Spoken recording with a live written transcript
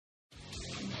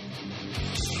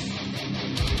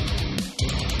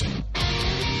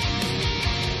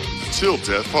Till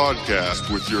Death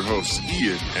Podcast with your hosts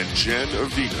Ian and Jen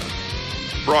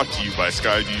Avina. Brought to you by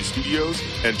Skyview Studios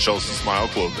and Chelsea Smile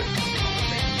Clothing.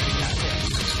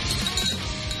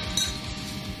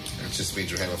 It just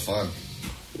means you're having fun.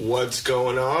 What's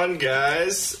going on,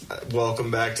 guys?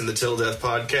 Welcome back to the Till Death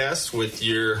Podcast with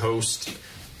your host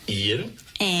Ian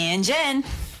and Jen.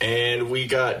 And we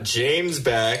got James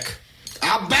back.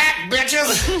 I'm back,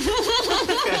 bitches!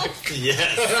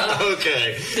 Yes.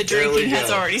 Okay. The drinking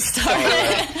has already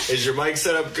started. Is your mic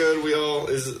set up good?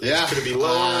 Yeah. Could it be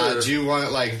lower? Do you want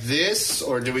it like this,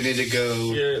 or do we need to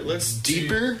go let's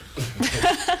deeper?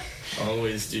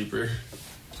 Always deeper.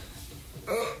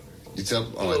 It's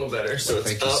up A little better. So it's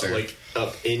thank you, up, sir. like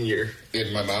up in your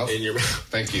mouth. In your mouth.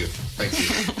 Thank you.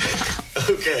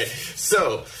 Okay.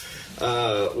 So,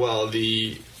 well,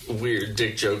 the weird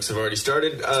dick jokes have already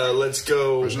started. Let's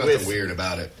go. There's nothing weird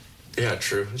about it. Yeah,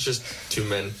 true. It's just two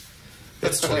men.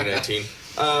 It's 2019.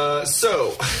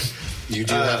 So you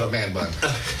do have a man bun.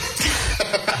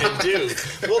 I do.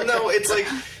 Well, no, it's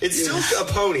still a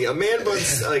pony. A man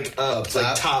bun's like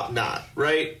top knot,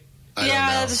 right?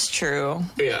 Yeah, that's true.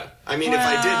 Yeah. I mean, if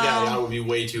I did that, I would be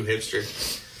way too hipster.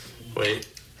 Wait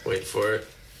for it.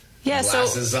 Yeah,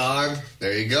 Glasses on.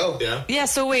 There you go. Yeah. Yeah,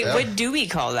 so wait, what do we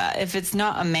call that? If it's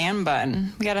not a man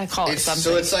bun, we gotta call it something.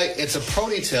 So it's a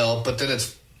ponytail, but then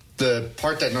it's the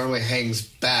part that normally hangs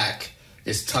back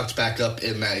is tucked back up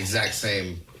in that exact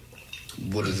same.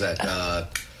 What is that?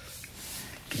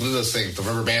 What are those things? The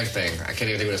rubber band thing. I can't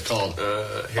even think what it's called.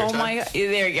 Hair tie? My God.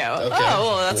 There you go. Okay. Oh,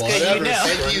 well, that's Whatever. good. You know.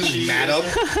 Thank you, madam.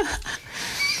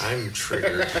 I'm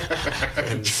triggered.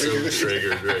 I'm so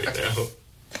triggered right now.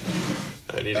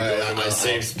 I need to go into my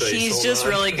safe space. He's just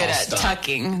really good at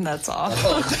tucking. That's all.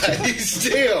 Oh, nice.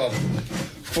 Damn.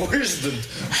 Where's the...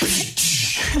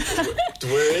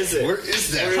 Where is it? Where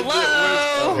is that?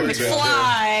 Hello,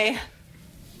 McFly.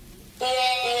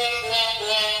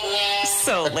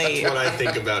 So late. That's what I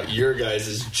think about your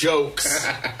guys' jokes.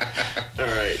 All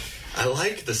right. I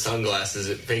like the sunglasses.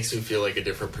 It makes me feel like a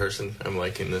different person. I'm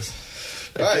liking this.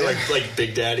 I feel like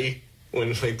Big Daddy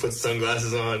when he puts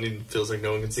sunglasses on. He feels like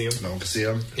no one can see him. No one can see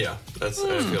him. Yeah, that's how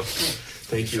I feel.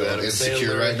 Thank you, Adam.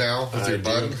 Insecure Sandler. right now with your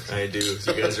bun? I do.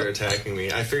 You guys are attacking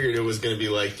me. I figured it was going to be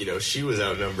like, she was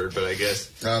outnumbered, but I guess.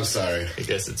 I'm sorry. I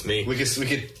guess it's me. We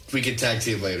could tag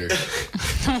team later.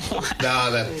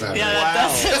 No, that's not. Yeah, Wow.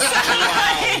 that's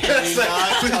Can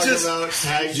we not talk about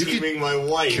tag teaming my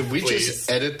wife? Can we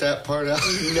just edit that part out?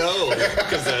 No,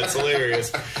 because that's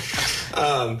hilarious.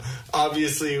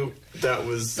 Obviously, that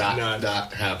was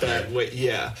not happening. That way,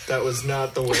 yeah, that was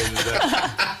not the way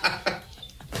that.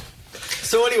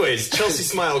 So, anyways, Chelsea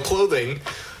Smile Clothing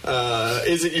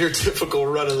isn't your typical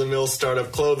run-of-the-mill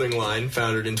startup clothing line.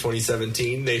 Founded in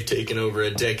 2017, they've taken over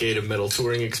a decade of metal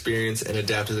touring experience and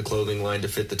adapted the clothing line to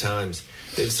fit the times.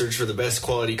 They've searched for the best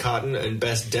quality cotton and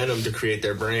best denim to create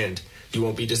their brand. You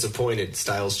won't be disappointed.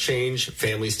 Styles change,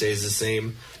 family stays the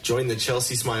same. Join the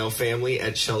Chelsea Smile family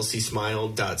at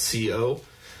chelseasmile.co.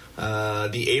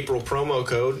 The April promo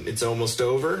code, it's almost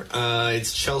over.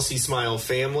 It's Chelsea Smile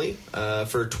Family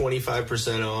for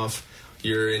 25% off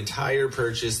your entire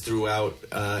purchase throughout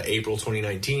April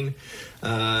 2019.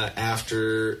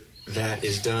 After that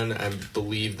is done, I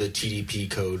believe the TDP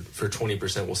code for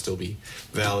 20% will still be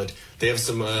valid. They have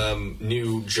some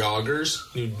new joggers,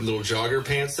 new little jogger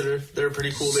pants that are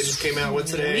pretty cool. They just came out with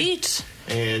today. Sweet.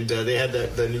 And they had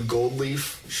the new gold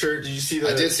leaf shirt. Did you see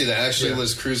that? I did see that. I actually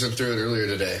was cruising through it earlier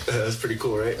today. That's pretty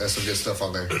cool, right? That's some good stuff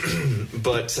on there.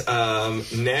 But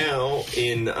now,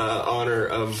 in honor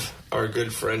of our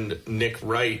good friend Nick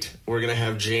Wright, we're going to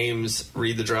have James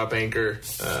read the Drop Anchor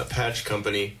Patch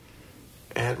Company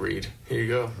ad read. Here you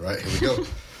go. Right, here we go.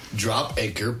 Drop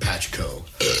Anchor Patch Co.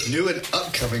 New and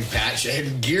upcoming patch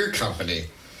and gear company.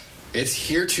 It's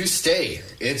here to stay.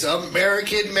 It's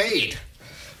American made.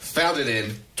 Founded in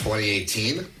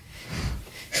 2018.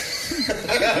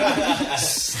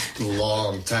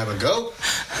 Long time ago.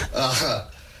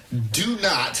 Do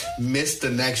not miss the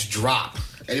next drop.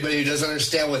 Anybody who doesn't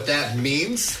understand what that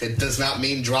means, it does not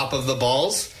mean drop of the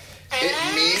balls.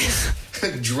 It means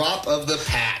drop of the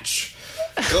patch.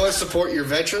 Go and support your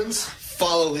veterans.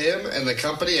 Follow him and the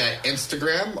company at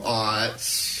Instagram on...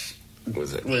 What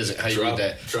is it? How you read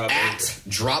that?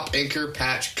 Drop Anchor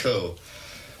Patch Co.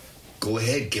 Go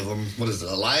ahead, give them, what is it,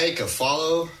 a like, a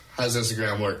follow? How does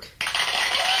Instagram work?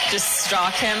 Just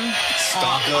stalk him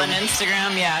on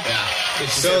Instagram, yeah.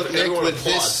 So, Nick, with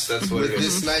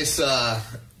this nice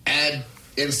ad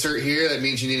insert here, that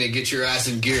means you need to get your ass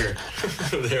in gear.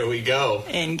 There we go.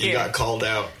 In gear. You got called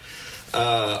out.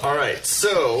 All right,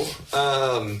 so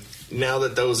now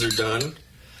that those are done,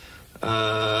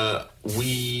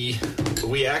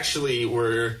 we actually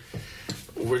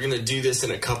we're gonna do this in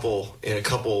a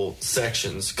couple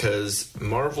sections, because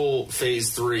Marvel Phase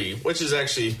 3, which is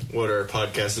actually what our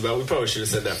podcast is about. We probably should have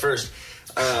said that first.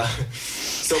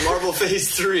 So Marvel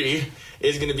Phase 3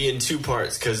 is going to be in 2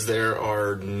 parts, because there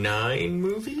are 9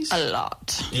 movies. A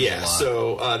lot. Yeah.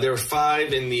 So there were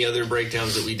 5 in the other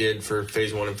breakdowns that we did for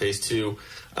Phase 1 and Phase 2.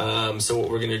 So what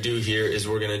we're going to do here is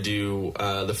we're going to do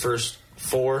the first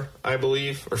 4, I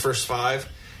believe, or first 5.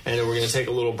 And then we're going to take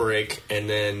a little break, and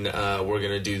then we're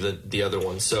going to do the other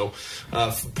one. So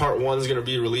part 1 is going to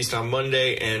be released on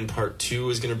Monday, and part 2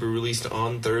 is going to be released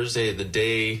on Thursday, the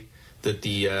day that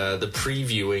the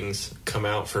previewings come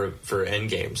out for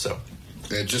Endgame. So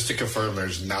just to confirm,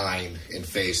 there's 9 in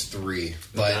Phase 3,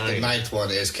 but 9. The 9th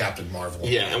one is Captain Marvel.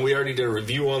 Yeah, and we already did a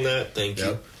review on that. Thank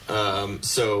you.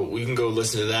 So we can go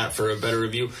listen to that for a better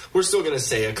review. We're still going to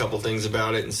say a couple things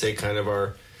about it and say kind of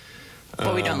our...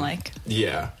 what we don't like.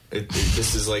 Yeah.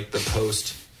 This is like the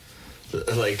post,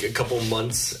 like a couple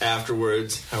months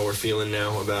afterwards, how we're feeling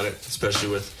now about it, especially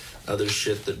with other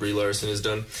shit that Brie Larson has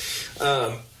done.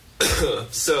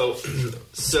 So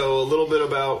a little bit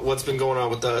about what's been going on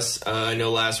with us. I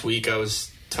know last week I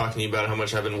was talking to you about how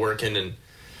much I've been working and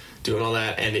doing all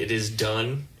that, and it is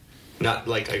done. Not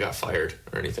like I got fired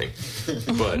or anything,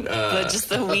 but just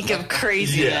the week of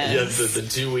craziness. Yeah, the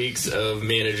 2 weeks of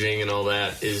managing and all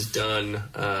that is done.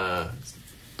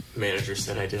 Manager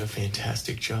said I did a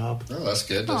fantastic job. Oh, that's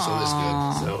good. That's always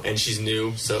good. So, and she's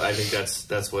new, so I think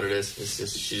that's what it is. It's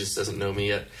just she just doesn't know me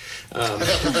yet.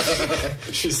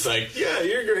 She's like, yeah,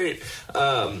 you're great.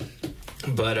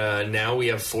 But now we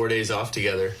have 4 days off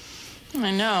together. I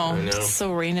know. It's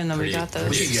so random that we got those.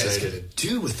 What are you guys going to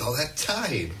do with all that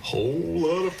time? Whole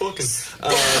lot of fucking...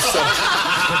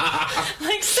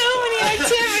 like so many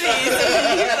activities.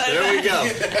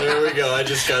 There we go. I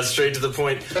just got straight to the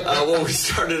point. Well, we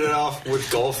started it off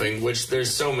with golfing, which there's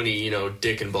so many,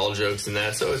 dick and ball jokes in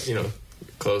that, so it's,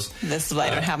 close. This is why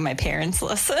I don't have my parents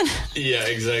listen. Yeah,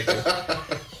 exactly.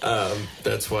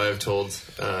 That's why I've told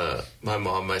my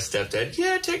mom, my stepdad,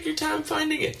 yeah, take your time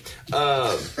finding it.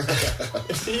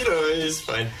 It's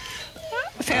fine.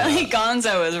 Apparently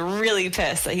Gonzo is really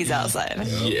pissed that he's outside.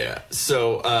 Yeah.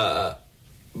 So,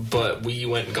 but we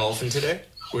went golfing today,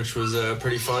 which was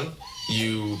pretty fun.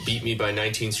 You beat me by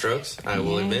 19 strokes, I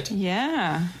will admit.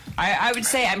 Yeah. I would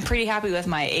say I'm pretty happy with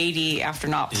my 80 after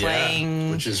not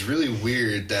playing. Which is really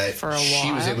weird that for a she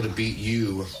while. was able to beat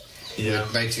you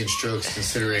with 19 strokes,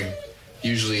 considering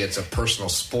usually it's a personal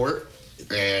sport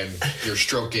and your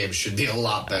stroke game should be a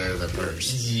lot better than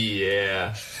hers.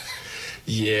 Yeah.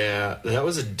 Yeah. That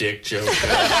was a dick joke.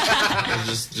 I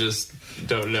just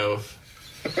don't know.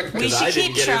 We should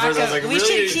keep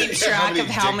track of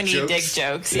how many dick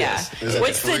jokes. Yes. Yeah.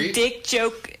 What's the dick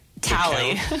joke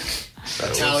tally?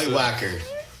 A tally whacker.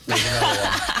 There's another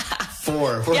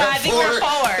one. 4. Yeah, I think we're 4.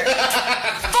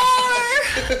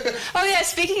 4. Oh yeah.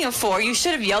 Speaking of 4, you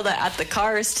should have yelled at the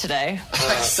cars today.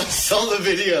 I saw the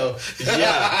video.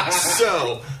 Yeah.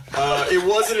 So it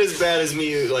wasn't as bad as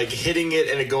me like hitting it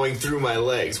and it going through my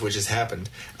legs, which has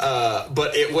happened.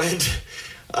 But it went.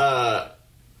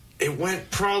 It went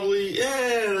probably,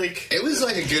 It was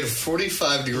like a good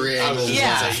 45-degree angle.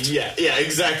 Yeah,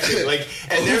 exactly. Like,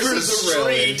 and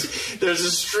there's a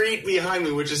street behind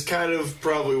me, which is kind of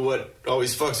probably what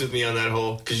always fucks with me on that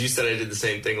hole, because you said I did the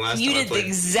same thing last time. You did the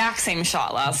exact same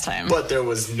shot last time. But there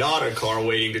was not a car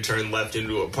waiting to turn left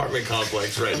into an apartment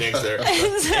complex right next there. And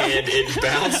it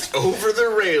bounced over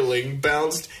the railing,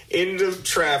 bounced into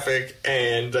traffic,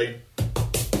 and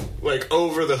like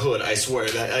over the hood, I swear.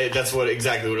 That's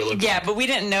exactly what it looked like. Yeah, but we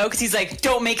didn't know because he's like,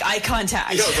 don't make eye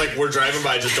contact. It's like, we're driving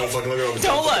by, just don't fucking look over.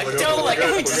 Don't look.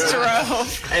 And we just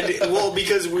drove. And,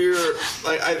 because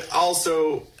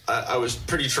I was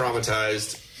pretty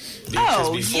traumatized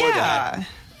because before that,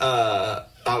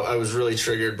 I was really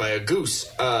triggered by a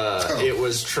goose. It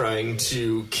was trying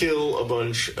to kill a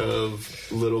bunch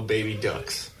of little baby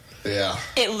ducks. Yeah.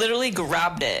 It literally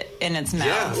grabbed it in its mouth.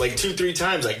 Yeah, like 2-3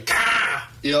 times, like, ah!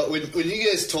 When you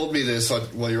guys told me this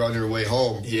while you're on your way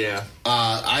home,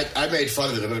 I made fun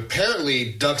of it. But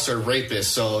apparently, ducks are rapists.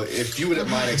 So if you wouldn't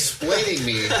mind explaining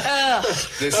me, we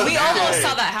almost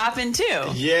saw that happen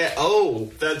too. Yeah.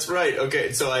 Oh, that's right.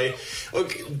 Okay. So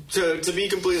to be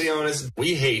completely honest,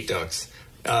 we hate ducks.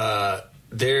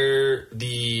 They're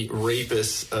the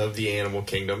rapists of the animal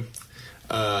kingdom.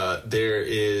 There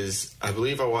is, I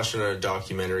believe I watched another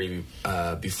documentary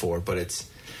before, but it's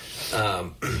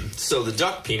so the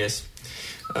duck penis.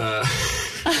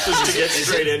 Just to get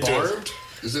straight into barbed?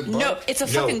 Is it bark? No, it's a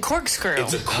fucking corkscrew.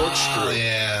 It's a corkscrew. Oh,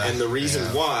 yeah. And the reason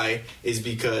why is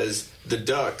because the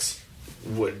ducks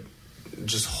would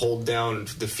just hold down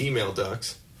the female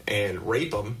ducks and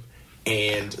rape them.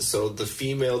 And so the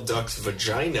female duck's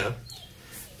vagina,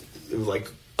 like,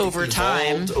 over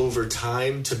time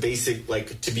to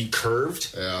to be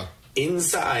curved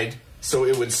inside, so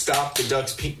it would stop the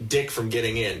duck's dick from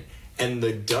getting in. And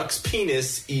the duck's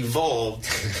penis evolved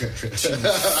to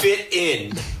fit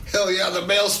in. Hell yeah, the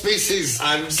male species.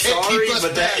 I'm sorry,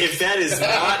 but if that is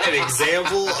not an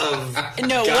example of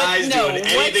guys doing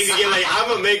anything to get, like, I'm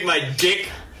gonna make my dick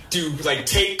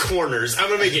take corners. I'm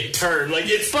gonna make it turn. But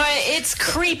it's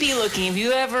creepy looking. If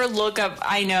you ever look up,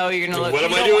 I know you're gonna look. What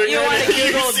am I doing? You want to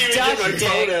Google see me duck get my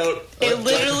phone out. It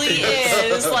literally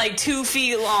is like 2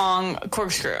 feet long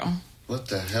corkscrew. What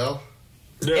the hell?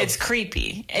 Yeah. It's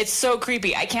creepy. It's so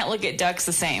creepy. I can't look at ducks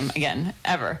the same again,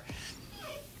 ever.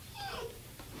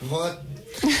 What?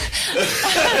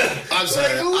 I'm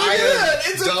sorry. I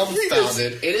am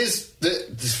dumbfounded. It is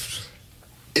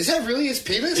Is that really his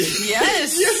penis?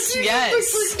 Yes.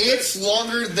 Yes. It's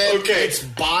longer than its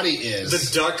body is. The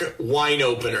duck wine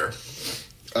opener.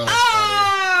 For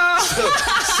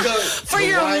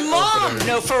your mom. Opener.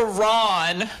 No, for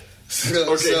Ron.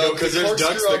 Because there's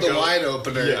ducks that the wine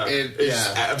opener. It's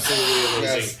absolutely amazing.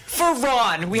 Yes. For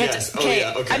Ron, we have to. Okay,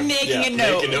 I'm making a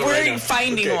note. We're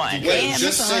finding one. Wait,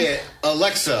 just say it.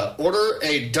 Alexa, order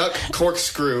a duck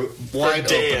corkscrew wine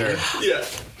opener. Yeah.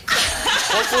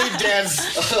 Hopefully Dan's...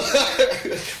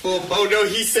 oh no,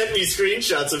 he sent me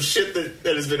screenshots of shit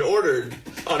that has been ordered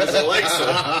on his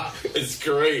Alexa. It's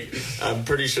great. I'm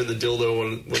pretty sure the dildo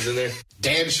one was in there.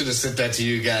 Dan should have sent that to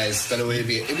you guys. That way it'd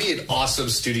be an awesome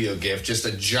studio gift. Just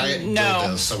a giant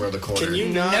dildo somewhere in the corner. Can you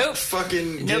not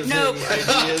fucking give him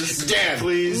ideas? Dan,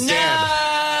 please. No.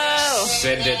 Dan,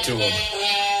 send it to him.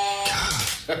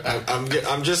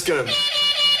 I'm just gonna...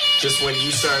 Just when you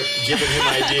start giving him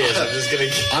ideas,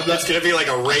 that's gonna be like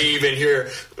a rave in here.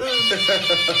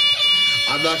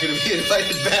 I'm not gonna be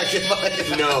invited back in my...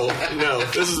 No,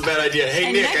 this is a bad idea. Hey,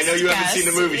 and Nick, I know you haven't seen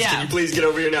the movies. Can you please get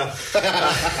over here now?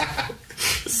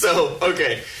 So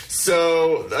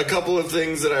a couple of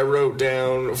things that I wrote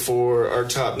down for our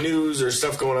top news or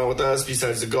stuff going on with us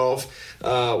besides the golf.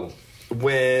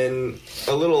 When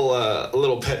a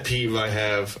little pet peeve I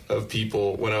have of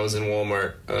people when I was in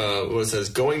Walmart says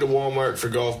going to Walmart for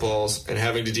golf balls and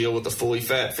having to deal with the fully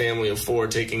fat family of 4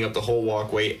 taking up the whole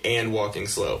walkway and walking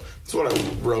slow. That's what I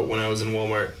wrote when I was in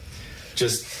Walmart.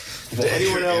 Just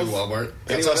anyone else in Walmart?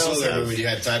 That's also there when you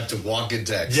had time to walk and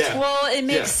text. Yeah. Well, it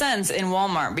makes sense in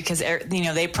Walmart because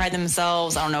they pride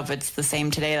themselves. I don't know if it's the same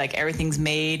today. Like everything's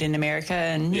made in America,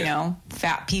 and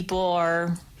fat people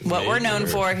are what we're known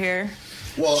for here.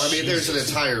 Well, I mean, there's an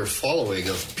entire following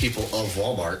of people of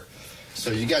Walmart,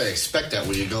 so you got to expect that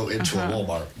when you go into a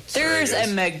Walmart. There's a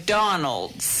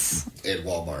McDonald's in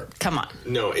Walmart. Come on.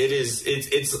 No, it's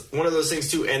one of those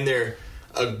things too, and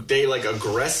they like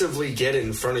aggressively get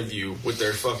in front of you with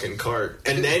their fucking cart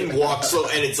and then walk slow,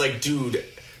 and it's like, dude,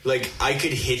 like I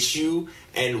could hit you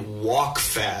and walk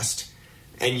fast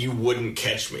and you wouldn't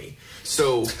catch me.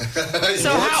 So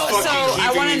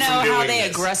I want to know how they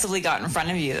aggressively got in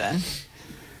front of you then.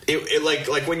 It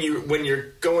like when you're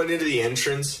going into the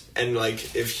entrance, and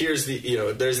like if here's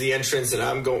the there's the entrance and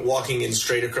I'm walking in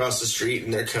straight across the street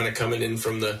and they're kind of coming in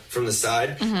from the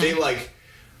side. They like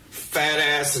fat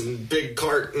ass and big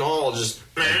cart and all just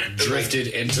drifted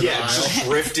into the aisle. Just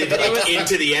drifted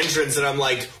into the entrance, and I'm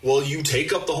like, well, you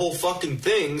take up the whole fucking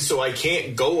thing, so I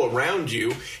can't go around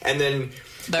you. And then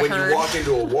you walk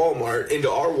into a Walmart, into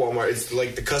our Walmart, it's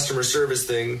like the customer service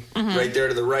thing right there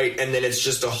to the right, and then it's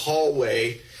just a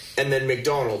hallway, and then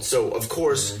McDonald's. So, of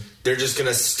course, they're just going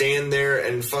to stand there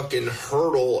and fucking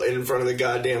hurtle in front of the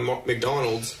goddamn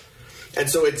McDonald's. And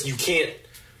so you can't,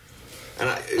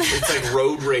 it's like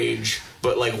road rage,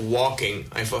 but like walking.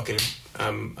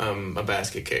 I'm a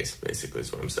basket case, basically,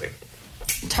 is what I'm saying.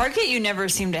 Target, you never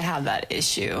seem to have that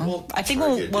issue. Well, I think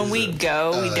when we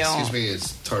go, we don't. Excuse me,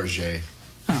 it's Target.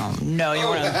 Oh, no, you're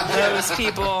one of those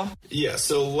people. Yeah,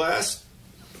 so last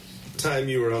time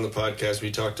you were on the podcast, we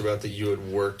talked about that you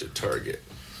had worked at Target.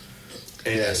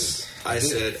 And I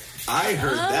said, I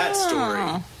heard that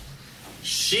story.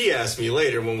 She asked me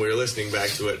later when we were listening back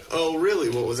to it, oh, really?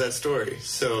 What was that story?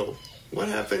 So, what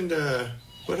happened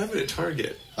at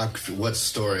Target? What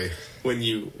story? When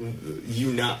you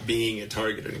not being at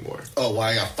Target anymore. Oh,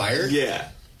 why I got fired? Yeah.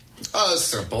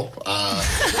 Simple.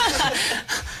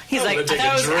 He's like,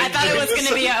 I thought it was going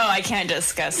to be, I can't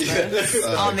discuss this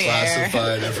on the air.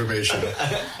 Classified information.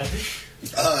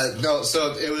 No,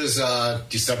 so it was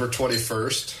December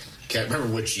 21st, Can't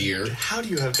remember which year. How do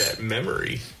you have that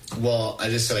memory? Well, I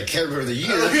just said I can't remember the year.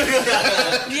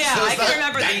 Yeah, So I it's can not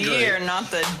remember that the good. year, not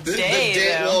the The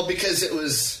day. though. well, because it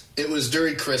was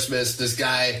during Christmas. This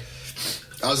guy,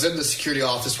 I was in the security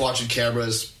office watching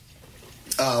cameras.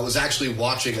 Was actually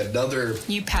watching another.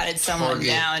 You patted someone Target.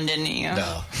 down, didn't you?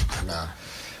 No.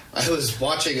 I was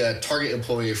watching a Target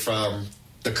employee from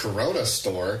the Corona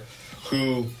store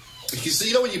who. So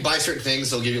you know when you buy certain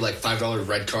things, they'll give you like $5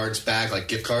 red cards back, like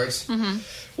gift cards. Mm-hmm.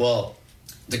 Well,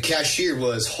 the cashier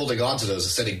was holding on to those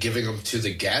instead of giving them to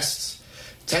the guests.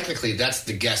 Technically, that's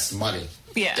the guest's money.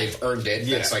 Yeah. They've earned it.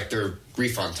 Yeah. That's like their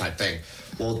refund type thing.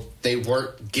 Well, they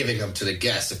weren't giving them to the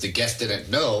guests. If the guest didn't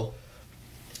know,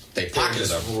 they pocketed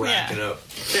Just them. racking up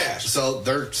cash. So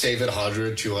they're saving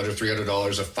 $100, $200,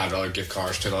 $300 of $5 gift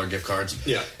cards, $10 gift cards.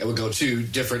 Yeah. It would go to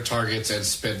different Targets and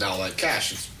spend all that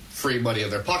cash. It's free money in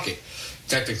their pocket.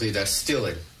 Technically, that's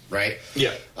stealing, right?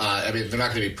 Yeah. I mean, they're not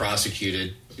going to be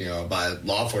prosecuted, by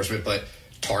law enforcement, but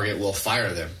Target will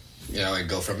fire them, and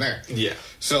go from there. Yeah.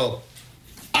 So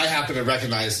I happen to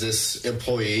recognize this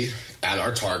employee at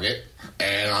our Target,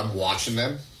 and I'm watching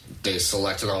them. They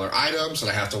selected all their items, and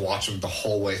I have to watch them the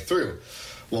whole way through.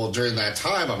 Well, during that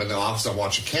time, I'm in the office, I'm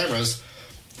watching cameras.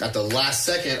 At the last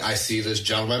second, I see this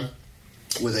gentleman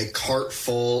with a cart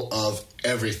full of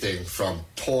everything from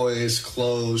toys,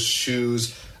 clothes,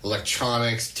 shoes,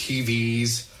 electronics,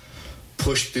 TVs,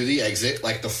 pushed through the exit,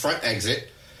 like the front exit,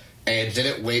 and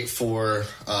didn't wait for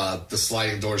the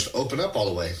sliding doors to open up all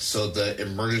the way. So the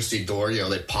emergency door,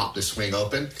 they pop, they swing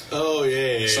open. Oh,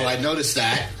 yeah. So I noticed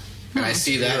that, and I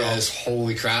see that as,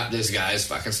 holy crap, this guy's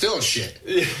fucking stealing shit.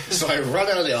 So I run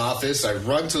out of the office, I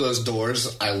run to those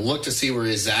doors, I look to see where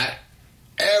he's at.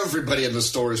 Everybody in the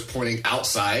store is pointing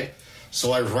outside,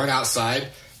 so I run outside.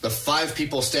 The 5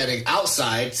 people standing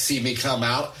outside see me come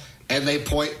out, and they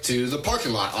point to the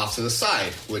parking lot off to the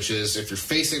side, which is, if you're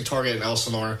facing Target in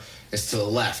Elsinore, it's to the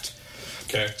left.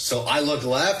 Okay. So I look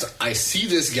left, I see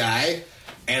this guy,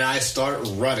 and I start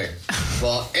running.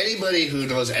 Well, anybody who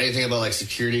knows anything about like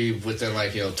security within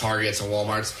Targets and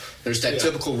Walmarts, there's that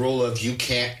typical rule of you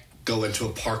can't go into a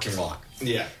parking lot.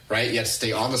 Yeah. Right? You have to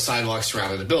stay on the sidewalk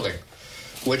surrounding the building,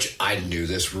 which I knew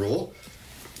this rule.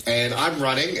 And I'm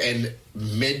running, and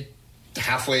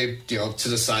halfway, to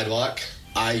the sidewalk,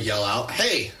 I yell out,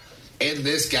 "Hey!" And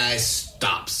this guy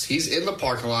stops. He's in the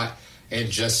parking lot and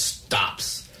just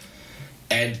stops.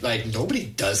 And, nobody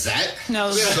does that.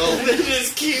 No. So, They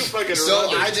just keep fucking so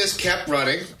running. I just kept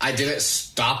running. I didn't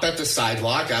stop at the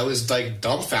sidewalk. I was,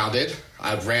 dumbfounded.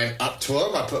 I ran up to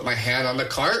him. I put my hand on the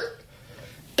cart.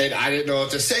 And I didn't know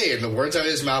what to say. And the words out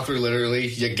of his mouth were literally,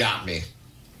 "You got me."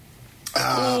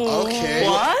 Okay.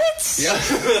 What? Yeah.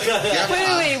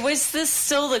 Yeah. Wait. Was this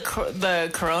still the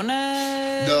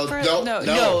Corona? No.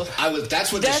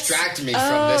 That's what That's- distracted me from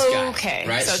this guy. Okay.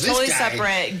 Right? So this totally guy-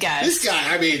 separate guess. This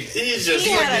guy, I mean, He's just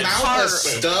He had a amount cart of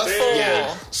stuff. full.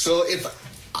 Yeah. So if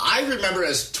I remember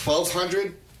as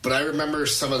 1,200, but I remember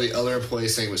some of the other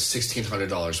employees saying it was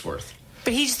 $1,600 worth.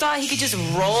 But he just thought he could just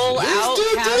roll This out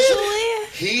dude casually?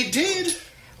 He did.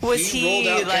 Was he, rolled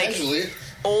out like, casually.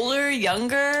 Older,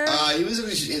 younger? He was in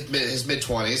his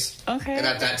mid-20s. Okay. And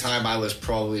at that time, I was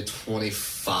probably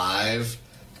 25.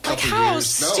 Couple how years.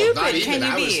 stupid No, not even. can you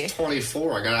I be? was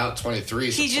 24. I got out at 23.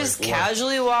 So he just 24.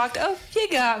 casually walked, "Oh, you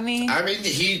got me." I mean,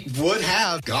 he would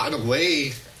have gotten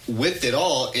away with it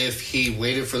all if he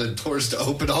waited for the doors to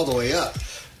open all the way up.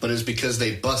 But it's because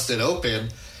they busted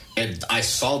open, and I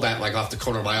saw that off the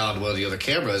corner of my eye on one of the other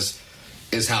cameras,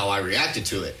 is how I reacted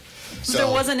to it. So there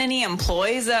wasn't any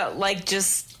employees that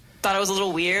just thought it was a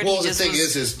little weird. Well, He the just thing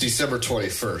was- is December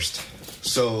 21st.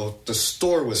 So the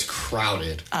store was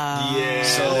crowded. Yeah.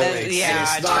 So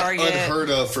yeah, it's not Target. unheard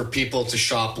of for people to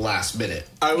shop last minute.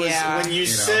 I was Yeah. when you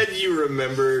said you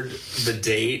remembered the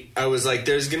date, I was like,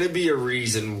 "There's going to be a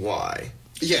reason why."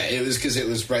 Yeah, it was because it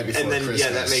was right before And then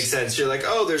Christmas. that makes sense. You're like,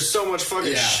 "Oh, there's so much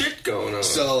fucking Yeah. shit going on."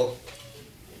 So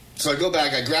I go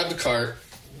back, I grab the cart,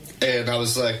 and I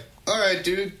was like, "All right,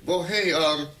 dude. Well, hey,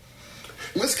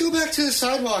 let's go back to the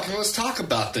sidewalk and let's talk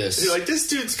about this." you're like, "This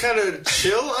dude's kind of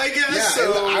chill, I guess." Yeah,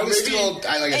 so and I was maybe- still. Like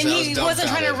I And said, I was he wasn't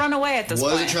trying to dumbfounded. run away at this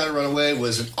Wasn't point. trying to run away.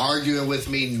 Wasn't arguing with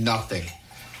me. Nothing.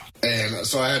 And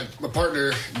so I had my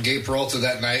partner Gabe Peralta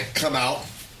that night come out,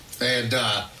 and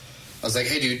I was like,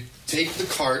 "Hey, dude, take the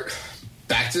cart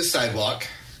back to the sidewalk,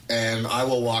 and I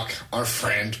will walk our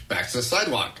friend back to the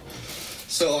sidewalk."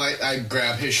 So I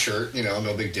grab his shirt,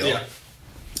 no big deal, Yeah.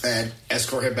 and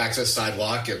escort him back to the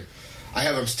sidewalk, and I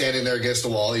have him standing there against the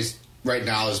wall. He's right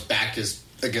now, his back is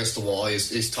against the wall.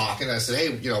 He's talking. I said, "Hey,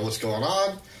 what's going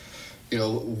on?"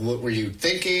 what were you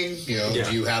thinking? Yeah.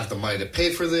 Do you have the money to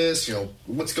pay for this?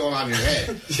 What's going on in your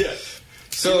head? Yeah.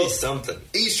 So Give me something.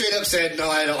 He straight up said, no,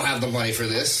 I don't have the money for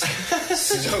this. I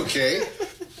said, okay.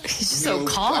 He's just so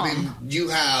calm. I mean, you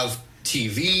have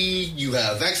TV, you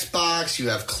have Xbox, you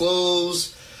have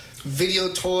clothes, video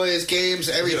toys, games,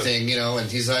 everything,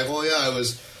 And he's like, well, yeah,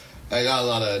 I got a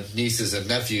lot of nieces and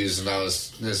nephews, and I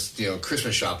was this,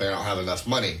 Christmas shopping. I don't have enough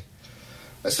money.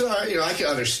 I said, all right, I can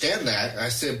understand that. I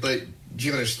said, but do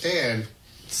you understand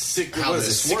how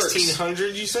this works?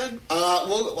 1,600, you said?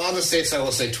 Well, on the States, I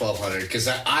will say 1,200, because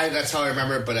that's how I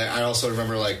remember it, but I also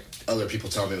remember, other people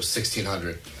telling me it was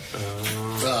 1,600.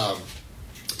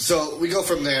 So we go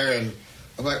from there, and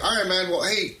I'm like, all right, man, well,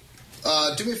 hey,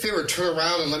 do me a favor, turn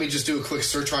around and let me just do a quick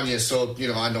search on you so,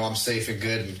 I know I'm safe and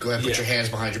good, and go ahead and put your hands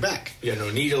behind your back. Yeah, no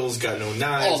needles, got no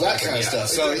knives. All that kind of stuff.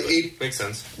 So he, makes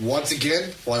sense. Once again,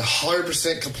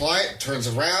 100% compliant, turns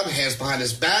around, hands behind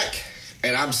his back,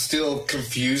 and I'm still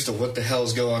confused of what the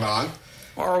hell's going on.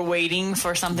 Or waiting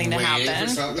for something to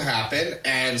happen.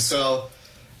 And so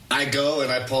I go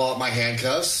and I pull out my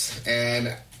handcuffs,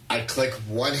 and I click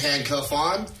one handcuff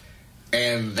on,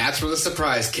 and that's where the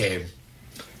surprise came.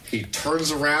 He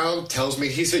turns around, tells me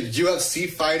he's a UFC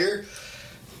fighter,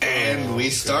 and we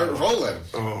start rolling.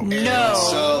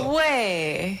 No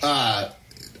way.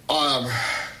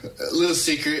 Little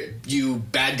secret, you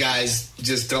bad guys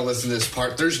just don't listen to this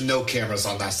part. There's no cameras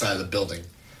on that side of the building.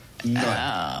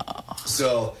 None.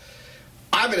 So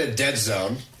I'm in a dead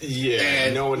zone. Yeah,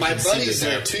 and no one my can see buddy's this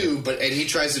there happening. too, and he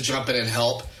tries to jump in and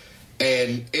help.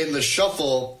 And in the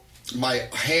shuffle, my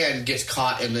hand gets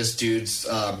caught in this dude's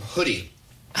hoodie,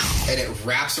 and it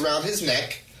wraps around his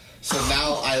neck. So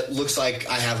now it looks like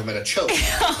I have him in a choke.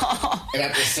 And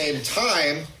at the same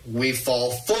time, we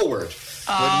fall forward.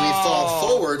 When we fall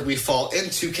forward, we fall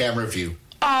into camera view.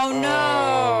 Oh, no.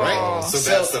 Right? So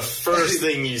that's the first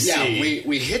thing you see. Yeah,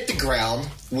 we hit the ground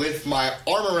with my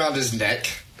arm around his neck.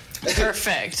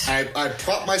 Perfect. I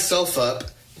prop myself up.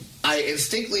 I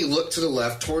instinctively look to the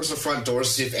left towards the front door to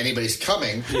see if anybody's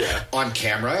coming. Yeah. On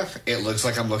camera, it looks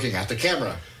like I'm looking at the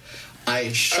camera.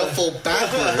 I shuffle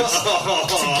backwards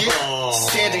to get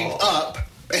standing up,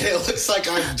 and it looks like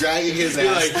I'm dragging his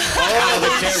ass out of the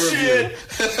camera view.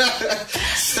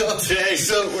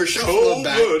 So we're shuffling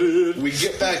back. We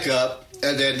get back up,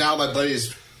 and then now my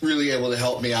buddy's really able to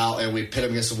help me out, and we pin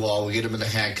him against the wall. We get him in the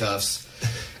handcuffs,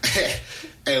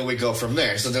 and we go from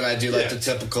there. So then I do the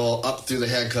typical up through the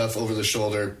handcuff, over the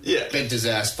shoulder, bent his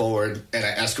ass forward, and I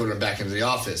escorted him back into the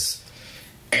office.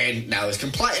 And now he's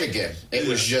compliant again. It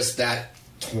was just that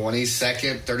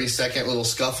 20-second, 30-second little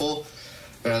scuffle.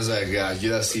 And I was like, God,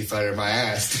 UFC fighter my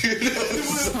ass, dude.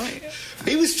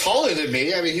 He was taller than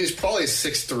me. I mean, he was probably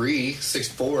 6'3",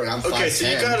 6'4", and I'm 5'10". Okay, so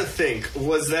you gotta think,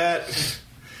 was that...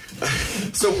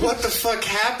 So what the fuck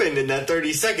happened in that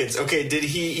 30 seconds? Okay, did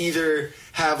he either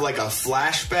have a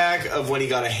flashback of when he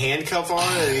got a handcuff on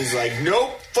and he's like,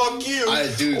 nope, fuck you? I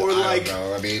don't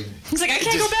know. I mean... He's like, I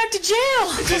can't go back to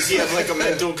jail. Does he have a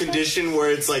mental condition where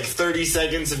it's 30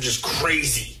 seconds of just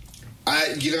crazy?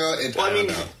 I don't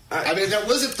know. I mean, that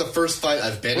wasn't the first fight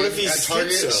I've been in at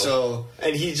Target, so...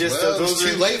 And he just... it was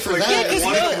too late for that.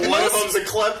 Yeah, one of them's a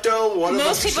klepto,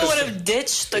 most people would have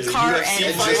ditched the car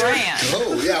and ran.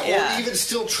 Or even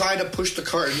still try to push the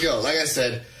car and go. Like I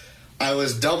said, I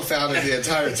was dumbfounded the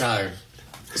entire time.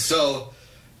 So,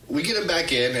 we get him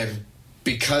back in, and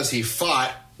because he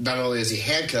fought, not only is he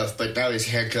handcuffed, but now he's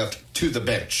handcuffed to the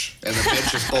bench, and the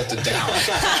bench is bolted down.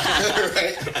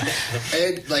 Right?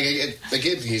 And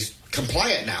again, he's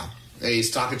compliant now.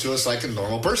 He's talking to us like a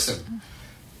normal person.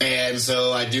 And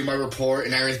so I do my report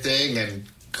and everything, and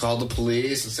called the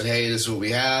police and said, "Hey, this is what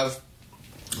we have."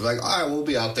 We're like, "All right, we'll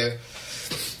be out there."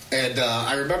 And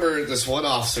I remember this one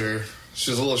officer.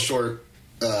 She was a little short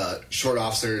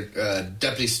officer,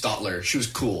 Deputy Stotler. She was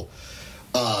cool.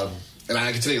 And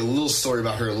I can tell you a little story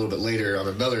about her a little bit later on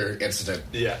another incident.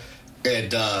 Yeah.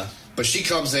 And but she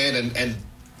comes in and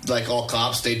like all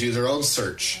cops, they do their own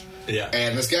search. Yeah.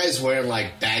 And this guy's wearing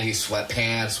baggy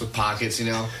sweatpants with pockets,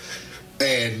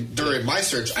 And during my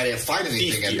search, I didn't find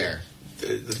anything in there.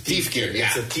 The thief gear. Yeah.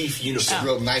 It's a thief uniform. Just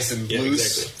real nice and loose.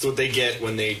 Exactly. That's what they get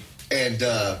when they... And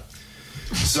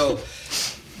so...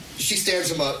 She stands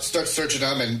him up, starts searching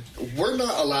them, and we're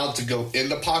not allowed to go in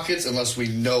the pockets unless we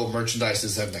know merchandise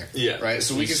is in there. Yeah. Right?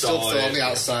 So we can still fill on the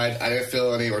outside. I didn't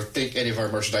feel any or think any of our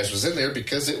merchandise was in there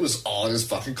because it was all in his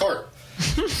fucking cart.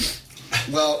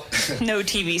 Well... No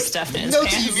TV stuff in his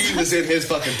pants. No TV was in his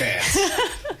fucking pants.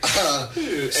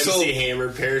 MC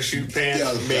Hammer parachute pants,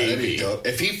 Yeah, maybe.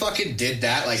 If he fucking did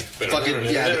that, like fucking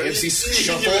the MC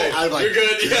shuffle, I'd like, you're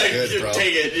good. Yeah, good, bro.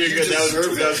 Take it. You're good. That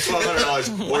was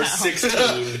 $1,200 or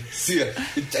 16.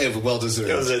 Yeah, well deserved.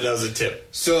 That was a tip.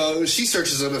 So she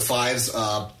searches them and finds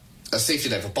a safety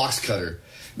knife, a box cutter.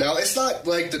 Now, it's not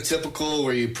like the typical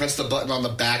where you press the button on the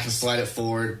back and slide it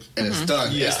forward and it's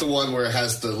done. Yeah. It's the one where it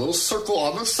has the little circle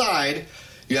on the side.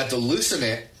 You have to loosen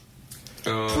it,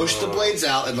 push the blades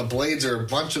out, and the blades are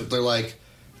they're like,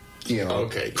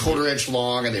 quarter inch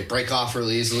long, and they break off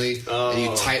really easily. And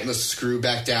you tighten the screw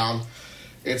back down.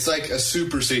 It's like a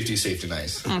super safety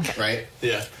knife, right?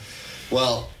 Yeah.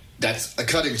 Well, that's a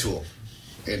cutting tool.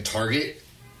 In Target,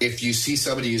 if you see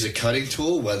somebody use a cutting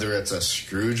tool, whether it's a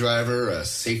screwdriver, a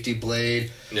safety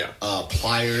blade,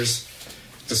 pliers,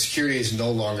 the security is no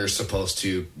longer supposed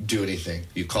to do anything.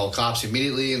 You call cops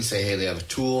immediately and say, hey, they have a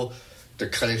tool. They're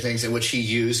cutting things, in which he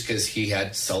used because he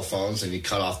had cell phones and he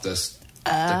cut off the clips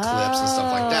and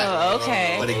stuff like that.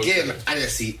 Okay. But again, I didn't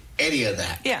see any of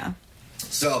that. Yeah.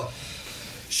 So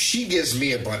she gives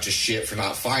me a bunch of shit for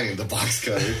not finding the box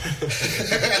cutter.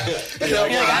 You're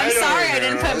like, I'm sorry I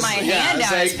didn't put my hand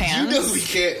down his pants. You know we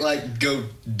can't go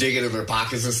digging in their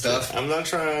pockets and stuff. I'm not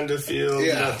trying to feel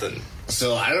nothing.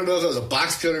 So I don't know if it was a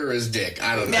box cutter or his dick.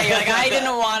 I don't know. Yeah, you're like, I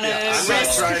didn't want to. I'm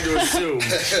not trying to assume.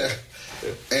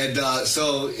 And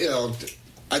so,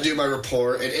 I do my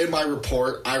report, and in my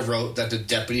report, I wrote that the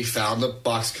deputy found the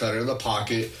box cutter in the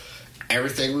pocket.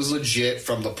 Everything was legit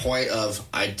from the point of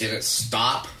I didn't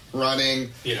stop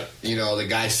running. Yeah. The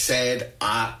guy said,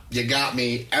 you got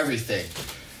me, everything.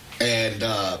 And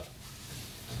I've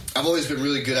always been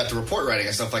really good at the report writing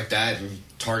and stuff like that, and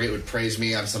Target would praise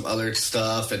me on some other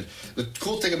stuff. And the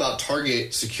cool thing about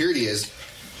Target security is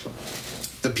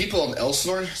the people in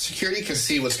Elsinore security can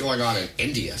see what's going on in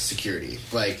India security.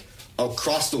 Like,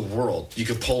 across the world, you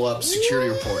could pull up security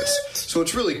reports. So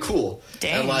it's really cool.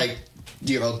 Dang. And,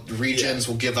 regions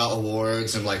will give out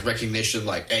awards and, recognition,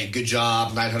 hey, good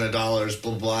job, $900,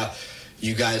 blah, blah, blah.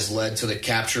 You guys led to the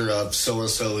capture of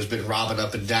so-and-so who's been robbing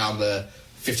up and down the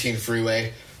 15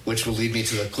 freeway, which will lead me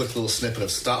to a quick little snippet of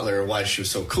Stotler, why she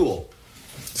was so cool.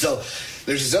 So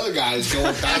there's this other guy who's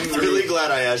going back. I'm really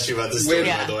glad I asked you about this story,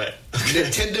 by the way.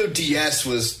 Nintendo DS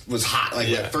was hot. When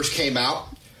it first came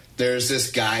out, there's this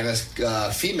guy and this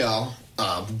female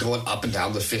going up and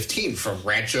down the 15 from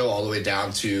Rancho all the way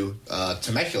down to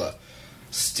Temecula,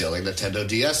 stealing Nintendo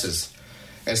DSs.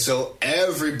 And so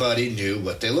everybody knew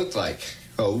what they looked like.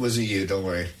 Oh, it wasn't you, don't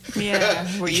worry. Yeah.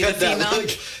 Were you the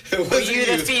female? Were you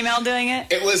the female doing it?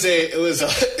 It was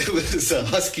a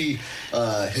husky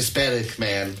Hispanic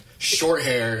man, short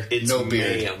hair, no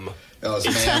beard. Ma'am. Oh, it's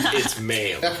ma'am. It's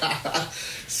ma'am.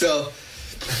 So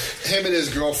him and his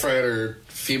girlfriend or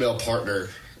female partner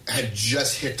had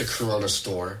just hit the Corona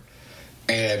store,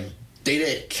 and they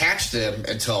didn't catch them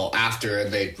until after,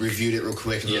 and they reviewed it real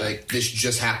quick, and they're like, this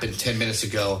just happened 10 minutes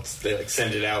ago. They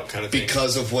send it out kind of thing.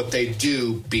 Because of what they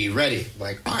do, be ready.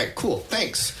 Like, all right, cool,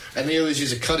 thanks. And they always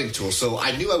use a cutting tool, so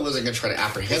I knew I wasn't going to try to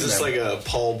apprehend them. Is this like a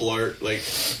Paul Blart,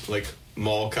 like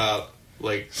mall cop,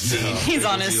 scene? He's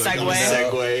on his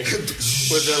Segway.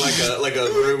 Was there like a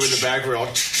room in the back where all...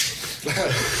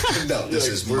 No, this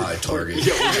is my Target.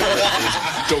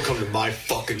 Don't come to my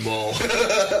fucking mall.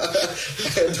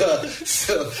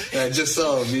 And I just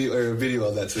saw a video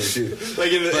on that today too.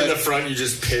 In the front, you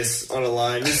just piss on a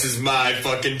line. This is my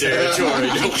fucking territory.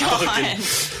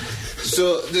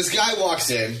 So this guy walks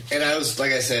in, and I was,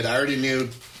 like I said, I already knew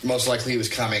most likely he was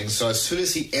coming. So as soon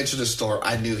as he entered the store,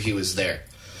 I knew he was there.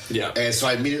 Yeah. And so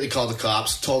I immediately called the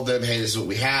cops, told them, hey, this is what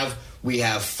we have. We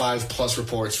have 5+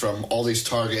 reports from all these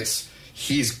targets.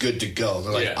 He's good to go.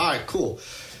 They're like, all right, cool.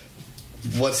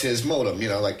 What's his modem?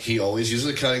 He always uses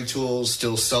the cutting tools,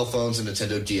 steals cell phones and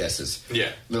Nintendo DSs.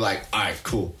 Yeah. They're like, all right,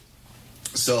 cool.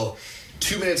 So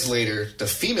 2 minutes later, the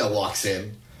female walks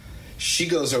in. She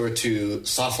goes over to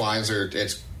Softlines, or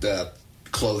it's the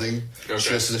clothing. Okay. She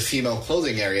goes to the female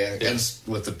clothing area and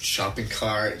with the shopping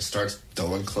cart and starts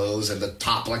throwing clothes, and the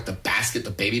top, the basket, the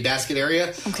baby basket area,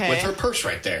 with her purse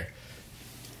right there.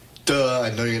 Duh, I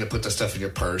know you're going to put the stuff in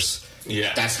your purse.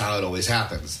 Yeah. That's how it always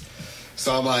happens.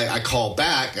 So I'm like, I call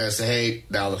back and I say, hey,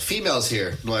 now the female's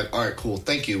here. I'm like, all right, cool,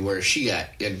 thank you. Where is she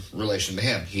at in relation to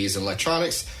him? He's in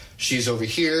electronics. She's over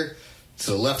here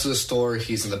to the left of the store.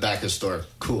 He's in the back of the store.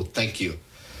 Cool, thank you.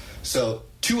 So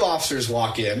 2 officers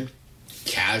walk in,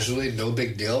 casually, no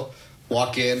big deal.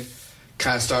 Walk in,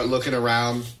 kind of start looking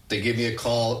around. They give me a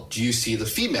call. Do you see the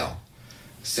female?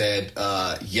 Said,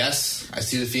 yes, I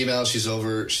see the female. She's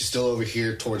still over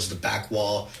here towards the back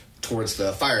wall, towards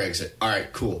the fire exit. All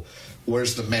right, cool.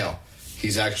 Where's the male?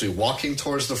 He's actually walking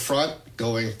towards the front,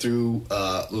 going through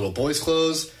little boys'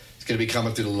 clothes. He's going to be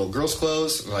coming through the little girls'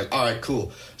 clothes. And like, all right,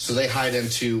 cool. So they hide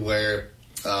into where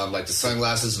like the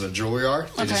sunglasses and the jewelry are.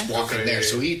 They just walk in there.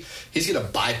 So he's going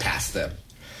to bypass them.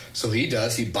 So he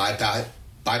does. He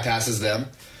bypasses them.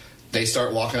 They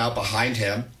start walking out behind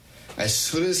him. As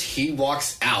soon as he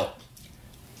walks out,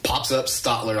 pops up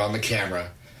Stotler on the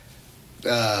camera.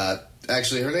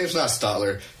 Actually, her name's not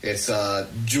Stotler. It's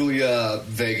Julia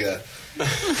Vega.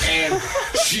 And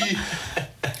she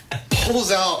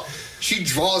pulls out, she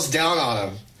draws down on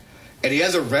him. And he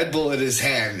has a Red Bull in his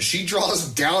hand. She draws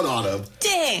down on him.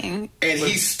 Dang. And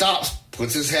he stops,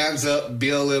 puts his hands up,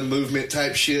 BLM movement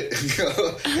type shit.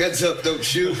 Hands up, don't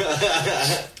shoot.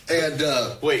 And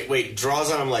wait,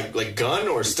 draws on him like gun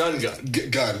or stun gun?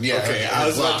 Gun, yeah. Okay, I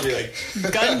was about to be like,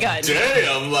 gun.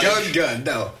 damn, like gun.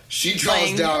 No, she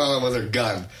draws down on him with her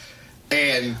gun,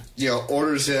 and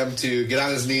orders him to get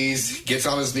on his knees. Gets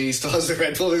on his knees, still has the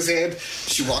Red Bull in his hand.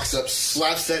 She walks up,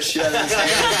 slaps that shit out of his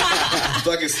hand.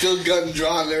 Fucking still gun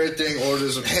drawn and everything.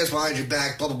 Orders him, hands behind your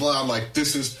back, blah blah blah. I'm like,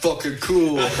 this is fucking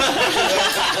cool.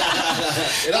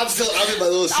 And I'm in my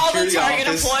little security all the Target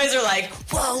office. employees are like,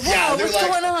 whoa, what's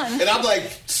going on? And I'm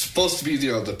like supposed to be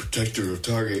the protector of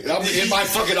Target. And I'm in my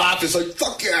fucking office like,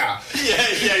 fuck yeah.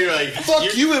 Yeah, you're like,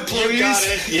 fuck you employees. You got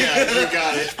it. Yeah, you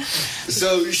got it.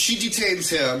 So she detains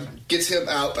him, gets him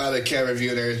out of the camera view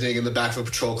and everything in the back of a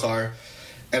patrol car.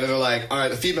 And then they're like, all right,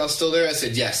 the female's still there? I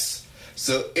said, yes.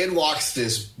 So in walks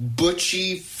this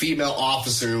butchy female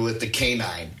officer with the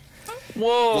canine.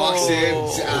 Whoa. Walks in.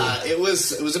 It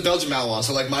was a Belgian Malinois,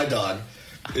 so like my dog.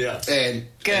 Yeah. And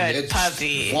good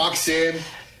puppy. Walks in,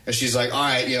 and she's like, all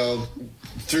right,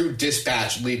 through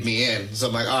dispatch, lead me in. So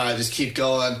I'm like, all right, just keep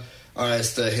going. All right,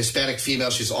 it's the Hispanic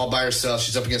female. She's all by herself.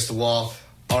 She's up against the wall.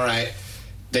 All right.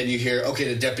 Then you hear,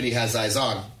 okay, the deputy has eyes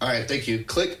on. All right, thank you.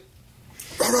 Click.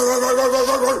 Dog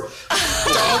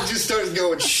just starts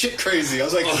going shit crazy. I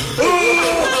was like, awesome.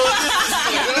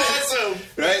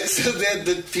 Right? So then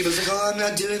the people's like, oh, I'm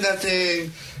not doing that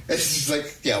thing. And she's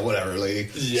like, yeah, whatever, lady.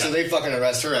 Yeah. So they fucking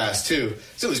arrest her ass, too.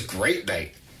 So it was a great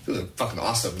night. It was a fucking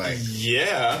awesome night.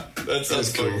 Yeah. That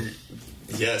sounds cool.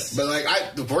 Yes.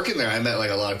 But, working there, I met,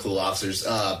 a lot of cool officers.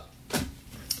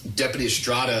 Deputy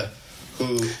Estrada,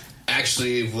 who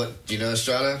actually, do you know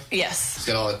Estrada? Yes. He's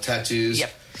got all the tattoos.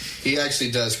 Yep. He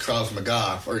actually does Krav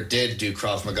Maga, or did do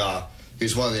Krav Maga.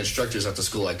 He's one of the instructors at the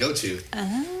school I go to.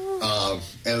 Oh.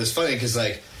 And it was funny because,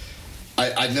 I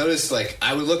noticed,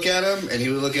 I would look at him and he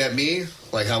would look at me,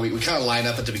 how we kind of line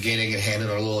up at the beginning and hand in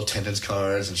our little attendance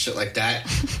cards and shit like that.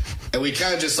 And we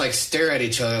kind of just, stare at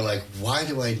each other why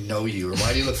do I know you? Or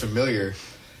why do you look familiar?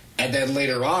 And then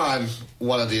later on,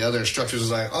 one of the other instructors was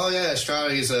like, oh, yeah,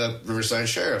 Estrada, he's a Riverside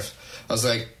sheriff. I was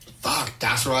like, fuck,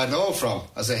 that's where I know him from.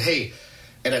 I was like, hey.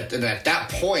 And at that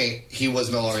point, he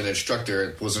was no longer the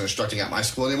instructor, wasn't instructing at my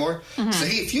school anymore. Mm-hmm. So,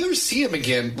 hey, if you ever see him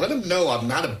again, let him know I'm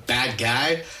not a bad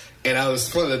guy. And I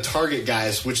was one of the target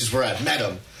guys, which is where I met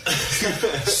him.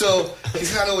 So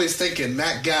he's not always thinking,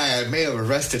 that guy, I may have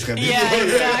arrested him. Yeah,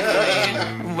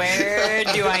 exactly. Where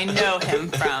do I know him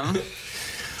from?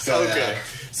 So, okay.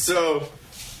 So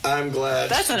I'm glad.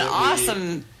 That's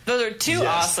those are two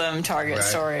awesome Target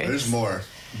stories. There's more.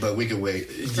 But we could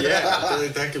wait. Yeah, I feel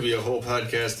like that could be a whole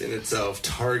podcast in itself.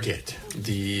 Target,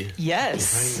 the behind the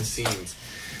scenes,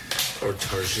 or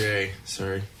Target.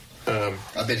 Sorry,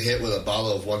 I've been hit with a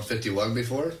bottle of 151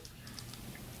 before.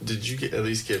 Did you at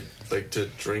least get to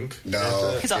drink?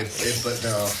 No,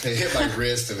 it hit my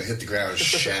wrist and it hit the ground and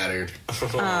shattered.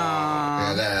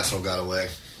 Yeah, that asshole got away.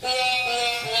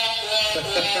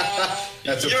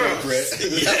 That's appropriate.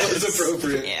 Yes. That was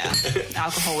appropriate. Yeah,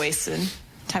 alcohol wasted.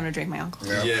 Time to drink my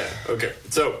alcohol. Yeah. Okay.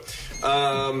 So,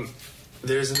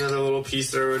 there's another little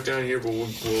piece that I wrote down here, but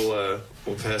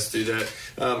we'll pass through that.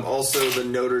 Also, the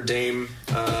Notre Dame,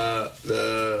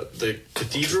 the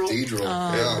cathedral. It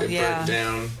burnt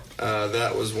down.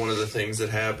 That was one of the things that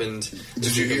happened.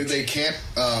 Did you hear they can't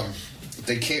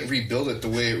rebuild it the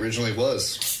way it originally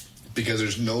was because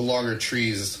there's no longer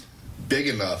trees big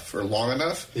enough or long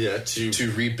enough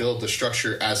to rebuild the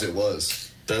structure as it was.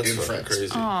 That's in fucking France.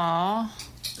 crazy. Aww.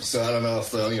 So I don't know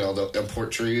if they'll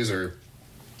import trees or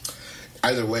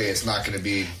either way, it's not going to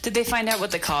be. Did they find out what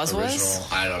the cause original.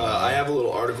 was? I don't know. I have a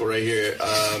little article right here.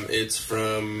 It's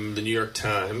from the New York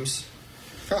Times.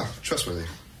 Oh, trustworthy.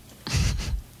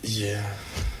 Yeah.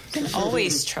 You can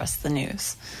always trust the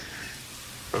news.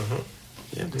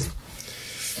 Yeah, dude.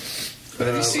 But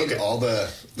have you seen all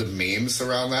the memes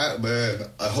around that? Man,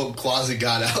 I hope Quasi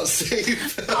got out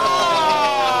safe.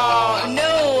 Oh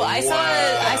no! I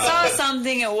saw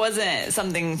something. It wasn't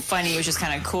something funny. It was just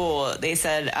kind of cool. They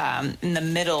said in the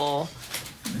middle,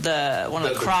 one of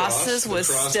the crosses was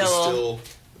still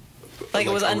like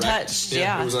it was untouched.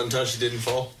 Yeah, it was untouched. It didn't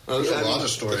fall. There's a lot of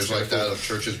stories like that of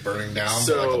churches burning down.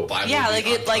 So like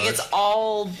it's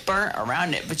all burnt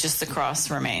around it, but just the cross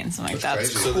remains. I'm like,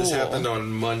 that's cool. So this happened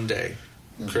on Monday.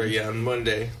 Correct? Yeah, on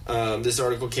Monday. This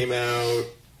article came out.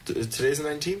 Today's the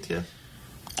 19th. Yeah.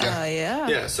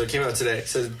 Yeah, so it came out today. It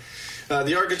said,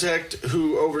 the architect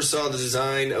who oversaw the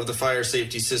design of the fire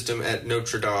safety system at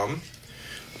Notre Dame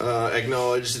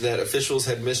acknowledged that officials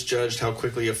had misjudged how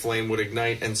quickly a flame would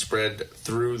ignite and spread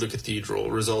through the cathedral,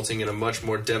 resulting in a much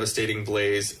more devastating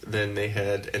blaze than they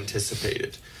had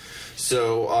anticipated.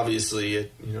 So obviously,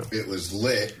 it was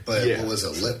lit, but what was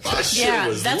it lit by? That's why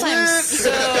I'm so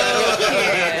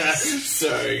curious.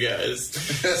 Sorry, guys.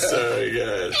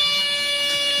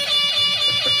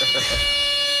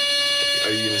 Are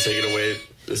you going to take it away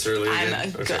this early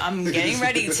again? I'm getting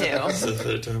ready to. That's the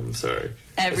third time. I'm sorry.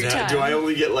 Every time. Do I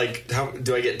only get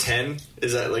do I get 10?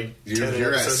 Is that 10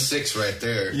 You're at 6 right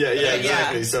there. Yeah,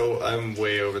 exactly. Yeah. So I'm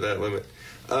way over that limit.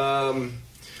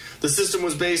 The system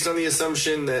was based on the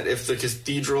assumption that if the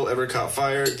cathedral ever caught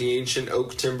fire, the ancient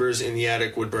oak timbers in the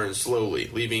attic would burn slowly,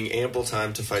 leaving ample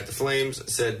time to fight the flames,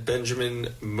 said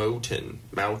Benjamin Moulton,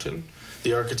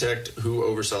 the architect who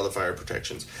oversaw the fire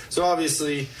protections. So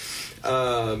obviously...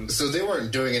 so they weren't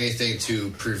doing anything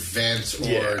to prevent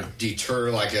or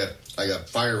deter like a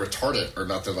fire retardant or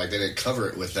nothing. Like they didn't cover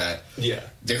it with that. Yeah.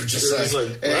 They were just fuck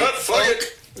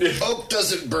it. Oak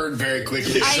doesn't burn very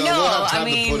quickly, I so know, we'll have time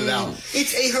to put it out.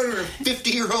 It's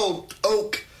 850-year-old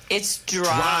oak. It's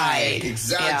dry.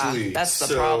 Exactly. Yeah, that's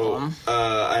the problem.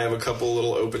 I have a couple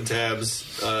little open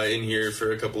tabs in here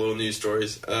for a couple little news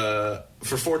stories.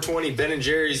 For 420, Ben &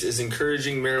 Jerry's is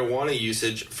encouraging marijuana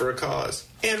usage for a cause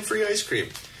and free ice cream.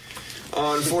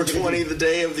 On 420, the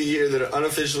day of the year that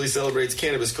unofficially celebrates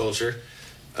cannabis culture,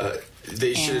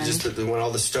 they should have just when all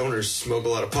the stoners smoke a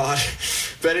lot of pot.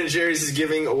 Ben & Jerry's is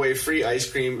giving away free ice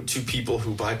cream to people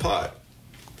who buy pot.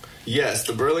 Yes,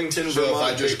 the Burlington, so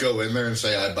Vermont... if I just go in there and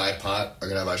say I buy pot, I'm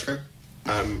going to have ice cream?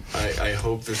 I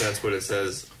hope that's what it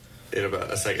says in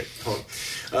about a second. Hold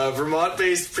on.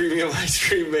 Vermont-based premium ice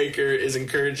cream maker is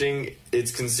encouraging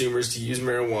its consumers to use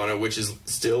marijuana, which is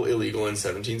still illegal in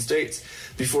 17 states.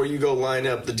 Before you go line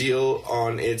up the deal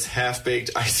on its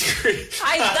half-baked ice cream.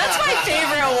 That's my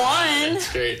favorite one.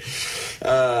 That's great.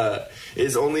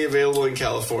 Is only available in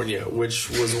California, which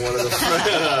was one of the...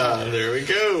 there we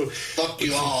go. Fuck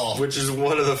you all. Which is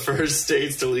one of the first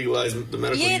states to legalize the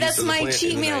medical use that's of the my plant cheat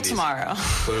in the meal 90s. Tomorrow.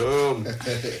 Boom.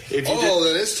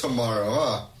 That is tomorrow,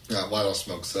 huh? Yeah, well, I don't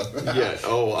smoke, so...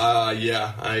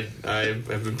 yeah. I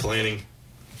have been planning.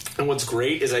 And what's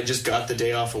great is I just got the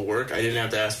day off of work. I didn't have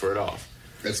to ask for it off.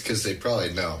 That's because they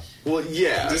probably know. Well,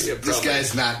 yeah. This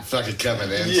guy's not fucking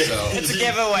coming in, so... It's a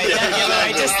giveaway.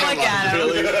 Just look at him.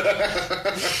 Really?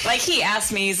 Like, he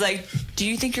asked me, he's like, do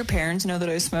you think your parents know that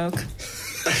I smoke? And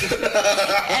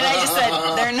I just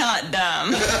said, they're not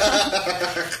dumb.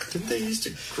 Didn't they used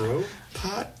to grow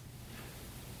pot?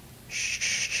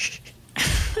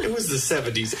 It was the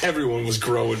 70s. Everyone was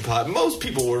growing pot. Most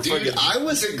people were fucking... I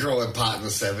wasn't growing pot in the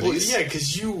 70s. Well, yeah,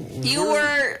 because you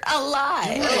were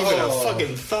alive. You weren't even a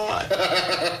fucking thought.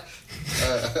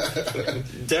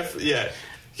 Definitely, yeah.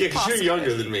 Yeah, because you're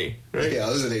younger than me, right? Yeah, I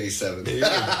was in 87.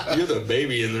 You're the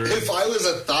baby in the room. If I was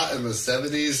a thought in the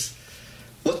 70s,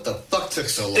 what the fuck took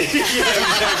so long? Yeah,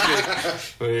 exactly.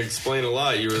 Well, you explain a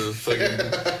lot. You were the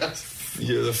fucking...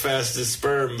 You're the fastest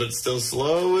sperm, but still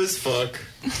slow as fuck.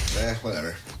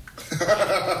 Whatever.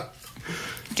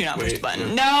 Do not push the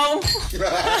button. No!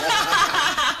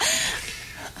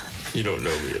 You don't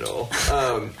know me at all.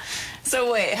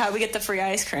 So wait, how do we get the free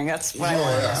ice cream? That's what I want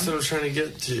to know. That's what I'm trying to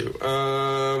get to.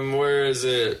 Where is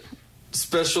it?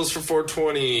 Specials for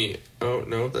 420. Oh,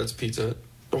 no, that's Pizza Hut.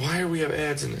 Why do we have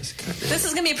ads in this? This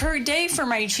is gonna be per day for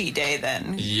my cheat day,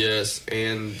 then. Yes,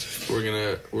 and we're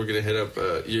gonna hit up.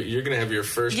 You're gonna have your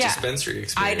first dispensary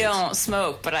experience. I don't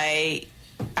smoke, but I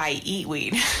eat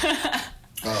weed.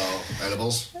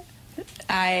 Edibles.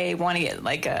 I want to get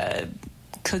like a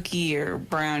cookie or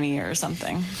brownie or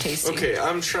something tasty. Okay,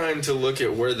 I'm trying to look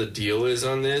at where the deal is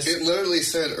on this. It literally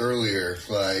said earlier,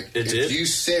 if you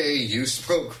say you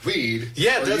smoke weed,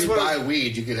 or that's you what buy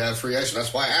weed, you could have free ice cream.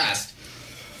 That's why I asked.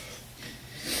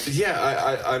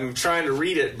 Yeah, I'm trying to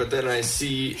read it, but then I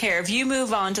see... Here, if you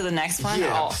move on to the next one,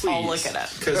 I'll look it up.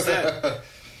 Because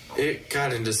it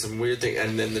got into some weird thing,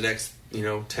 and then the next,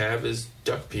 tab is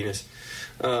duck penis.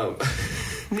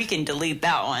 We can delete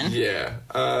that one. Yeah.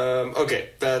 Okay,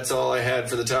 that's all I had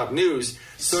for the top news.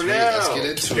 So Sweet, now, let's get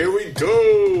into here we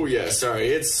go. Yeah, sorry,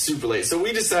 it's super late. So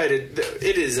we decided,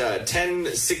 it is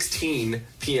 10:16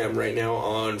 p.m. right now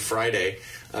on Friday.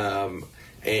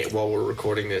 while we're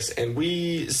recording this, and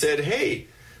we said, "Hey,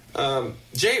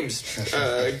 James,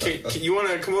 can you want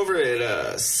to come over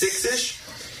at 6-ish?"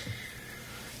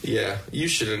 Yeah, you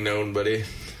should have known, buddy.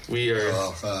 We are.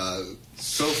 Well,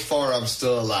 so far I'm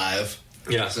still alive.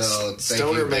 Yeah, so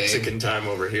stoner Mexican time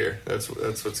over here. That's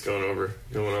what's going on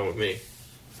with me.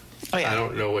 Oh yeah. I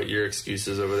don't know what your excuse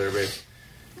is over there, babe.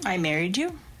 I married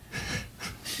you.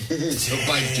 So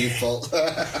by default.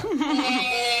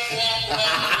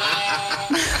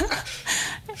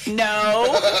 No.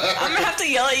 I'm gonna have to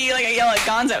yell at you like I yell at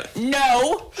Gonzo.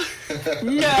 No.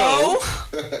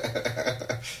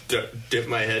 Dip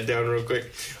my head down real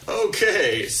quick.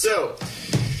 Okay, so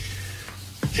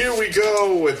here we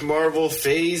go with Marvel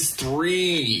Phase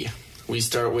 3. We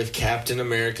start with Captain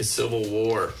America Civil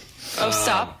War.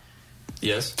 Stop.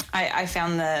 Yes? I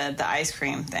found the ice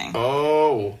cream thing.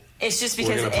 Oh. It's just We're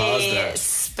because gonna pause a that.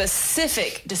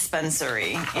 specific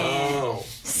dispensary in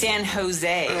San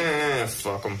Jose.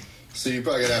 Fuck them. So you're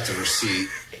probably going to have to receipt.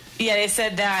 Yeah, they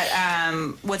said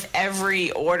that with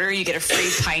every order you get a free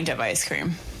pint of ice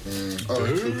cream. Or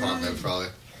a coupon then, probably.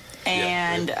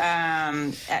 And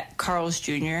at Carl's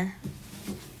Jr.,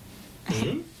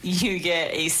 you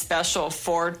get a special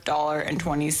 $4.20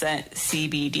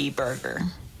 CBD burger.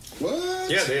 What?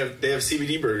 Yeah, they have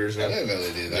CBD burgers now. I didn't know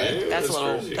they did that. Yeah, That's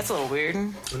crazy. a little weird.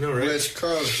 I know, right? Which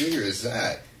Carl's Jr. is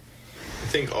that? I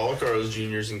think all Carl's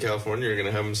Jr.'s in California are going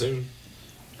to have them soon.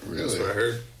 Really? That's what I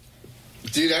heard.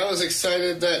 Dude, I was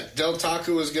excited that Del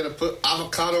Taco was going to put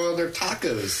avocado on their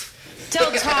tacos.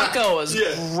 Del Taco is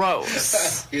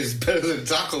gross. It's better than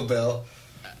Taco Bell.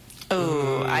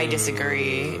 Oh, I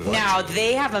disagree. Now,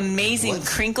 they have amazing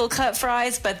crinkle cut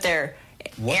fries, but their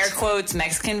air quotes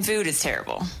Mexican food is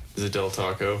terrible. Is it Del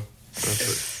Taco?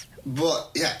 But,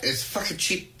 yeah, it's fucking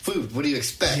cheap food. What do you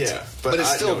expect? Yeah, but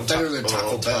it's still better than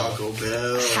Taco Bell. Taco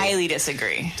Bell. Highly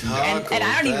disagree. And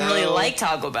I don't even really like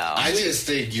Taco Bell. I just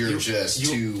think you're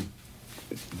too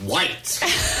white.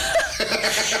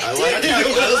 I like how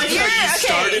you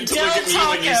started to look at me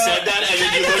when you said that, and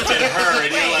then you looked at her,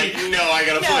 and you're like, no, I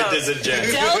gotta put this in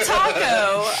Jen. Del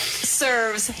Taco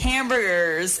serves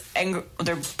hamburgers, and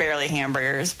they're barely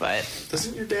hamburgers, but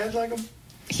Doesn't your dad like them?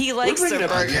 he likes their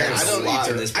burgers. I don't eat in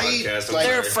their- this I eat, podcast. like-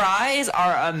 Their fries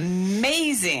are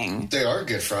amazing. They are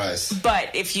good fries.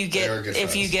 But if you They are good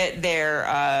fries. get their,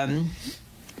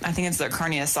 I think it's their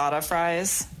carne asada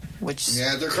fries, which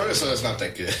Yeah, their carne asada's not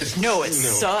that good. no, it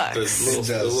sucks.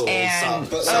 The little And-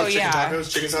 soft, oh, chicken yeah. tacos,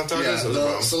 chicken soft tacos. Yeah, those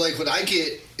are bomb. so like what I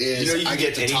get is You know you I can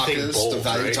get get the anything tacos, bold, the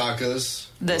value right? tacos.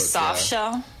 The Look, soft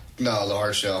shell. No, the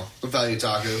hard shell. The value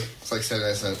taco. It's like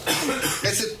 79 cents.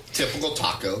 It's a typical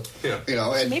taco. Yeah. You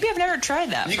know, and Maybe I've never tried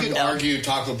that. you from can Del. argue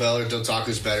Taco Bell or Del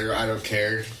Taco's better. I don't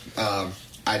care.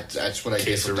 That's what I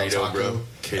get from Del Quesarito, Taco. bro.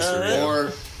 Quesarito.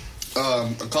 Or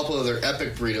a couple of their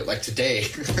epic burritos. Like today,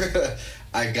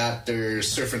 I got their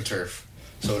surf and turf.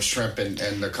 So it's shrimp and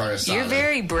their carne asada. You're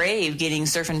very brave getting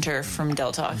surf and turf from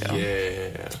Del Taco.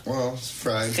 Yeah. Well, it's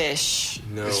fried. Fish.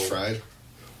 No. It's fried.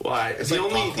 Why? It's The like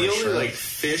only popcorn shrimp. like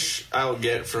fish I'll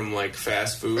get from like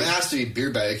fast food. It has to be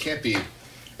beer bag. It can't be.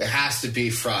 It has to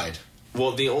be fried.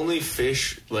 Well, the only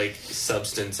fish like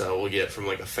substance I will get from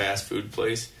like a fast food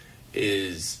place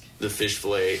is the fish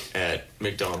fillet at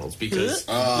McDonald's because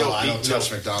I don't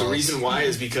touch McDonald's. The reason why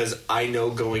is because I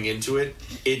know going into it,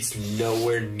 it's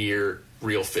nowhere near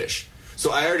real fish.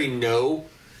 So I already know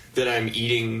that I'm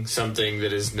eating something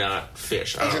that is not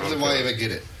fish. I Okay, don't then know. why even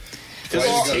get it? Because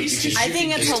Why it's you go- tasty. you I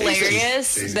think it's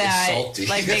hilarious It's that salty.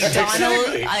 like McDonald's.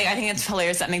 Exactly. I think it's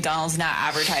hilarious that McDonald's now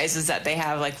advertises that they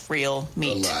have like real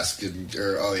meat, Alaskan,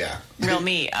 or real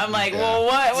meat. I'm like, Yeah. well,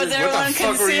 what was What the everyone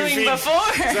fuck were you consuming feeding? before?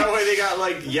 Is that why they got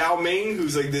like Yao Ming,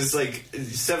 who's like this like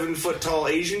 7 foot tall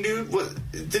Asian dude? What?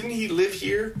 Didn't he live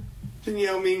here? Didn't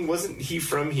Yao Ming? Wasn't he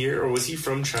from here, or was he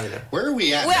from China? Where are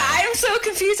we at? Well, now? I'm so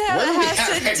confused how Where are we that has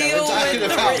at to right now? deal We're talking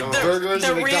with about burgers the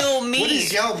and real McDonald's. meat. What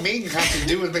does Yao Ming have to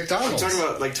do with I'm McDonald's? talking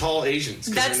about like tall Asians.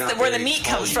 'cause That's they're not where the very meat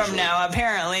tall comes from usually. now.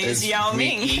 Apparently, is Yao we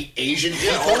Ming. eat Asian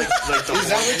people? Yeah, like the Is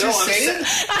that what you're I'm saying?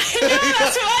 I know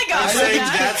that's what I got I'm from saying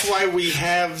that. that's why we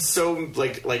have so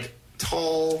like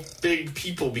tall, big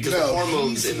people because the No,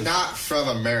 hormones. he's in not from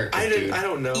America, I dude.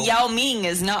 don't know. Yao Ming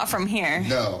is not from here.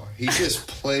 No, he just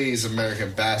plays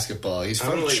American basketball. He's I'm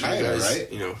gonna from let you China, guys,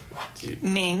 right? You know,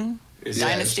 Ming is Yeah,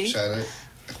 Dynasty. China.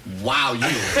 Wow, you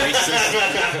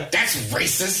racist. That's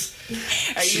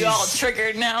racist. Are you all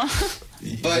triggered now?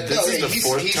 But this no, is the he's,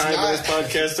 fourth he's time not, in this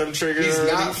podcast I'm triggered He's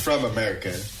already. not from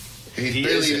America. He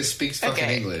barely isn't. even speaks fucking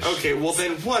Okay. English. Okay, well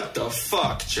then what the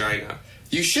fuck, China?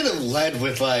 You should have led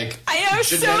with like I was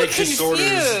genetic so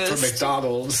disorders from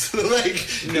McDonald's. Like,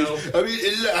 No. I mean,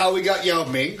 isn't that how we got Yao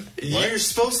Ming? You're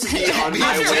supposed to be on my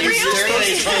After way. real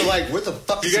Trying to like, where the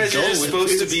fuck You is guys it are going just with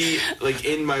supposed to this? be like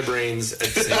in my brains at the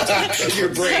same time. That's Your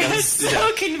what- brain. I was so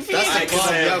That's confused. the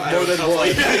problem. You have more than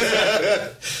I-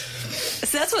 one.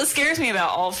 So that's what scares me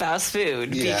about all fast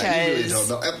food. Yeah, because you really don't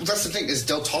know. That's the thing is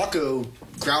Del Taco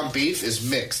ground beef is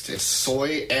mixed. It's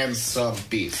soy and some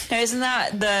beef. Now, isn't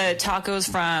that the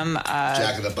tacos from?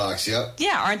 Jack in the Box. Yep.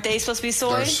 Yeah, aren't they supposed to be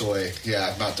soy? They're soy.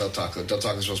 Yeah, not Del Taco. Del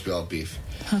Taco's supposed to be all beef.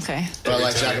 Okay. But I Every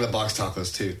like time Jack I- in the Box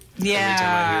tacos too. Yeah. Every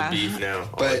time I hear beef now,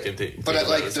 all I But can think I about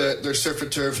like is their surf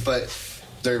and turf. But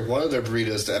one of their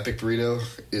burritos, the epic burrito,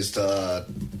 is the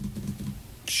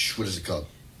what is it called?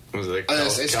 was it like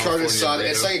It's carne California asada.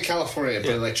 It's burrito? like in California, but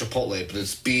Yeah. like Chipotle. But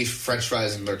it's beef, French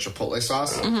fries, and their Chipotle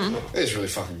sauce. It's really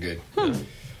fucking good. But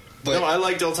No, I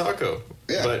like Del Taco.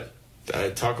 Yeah.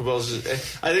 But Taco Bell's just...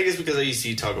 I think it's because I used to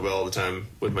eat Taco Bell all the time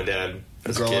with my dad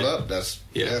as a growing kid. up, that's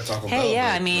Yeah. Taco Bell. Hey,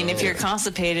 yeah. but I mean, if growing you're up.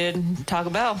 constipated, Taco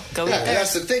Bell, go Yeah, eat and there.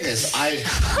 that's the thing is, I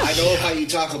know if I eat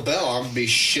Taco Bell, I'm gonna be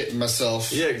shitting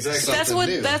myself. Yeah, exactly.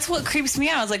 something That's new. what creeps me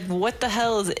out. I was like, what the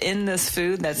hell is in this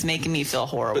food that's making me feel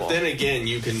horrible? But then again,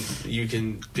 you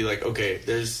can be like, okay,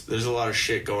 there's a lot of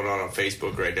shit going on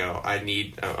Facebook right now. I'm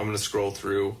gonna scroll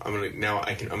through. I'm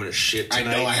gonna shit I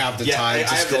tonight. know I have the Yeah, time I to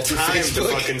have scroll the through time to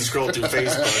Facebook. fucking scroll through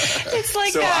Facebook. it's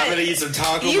like So that. I'm gonna eat some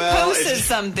Taco you Bell. posted It's-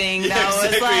 something that Yeah, was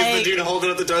exactly. like It's the dude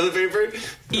holding up the toilet paper.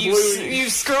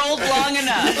 you've scrolled long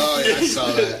enough. Oh yeah, I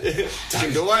saw that.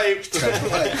 Time to wipe.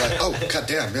 like, oh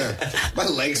goddamn, yeah. My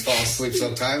legs fall asleep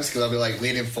sometimes because I'll be like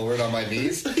leaning forward on my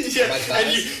knees. Yeah, my and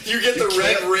thighs. you get the You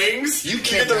red can't- rings. you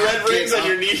get the cannot red rings get on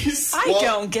your up. knees. I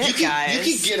don't get, you can, guys.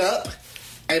 You can get up,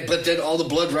 but then all the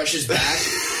blood rushes back,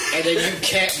 and then you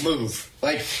can't move.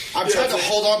 Like I'm Yeah, trying to but-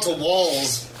 hold on to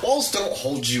walls. Walls don't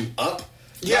hold you up.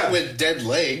 Yeah. Not with dead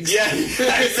legs. Yeah,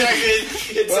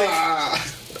 exactly. It's like Ah.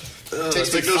 it's Takes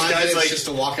me like those 5 guys minutes like just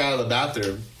to walk out of the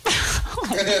bathroom.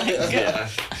 yeah.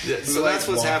 So Like that's what's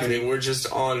walking. happening. We're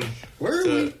just on.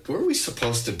 Where are we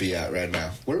supposed to be at right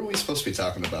now? Where are we supposed to be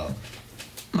talking about?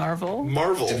 Marvel.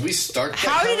 Marvel. Did we start that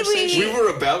How did we- conversation? We were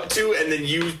about to, and then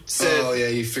you said Oh yeah,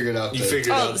 you figured out. you the,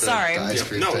 figured out. sorry. the ice Yeah,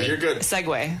 cream no, thing. you're good.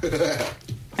 Segue.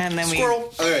 And then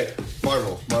Squirrel. All right,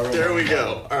 Marvel. There we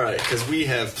go. All right, because we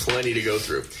have plenty to go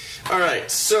through. All right,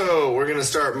 so we're gonna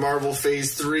start Marvel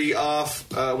Phase 3 off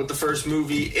with the first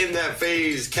movie in that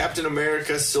phase, Captain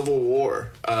America: Civil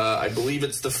War. I believe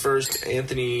it's the first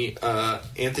Anthony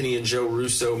and Joe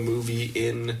Russo movie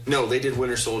in. No, they did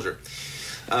Winter Soldier.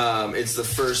 It's the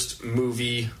first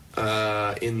movie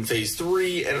in Phase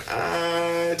 3, and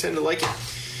I tend to like it.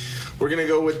 We're going to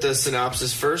go with the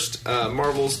synopsis first.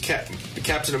 Marvel's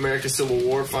Captain America Civil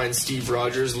War finds Steve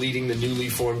Rogers leading the newly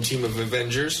formed team of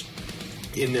Avengers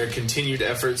in their continued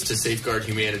efforts to safeguard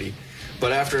humanity.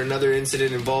 But after another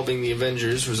incident involving the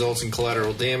Avengers results in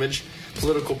collateral damage,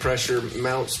 political pressure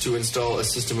mounts to install a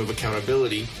system of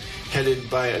accountability headed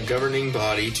by a governing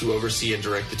body to oversee and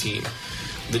direct the team.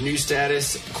 The new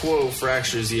status quo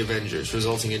fractures the Avengers,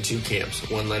 resulting in two camps,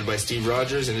 one led by Steve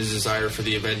Rogers and his desire for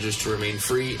the Avengers to remain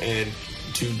free and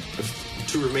to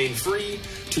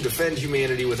defend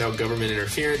humanity without government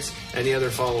interference, and the other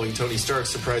following Tony Stark's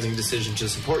surprising decision to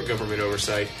support government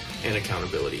oversight and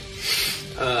accountability.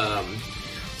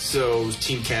 So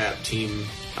Team Cap, Team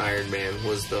Iron Man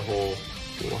was the whole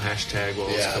little hashtag while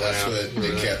it was Yeah, coming that's out. what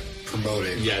they kept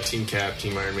promoting. Yeah, Team Cap,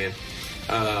 Team Iron Man.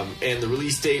 And the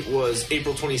release date was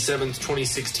April 27th,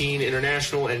 2016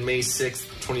 international, and May 6th,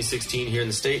 2016 here in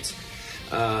the States.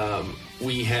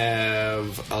 We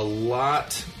have a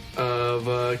lot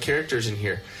of characters in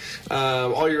here.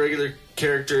 All your regular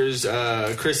characters,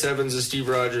 Chris Evans as Steve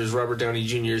Rogers, Robert Downey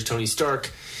Jr. as Tony Stark,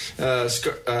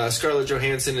 Scarlett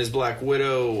Johansson as Black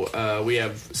Widow, we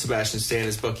have Sebastian Stan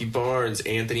as Bucky Barnes,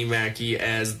 Anthony Mackie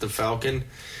as the Falcon,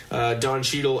 Don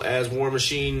Cheadle as War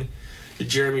Machine,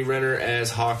 Jeremy Renner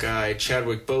as Hawkeye,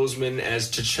 Chadwick Boseman as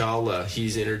T'Challa.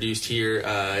 He's introduced here.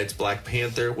 It's Black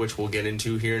Panther, which we'll get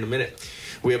into here in a minute.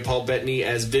 We have Paul Bettany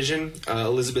as Vision,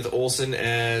 Elizabeth Olsen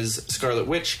as Scarlet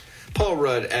Witch, Paul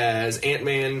Rudd as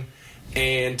Ant-Man,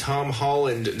 and Tom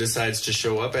Holland decides to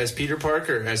show up as Peter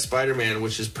Parker, as Spider-Man,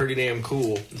 which is pretty damn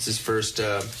cool. It's his first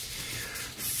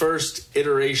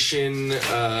iteration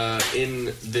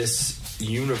in this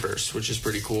universe, which is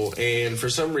pretty cool. And for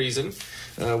some reason,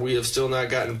 we have still not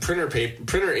gotten printer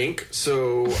ink,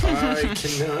 so I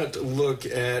cannot look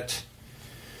at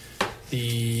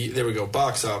there we go,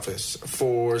 box office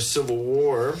for Civil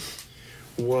War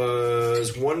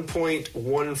was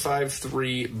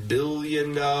 $1.153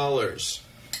 billion. That's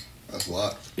a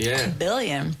lot. Yeah. $1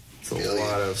 billion. It's a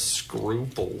lot of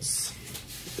scruples.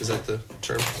 Is that the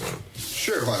term?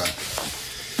 Sure, why not?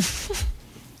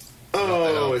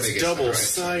 Oh, it's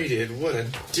double-sided. What a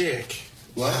dick.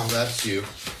 Well, that's you.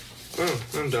 Oh,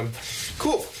 I'm dumb.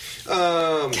 Cool.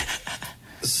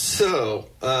 So,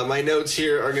 my notes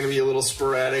here are going to be a little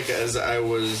sporadic as I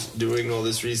was doing all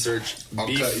this research. I'll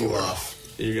cut you off.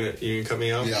 You're gonna cut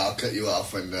me off? Yeah, I'll cut you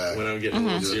off when I'm getting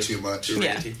a little too much.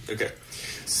 ranty. Okay.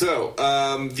 So,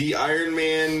 the Iron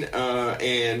Man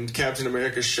and Captain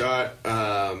America shot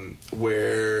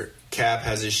where Cap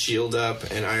has his shield up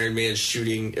and Iron Man's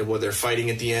shooting. Well, they're fighting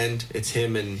at the end. It's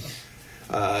him and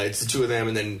it's the two of them,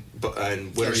 and then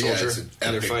Winter Soldier, it's an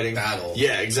and they're fighting. Battle.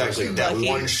 Yeah, exactly. That Lucky.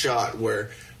 one shot where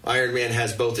Iron Man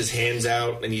has both his hands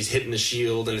out and he's hitting the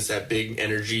shield, and it's that big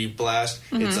energy blast.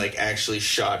 It's like actually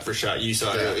shot for shot. You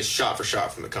saw it; it's shot for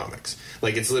shot from the comics.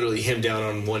 Like it's literally him down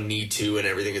on one knee too, and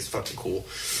everything is fucking cool.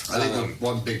 I think the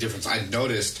one big difference I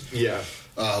noticed, when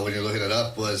you're looking it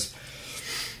up, was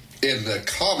in the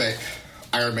comic,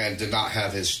 Iron Man did not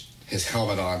have his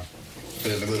helmet on.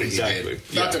 But in the movie, he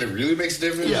did. Not that it really makes a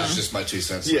difference. It's just my 2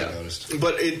 cents that I noticed.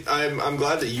 But I'm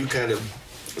glad that you kind of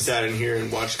sat in here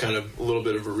and watched kind of a little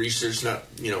bit of a research, not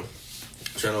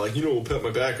trying to pat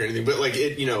my back or anything, but like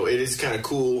it is kind of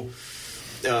cool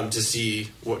to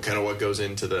see what goes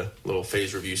into the little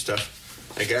phase review stuff.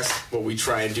 I guess what we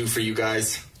try and do for you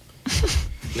guys.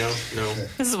 No.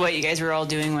 This is what you guys were all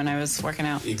doing when I was working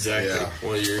out. Exactly. Yeah.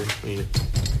 Well, you're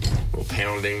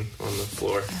pounding on the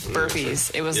floor.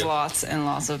 Burpees. It was lots and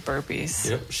lots of burpees.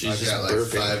 Yep. She's I've just got like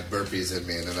burping. 5 burpees in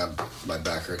me, and then my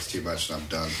back hurts too much, and I'm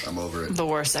done. I'm over it. The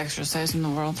worst exercise in the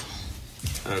world.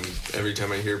 Every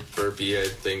time I hear burpee, I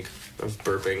think of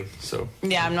burping. So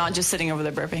yeah, I'm not just sitting over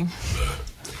there burping.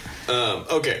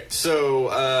 Okay, so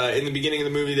in the beginning of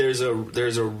the movie, there's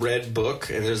a red book,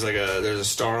 and there's a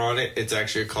star on it. It's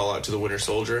actually a call out to the Winter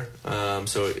Soldier.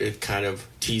 So it kind of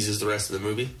teases the rest of the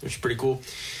movie, which is pretty cool.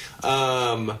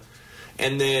 And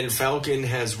then Falcon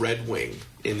has Red Wing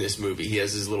in this movie. He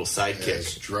has his little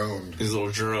sidekick, his little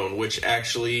drone, which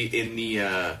actually in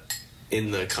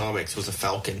the comics was a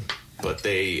Falcon. But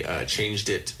they changed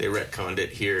it. They retconned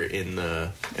it here in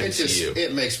the MCU.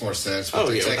 It makes more sense with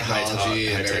the technology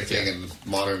and everything in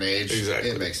modern age.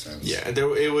 Exactly, it makes sense. Yeah,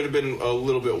 it would have been a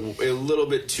little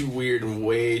bit too weird and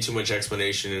way too much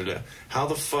explanation into how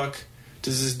the fuck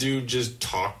does this dude just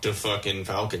talk to fucking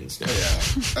Falcons now?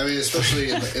 Yeah, I mean, especially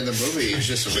in the movie, he's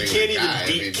just a regular he can't even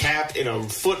beat Cap in a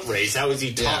foot race. How is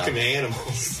he talking to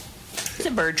animals? He's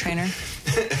a bird trainer.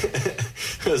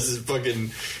 This is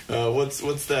fucking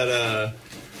what's that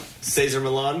Cesar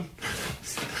Millan?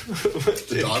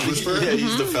 The dog whisperer? Yeah,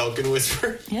 he's the Falcon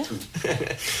whisperer. Yeah.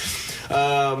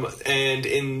 And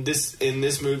in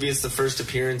this movie, it's the first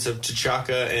appearance of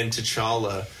T'Chaka and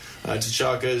T'Challa.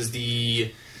 T'Chaka is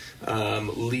the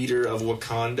leader of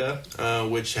Wakanda,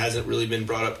 which hasn't really been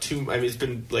brought up too. I mean, it's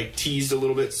been like teased a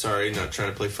little bit. Sorry, not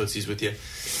trying to play footsies with you,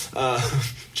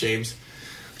 James.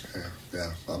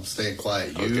 Yeah, I'm staying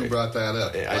quiet. You brought that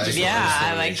up.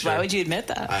 Why would you admit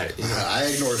that? I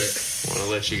ignored it. I want to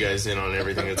let you guys in on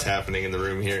everything that's happening in the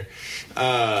room here.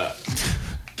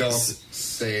 Don't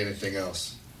say anything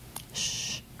else.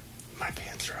 Shh. My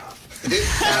pants are off.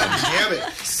 God damn it.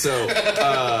 So,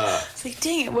 it's like,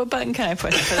 dang it, what button can I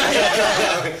push for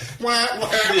that?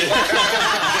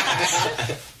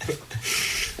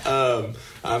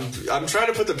 I'm trying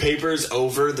to put the papers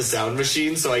over the sound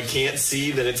machine so I can't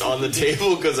see that it's on the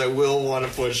table because I will want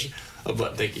to push a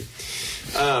button. Thank you.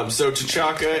 So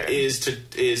T'Chaka is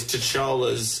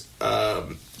T'Challa's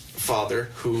father,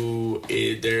 who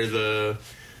they're the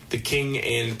king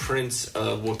and prince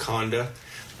of Wakanda.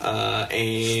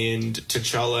 And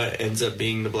T'Challa ends up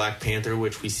being the Black Panther,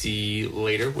 which we see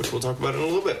later, which we'll talk about in a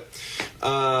little bit.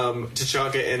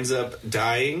 T'Chaka ends up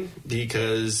dying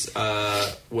because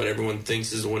what everyone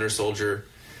thinks is the Winter Soldier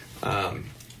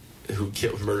who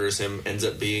murders him ends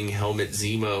up being Helmut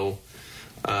Zemo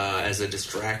as a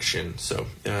distraction. So,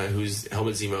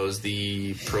 Helmut Zemo is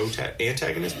the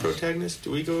protagonist?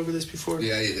 Did we go over this before?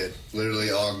 Yeah, you did.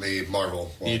 Literally on the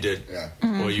Marvel one. You did? Yeah.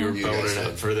 Mm-hmm. Well, you were boning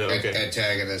up for the... Okay.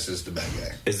 Antagonist is the bad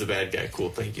guy. Is the bad guy. Cool.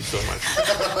 Thank you so much.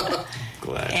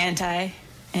 Glad.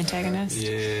 Antagonist?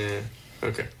 Yeah.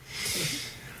 Okay.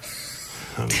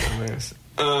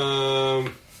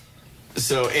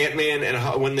 So Ant-Man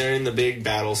and when they're in the big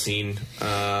battle scene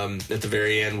at the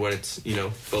very end, when it's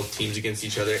both teams against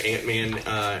each other, Ant-Man,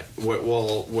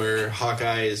 where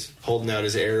Hawkeye is holding out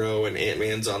his arrow and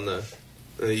Ant-Man's on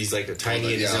he's like a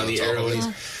tiny and he's on the arrow. And he's,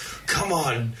 come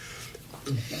on,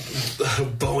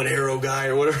 bow and arrow guy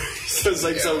or whatever. So it's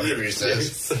like whatever he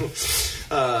says. So,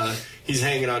 he's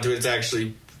hanging onto it. It's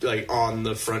actually like on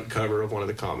the front cover of one of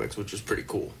the comics, which was pretty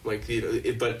cool. Like, you know,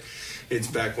 but it's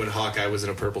back when Hawkeye was in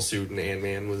a purple suit and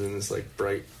Ant-Man was in this like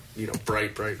bright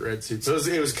red suit. So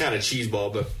it was kind of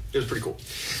cheeseball, but it was pretty cool.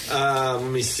 Let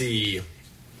me see.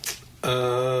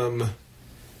 Oh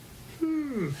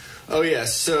yeah,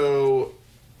 so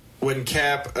when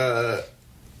Cap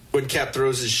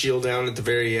throws his shield down at the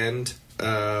very end,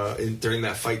 during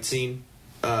that fight scene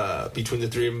between the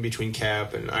three of them, between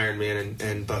Cap and Iron Man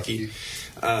and Bucky,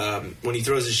 when he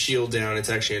throws his shield down, it's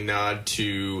actually a nod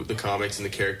to the comics and the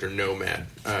character Nomad.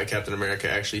 Captain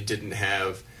America actually didn't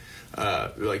have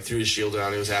threw his shield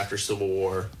down. It was after Civil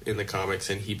War in the comics,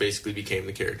 and he basically became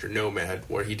the character Nomad,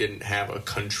 where he didn't have a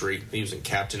country. He was in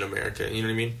Captain America. You know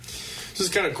what I mean? So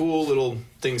it's kind of cool little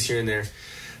things here and there.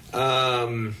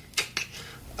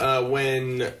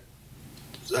 When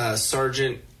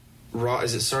Sergeant Ross,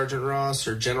 is it Sergeant Ross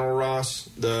or General Ross,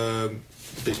 the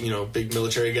big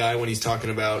military guy, when he's talking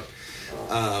about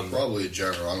probably a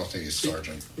general. I don't think he's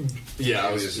sergeant. Yeah,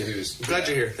 he was glad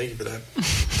you're here. Thank you for that.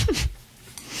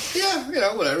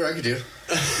 Yeah, whatever I could do.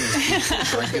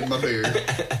 Drinking my beer.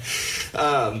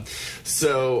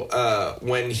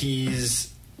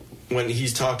 When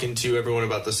he's talking to everyone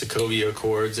about the Sokovia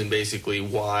Accords and basically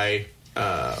why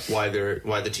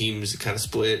the teams kind of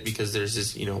split, because there's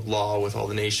this law with all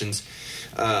the nations.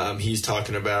 He's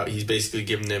basically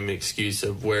giving them an excuse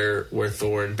of where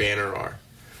Thor and Banner are,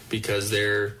 because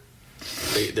they're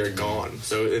gone.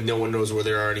 So no one knows where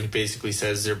they are, and he basically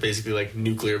says they're basically like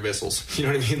nuclear missiles. You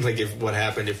know what I mean? Like, what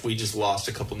happened if we just lost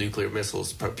a couple nuclear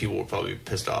missiles, people would probably be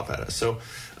pissed off at us. So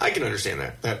I can understand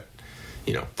that.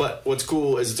 But what's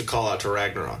cool is it's a call out to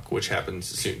Ragnarok, which happens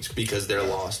soon because they're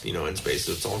lost, in space.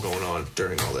 So it's all going on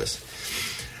during all this.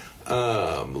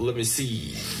 Let me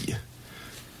see.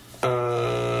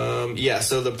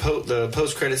 So the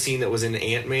post credit scene that was in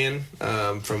Ant-Man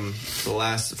from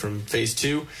Phase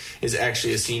 2 is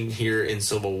actually a scene here in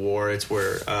Civil War. It's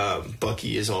where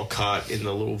Bucky is all caught in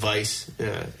the little vice,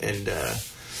 and I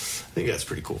think that's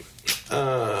pretty cool.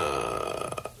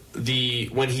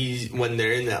 When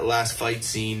they're in that last fight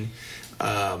scene,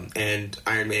 and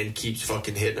Iron Man keeps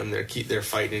fucking hitting them, they're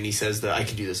fighting, and he says that I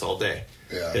can do this all day.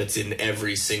 Yeah. That's in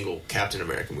every single Captain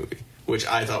America movie, which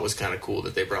I thought was kind of cool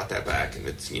that they brought that back, and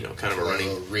it's kind of a running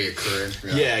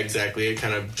reoccurring. Yeah, exactly. It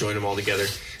kind of joined them all together.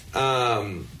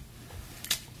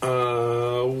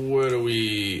 What do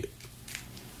we?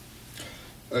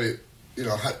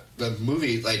 The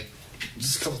movie, like,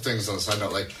 just a couple things on the side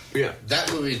note, like, yeah,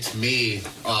 that movie to me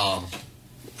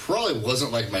probably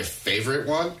wasn't like my favorite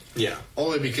one. Yeah,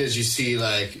 only because you see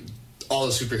like all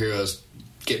the superheroes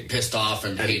get pissed off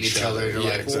and hate each other. And you're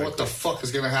like, well, what the fuck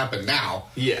is going to happen now?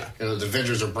 Yeah. The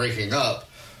Avengers are breaking up.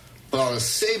 But on the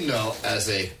same note, as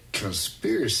a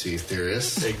conspiracy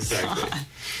theorist... Exactly.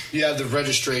 You have the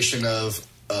registration of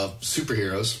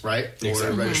superheroes, right? Exactly.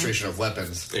 Or the registration of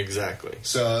weapons. Exactly.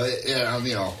 So,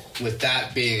 with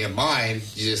that being in mind,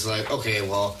 you're just like, okay,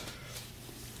 well...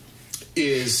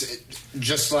 is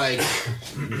just like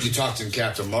you talked in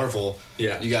Captain Marvel,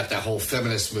 you got that whole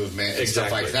feminist movement and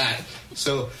stuff like that.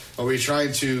 So are we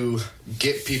trying to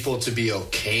get people to be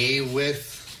okay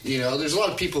with, there's a lot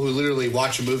of people who literally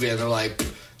watch a movie and they're like,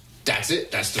 that's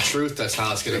it, that's the truth, that's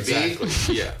how it's going to be.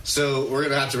 Yeah. So we're going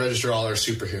to have to register all our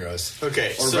superheroes.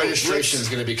 Okay. Or registration is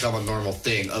going to become a normal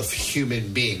thing of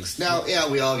human beings. Now,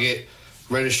 we all get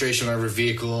registration on our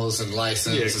vehicles and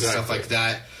license and stuff like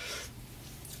that.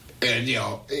 And,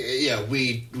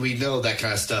 we know that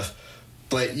kind of stuff.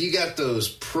 But you got those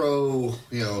pro,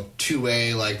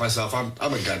 2A, like myself,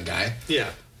 I'm a gun guy. Yeah.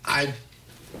 I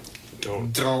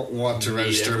don't want to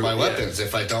register my weapons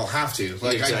if I don't have to.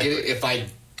 Like, I get it.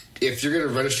 If you're going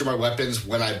to register my weapons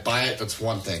when I buy it, that's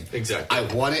one thing. Exactly. I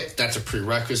want it, that's a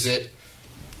prerequisite.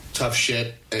 Tough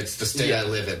shit. It's the state I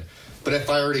live in. But if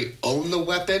I already own the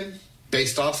weapon...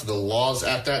 based off of the laws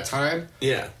at that time,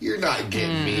 you're not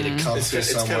getting me to come to somewhere.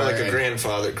 It's kind of like a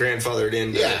grandfathered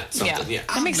into something. Yeah.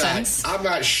 That makes sense. I'm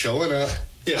not showing up.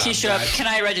 Yeah. Can you show up? Can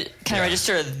I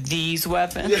register these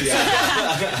weapons?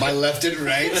 Yeah. My left and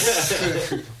right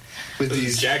with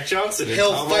these Jack Johnson and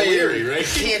hellfire right?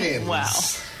 cannons. Wow.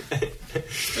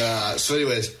 So,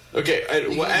 anyways, okay.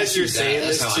 As you're saying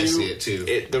this I see it too.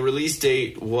 The release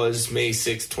date was May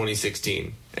 6th,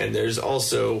 2016, and there's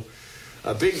also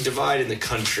a big divide in the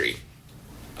country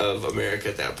of America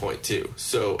at that point, too.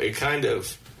 So it kind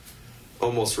of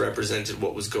almost represented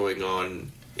what was going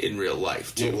on in real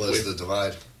life, too. What was the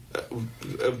divide?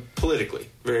 politically,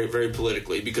 very, very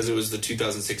politically, because it was the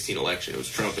 2016 election. It was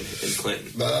Trump and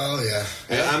Clinton. Oh, yeah.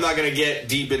 And I'm not going to get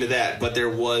deep into that, but there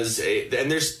was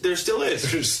and there still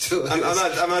is. There still is.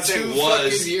 I'm not saying 2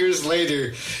 was. fucking years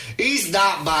later, he's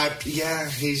not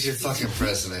he's your fucking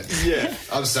president. Yeah.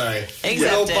 I'm sorry. Accept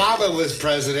when it. Obama was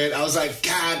president, I was like,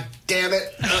 God damn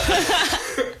it.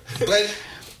 But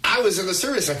I was in the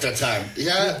service at that time.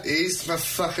 Yeah, he's my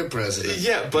fucking president.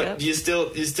 Yeah, but Yep. you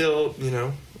still,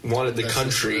 wanted the That's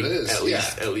country what it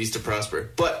is, at least to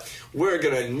prosper. But we're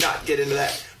gonna not get into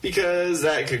that because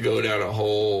that could go down a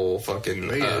whole fucking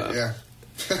Yeah.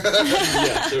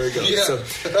 yeah, there we go. Yeah.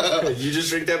 So you just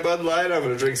drink that Bud Light. I'm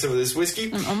gonna drink some of this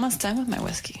whiskey, I'm almost done with my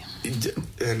whiskey.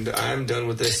 and I'm done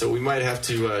with this. So we might have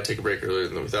to take a break earlier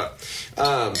than we thought.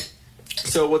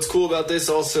 So what's cool about this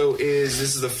also is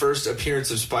this is the first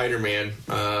appearance of Spider-Man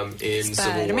in Civil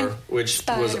Spider-Man. War, which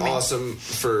was Spider-Man. awesome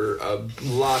for a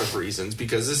lot of reasons,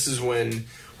 because this is when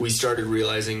we started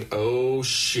realizing, oh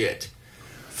shit,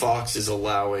 Fox is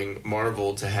allowing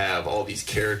Marvel to have all these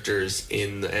characters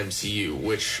in the MCU,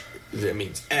 which that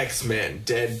means X-Men,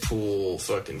 Deadpool,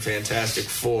 fucking Fantastic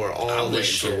Four, all I'm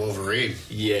this waiting for shit. Wolverine.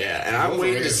 Yeah, and I'm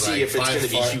Wolverine waiting to is see like if it's by going to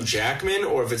be far- Hugh Jackman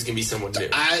or if it's going to be someone new.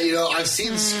 I've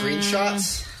seen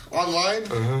screenshots online,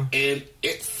 and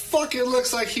it fucking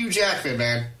looks like Hugh Jackman,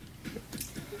 man.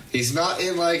 He's not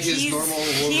in like his normal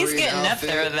Wolverine He's getting outfit.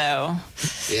 up there, though.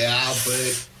 Yeah,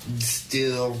 but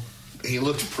still, he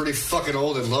looked pretty fucking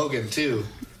old in Logan too.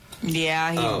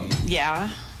 Yeah, yeah.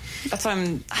 That's why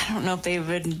I don't know if they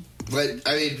would. But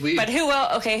I mean, But who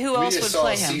else? Okay, who we else just would saw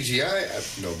play him?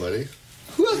 CGI. Nobody.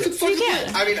 Who else could fucking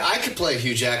can. play? I mean, I could play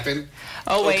Hugh Jackman.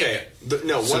 Oh wait, Okay,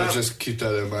 no. So What? just keep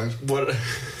that in mind. What?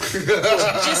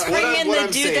 just bring in what the I'm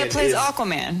dude saying that plays is-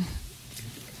 Aquaman.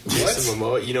 Jason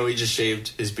Momoa. You know, he just shaved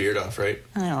his beard off, right?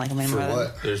 I don't like him For anymore.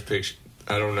 what? There's picture.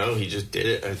 I don't know. He just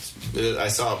did it. I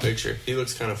saw a picture. He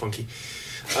looks kind of funky.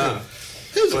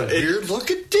 He's a But it- weird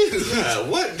looking dude.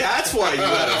 What? That's why you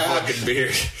had a fucking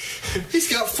beard. He's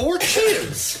got 4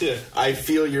 kids. Yeah, I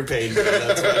feel your pain, man.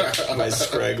 That's my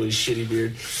scraggly, shitty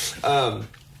beard.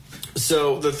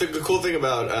 So the cool thing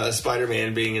about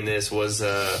Spider-Man being in this was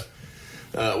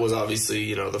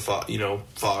obviously the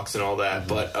Fox and all that,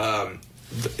 but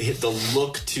the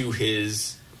look to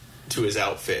his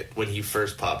outfit when he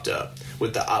first popped up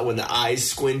with when the eyes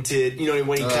squinted,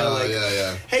 when he kind of like,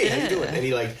 yeah. hey, how you doing? Yeah. And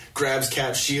he like grabs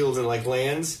Cap's shield and like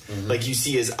lands, like you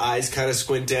see his eyes kind of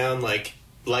squint down, like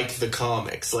the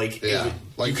comics, like Yeah,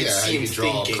 you could how see you him could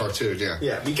draw thinking. a cartoon. Yeah.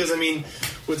 Yeah, because I mean,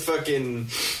 with fucking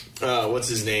what's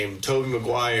his name, Tobey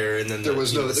Maguire, and then There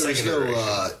was no.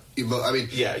 I mean,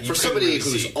 Yeah, you for couldn't somebody really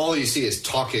who's see. all you see is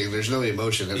talking, there's no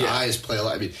emotion, and Yeah. eyes play a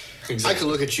lot. I mean, Exactly. I can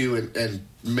look at you and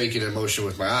make an emotion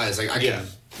with my eyes. Like I Yeah,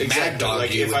 can mad dog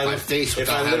Like you if with I my face if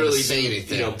without I having literally to say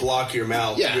anything. block your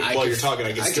mouth Yeah, while you're talking,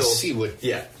 I can still see what.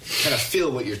 Yeah, Kind of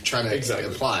feel what you're trying to Exactly.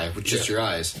 imply with just Yeah. your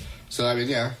eyes. So I mean,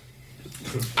 yeah.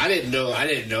 I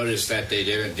didn't notice that they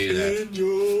didn't do that. in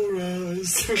your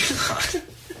eyes.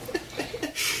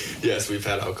 Yes, we've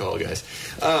had alcohol, guys.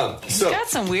 He's So got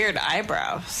some weird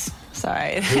eyebrows.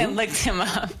 Sorry, I looked him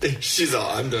up. she's all,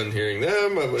 I'm done hearing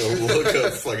them. I'm gonna look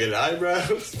up fucking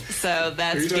eyebrows. So you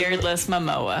that's talking beardless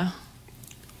Momoa.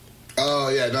 Oh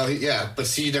yeah, no, but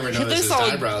see, you never noticed there's his all-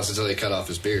 eyebrows until he cut off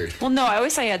his beard. Well, no, I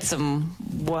always thought he had some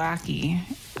wacky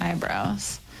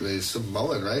eyebrows. He's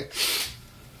Samoan, right?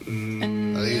 I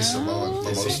think he's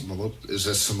Samoan. Is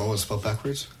that Samoan spelled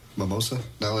backwards? Mimosa?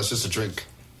 No, it's just a drink.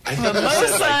 I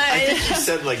think you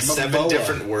said like 7 Momoa.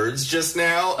 different words just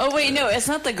now. Oh wait, no, it's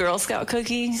not the Girl Scout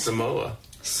cookie. Samoa.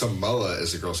 Samoa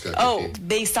is a Girl Scout Oh, cookie.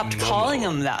 they stopped Momo. calling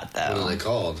them that What are though. they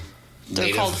called?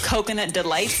 They're called Coconut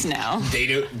Delights now.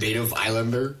 Native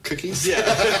Islander cookies? Yeah.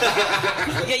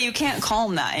 Yeah, you can't call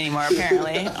them that anymore.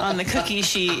 Apparently, on the cookie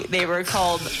sheet, they were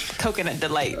called Coconut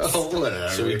Delights. Oh, whatever.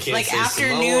 So we can't Like say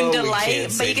afternoon Samoa, we delight, can't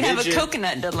but say you can have a midget.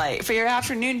 coconut delight for your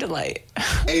afternoon delight.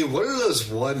 Hey, what are those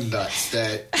one nuts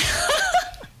that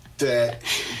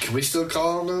can we still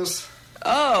call them those?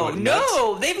 Oh What,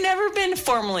 no, they've never been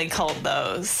formally called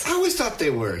those. I always thought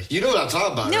they were. You know what I'm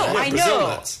talking about, No, right? I Brazil know.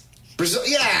 nuts. Brazil,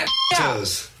 yeah, Yeah.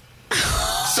 toes.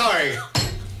 Sorry.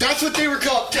 That's what they were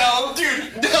called. Oh,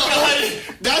 dude. No,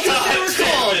 that's what they were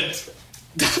called.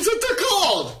 That's what they're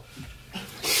called.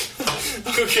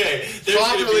 Okay. There's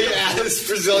gonna Properly be a- as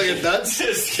Brazilian nuts.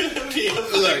 There's gonna be a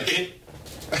Look.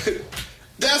 fucking-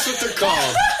 That's what they're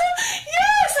called.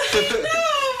 Yes, I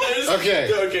know.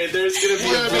 Okay. Okay, there's gonna be We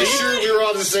a gotta make bleep. sure we're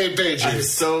on the same page I'm here.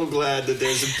 so glad that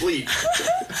there's a bleep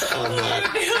on that.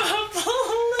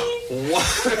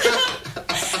 What?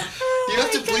 You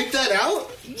have to bleep that out?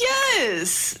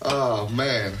 Yes. Oh,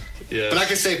 man. Yeah. But I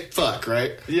can say fuck,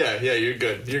 right? Yeah, you're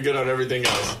good. You're good on everything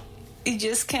else. You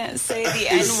just can't say the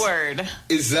N-word.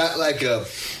 Is that like a...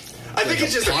 I think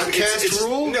it's just a podcast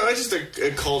rule? No, it's just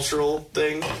a cultural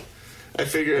thing. I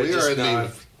figure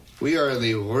we are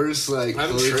the worst, like, I'm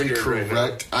politically triggered correct.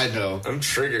 right I know. I'm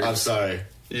triggered. I'm sorry.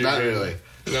 You're Not good. really.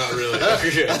 Not really. I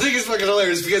think it's fucking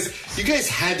hilarious because you guys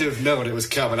had to have known it was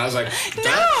coming. I was like, I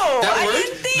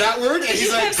didn't think... That word? And he's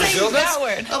You like, kept saying Brazil nuts? that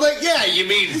word. I'm like, yeah, you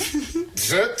mean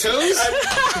toes?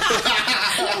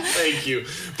 Thank you.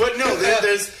 But no,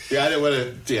 there's... Yeah, I didn't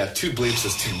want to... Yeah, 2 bleeps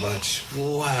is too much.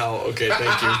 Wow. Okay,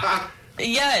 thank you.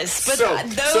 Yes, but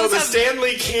So the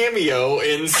Stanley cameo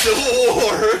in Civil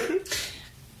War...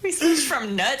 We switched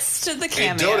from nuts to the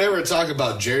cameo. And don't ever talk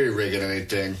about jerry-rigging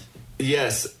anything.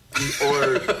 Yes.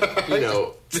 Or,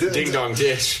 Ding Dong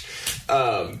Dish.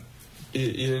 You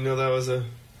didn't know that was a...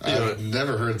 I've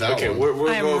never heard that okay, one.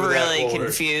 we're I'm going over really that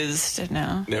confused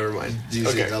now. Never mind.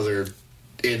 Using other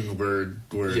in-word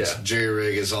words. Yeah.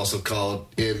 Jerry-rig is also called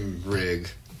in-rig.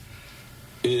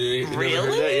 You never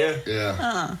Really? heard that? Yeah.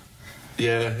 Huh.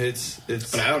 Yeah, it's...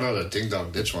 But I don't know the Ding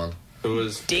Dong Ditch one. It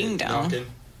was... Ding Dong. knocking.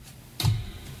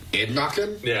 In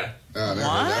knocking? Yeah. Oh, I never heard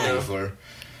What? that one before.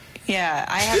 Yeah,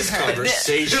 I haven't This heard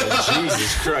conversation,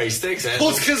 Jesus Christ. Thanks, Angela.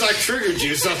 Well, it's because I triggered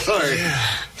you, so sorry.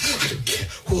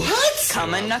 What?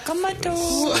 Come and knock on my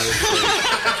door.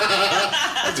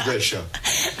 That's a great show.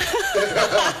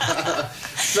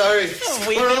 Sorry.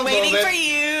 We've been waiting for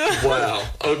you. Wow.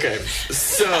 Okay.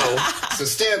 So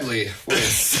Stanley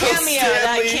wins.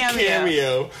 That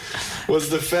cameo was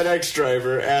the FedEx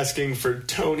driver asking for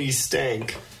Tony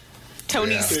Stank.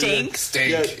 Tony Yeah. Stink.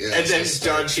 Stink. Yeah, Yeah, and then so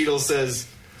Don Cheadle says,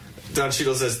 thank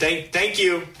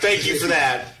you for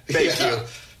that. Thank Yeah. you.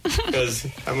 Because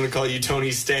I'm going to call you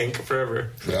Tony Stank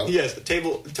forever. Yeah. Yes,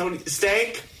 Tony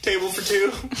Stank, table for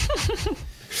 2.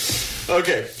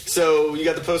 Okay, so you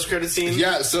got the post-credit scene?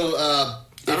 Yeah, so, I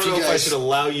don't know if I should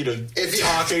allow you to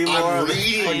talk anymore. I'm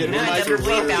reading. No, I have to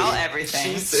bleep out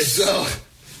everything. So,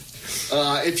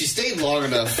 if you stayed long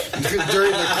enough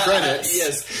during the credits...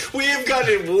 Yes, we have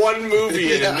gotten one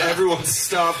movie in and everyone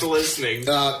stopped listening.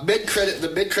 The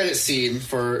mid-credit scene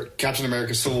for Captain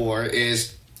America Civil War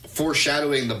is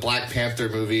foreshadowing the Black Panther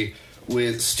movie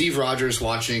with Steve Rogers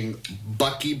watching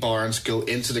Bucky Barnes go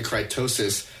into the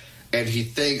Kryptosis, and he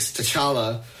thanks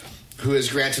T'Challa, who has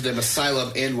granted him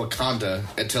asylum in Wakanda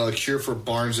until a cure for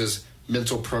Barnes'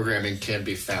 mental programming can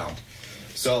be found.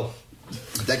 So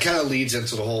that kind of leads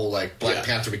into the whole Black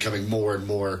Panther becoming more and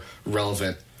more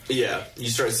relevant. Yeah, you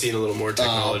start seeing a little more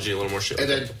technology, a little more shit. And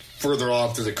then further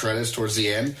on through the credits, towards the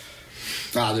end,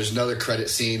 there's another credit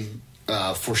scene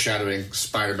foreshadowing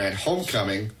Spider-Man: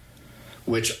 Homecoming,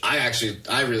 which I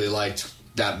really liked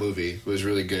that movie. It was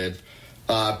really good.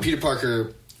 Peter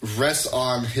Parker rests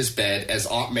on his bed as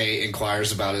Aunt May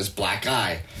inquires about his black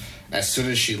eye. As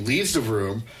soon as she leaves the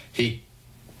room, he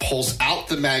pulls out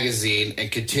the magazine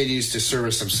and continues to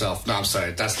service himself. No, I'm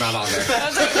sorry, that's not on there. I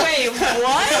was like, wait,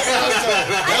 what?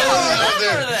 I don't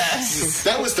remember this.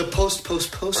 That was the post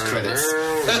credits.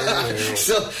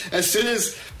 So as soon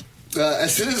as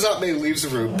Aunt May leaves the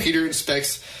room, Peter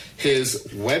inspects his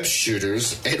web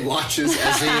shooters and watches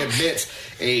as they emit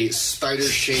a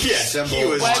spider-shaped symbol. He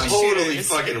was Web totally shooters.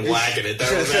 fucking whacking it.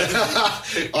 That was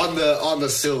on the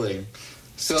ceiling.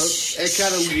 So it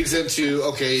kind of leads into,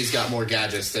 okay, he's got more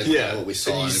gadgets than what we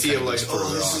saw. And you see him like,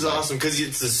 oh, this is awesome, because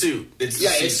it's the suit. It's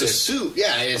the suit.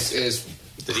 Yeah, it's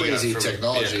crazy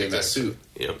technology in that suit.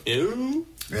 Yep.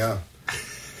 Yeah.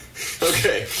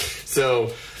 Okay,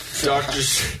 so Doctor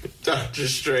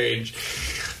Strange.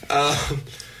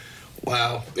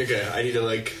 Wow. Okay, I need to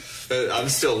I'm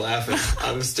still laughing.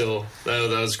 That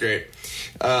was great.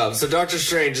 So Doctor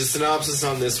Strange, the synopsis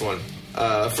on this one.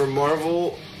 From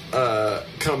Marvel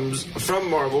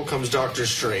comes Doctor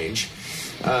Strange.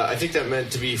 I think that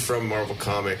meant to be from Marvel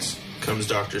Comics comes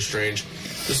Doctor Strange.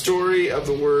 The story of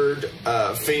the world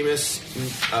famous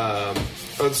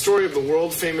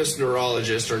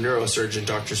neurologist or neurosurgeon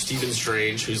Dr. Stephen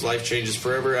Strange, whose life changes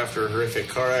forever after a horrific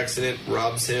car accident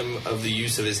robs him of the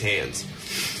use of his hands.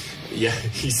 Yeah,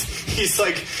 he's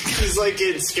like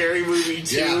in Scary Movie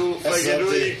 2. Yeah,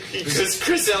 Because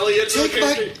Chris Elliott took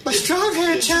my strong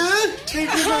hand, child. Take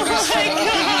my strong hand.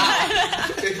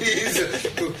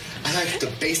 I like the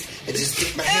bass and just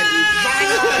stick my hand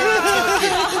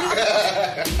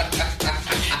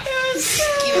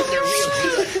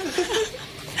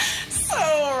So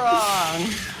wrong.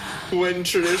 When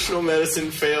traditional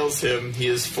medicine fails him, he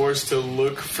is forced to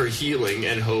look for healing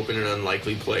and hope in an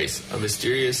unlikely place, a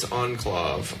mysterious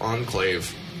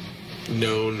enclave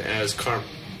known as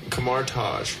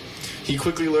Kamartaj. He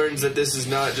quickly learns that this is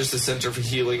not just a center for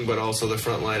healing, but also the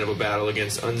front line of a battle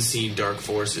against unseen dark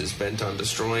forces bent on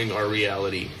destroying our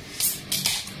reality.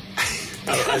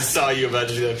 I saw you about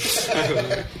to do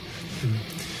that.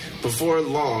 Before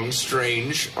long,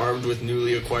 Strange, armed with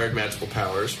newly acquired magical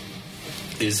powers,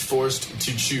 is forced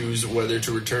to choose whether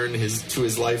to return to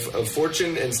his life of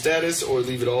fortune and status or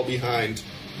leave it all behind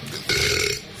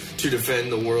to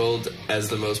defend the world as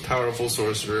the most powerful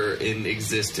sorcerer in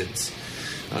existence.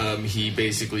 He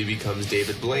basically becomes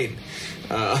David Blaine.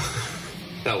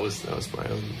 That was my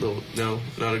own little... No,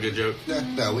 not a good joke.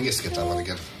 No, we can skip that one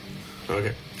again.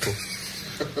 Okay, cool.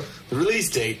 The release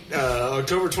date,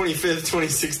 October 25th,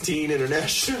 2016,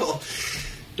 international.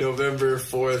 November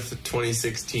 4th,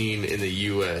 2016 in the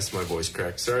U.S. My voice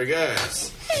cracked. Sorry,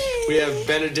 guys. We have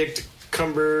Benedict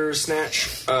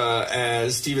Cumbersnatch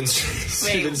as Stephen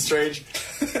Strange.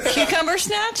 Cucumber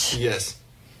Snatch? Yes.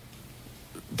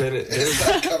 Is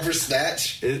that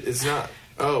Cumbersnatch? It's not.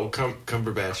 Oh,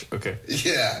 Cumberbatch. Okay.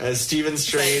 Yeah. As Stephen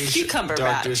Strange, Cucumber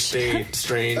Doctor Batch.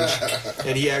 Strange,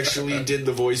 and he actually did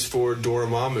the voice for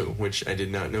Dormammu, which I did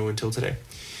not know until today.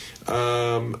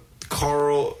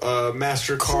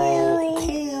 Master Carl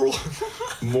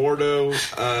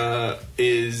Mordo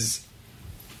is,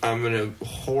 I'm gonna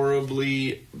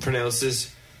horribly pronounce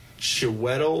this,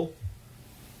 Chiwetel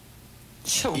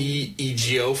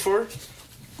Ejiofor.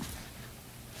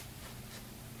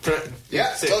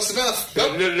 Yeah, close enough.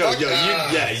 No.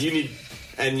 You need,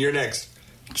 and you're next.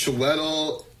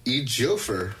 Chiwetel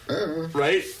Ejiofor.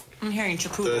 Right? I'm hearing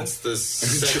Chapoodle. That's the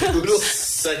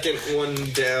second one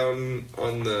down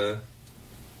on the...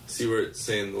 See where it's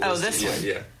saying the list? Oh, this one?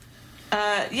 Yeah.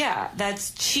 Yeah,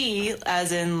 that's Chi,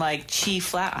 as in, like, Chi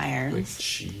Flatiron. Like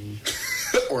chi.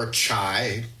 Or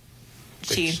chai.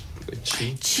 Chi. Like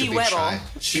chi? Chiwetel.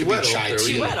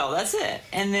 Chiwetel, that's it.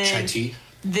 And then... Chai tea.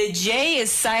 The J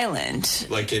is silent.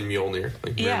 Like in Mjolnir.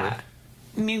 Like Yeah.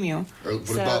 Mew Mew. Or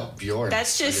what about Bjorn?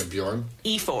 That's just like Bjorn?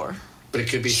 E4. But it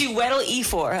could be... Chiwetel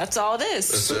E4. That's all it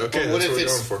is. Okay, what that's if what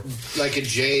it's we're going for. like a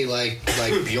J, like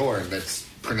Bjorn, that's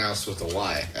pronounced with a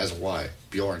Y, as a Y?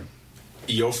 Bjorn.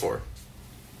 Eofor.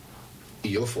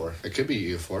 Eofor. It could be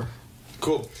Eofor.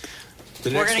 Cool.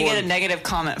 We're going to get a negative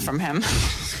comment from him.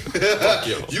 Fuck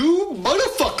you. You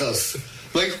motherfuckers!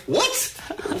 Like, what?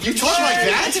 You talk like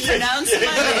that? To pronounce my name.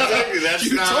 Exactly. That's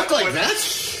You not talk like what- that?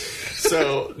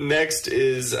 So next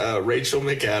is Rachel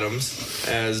McAdams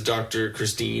as Dr.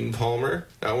 Christine Palmer.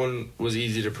 That one was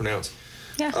easy to pronounce.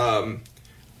 Yeah.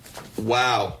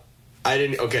 Wow. I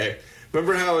didn't... Okay.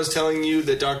 Remember how I was telling you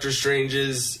that Doctor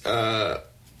Strange's little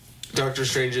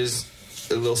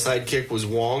sidekick was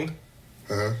Wong?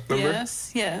 Uh-huh. Remember?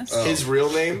 Yes. His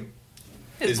real name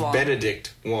is Wong.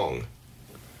 Benedict Wong.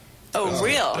 Oh,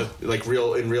 real? Like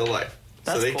in real life.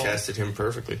 That's so they cool. casted him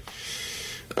perfectly.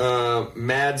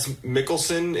 Mads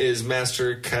Mikkelsen is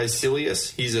Master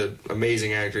Caecilius. He's an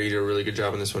amazing actor. He did a really good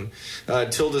job in this one.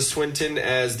 Tilda Swinton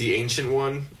as the Ancient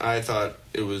One. I thought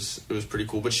it was pretty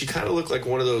cool, but she kind of looked like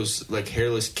one of those like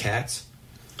hairless cats.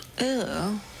 Ew. You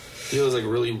know, those like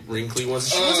really wrinkly ones.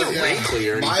 She wasn't yeah. wrinkly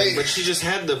or anything, but she just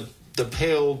had the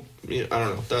pale. You know, I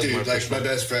don't know. That was Dude, my like first my one.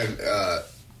 best friend,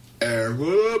 Aaron.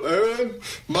 What up, Aaron?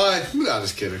 No, I'm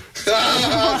just kidding. He's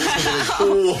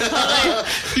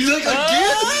like,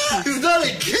 again? He's not a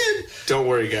kid. Don't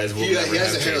worry, guys. We'll He never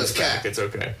has have a hairless James back. cat. It's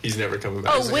okay. He's never coming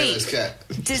back. Oh, He's a wait. hairless cat.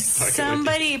 Did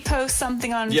somebody post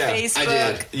something on Yeah, Facebook?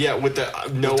 I did. Yeah, with the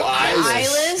no The eyes.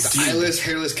 eyeless? The eyeless,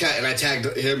 hairless cat, and I tagged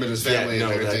him and his family Yeah,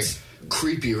 no, and everything. that's-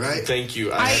 Creepy, right? Thank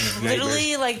you. I have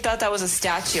literally thought that was a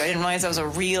statue. I didn't realize that was a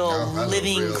real No, that's a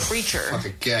living real creature.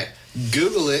 Fucking cat.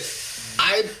 Google it.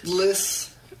 Eyeless.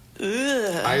 Ugh.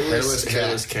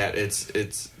 hairless cat. It's a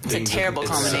terrible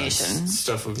combination.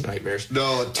 Stuff of nightmares.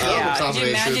 No, a terrible Yeah, could you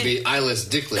combination would be imagine- eyeless,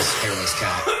 dickless, hairless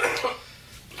cat.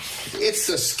 It's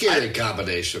a scary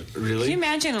combination. Can Really? you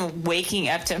imagine waking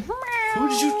up to Who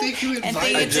did you think you and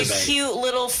invited think it's a today? cute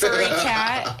little furry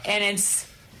cat and it's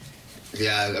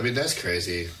Yeah, I mean, that's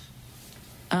crazy.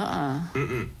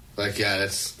 Like, yeah,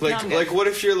 that's... No, I'm good. Like what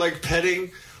if you're like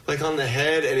petting like on the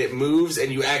head and it moves and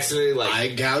you accidentally like Eye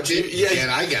gouge it? Yeah. You can't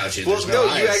eye gouge it. Well, There's no,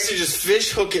 eyes. you actually just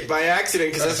fish hook it by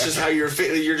accident because that's just how you're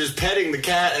just petting the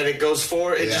cat and it goes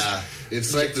forward. It Yeah.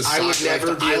 It's like the I would socket. never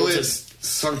Like the be able to- eyelids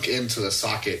sunk into the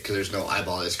socket because there's no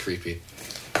eyeball. It's creepy.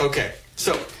 Okay,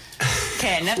 so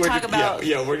okay. Enough We're talk g- about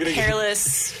yeah, we're gonna get-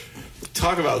 hairless.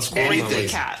 talk about squirrel Anything.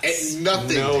 moments. Cats.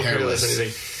 Nothing No hairless.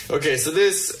 anything. Okay, so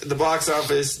the box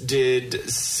office did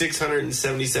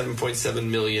 $677.7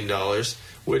 million,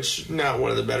 which not one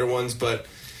of the better ones, but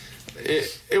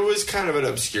it was kind of an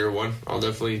obscure one. I'll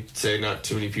definitely say not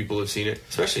too many people have seen it,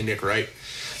 especially Nick Wright.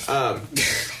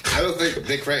 I don't think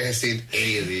Nick Wright has seen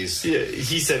any of these. Yeah,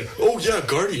 he said, "Oh yeah,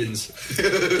 Guardians."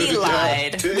 He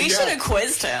lied. We should have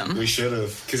quizzed him. We should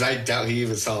have, because I doubt he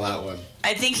even saw that one.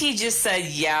 I think he just said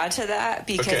yeah to that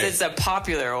because it's a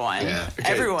popular one. Yeah.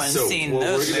 Okay, Everyone's so seen what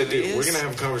those movies. We're gonna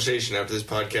have a conversation after this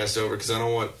podcast is over because I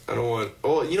don't want.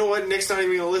 Oh, you know what? Nick's not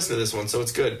even gonna listen to this one, so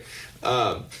it's good.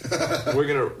 We're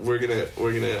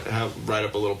gonna have write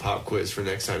up a little pop quiz for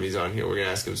next time he's on here. We're gonna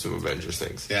ask him some Avengers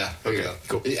things. Yeah. Okay.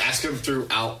 Cool. Ask him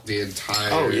throughout the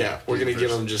entire. Oh yeah, we're gonna universe.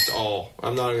 give him just all.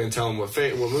 I'm not gonna tell him what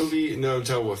movie. No, I'm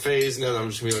telling him what phase. No, I'm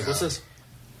just gonna be like, what's this?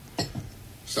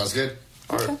 Sounds good.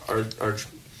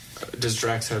 Does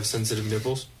Drax have sensitive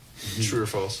nipples? True or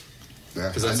false? Yeah,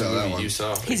 Because that's I a know that movie one. you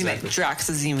saw. He's exactly. Drax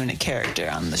is even a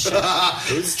character on the show.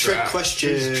 Who's Trick Drax? question.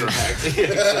 Who's Drax? Yeah,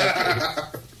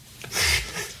 exactly.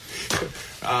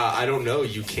 I don't know.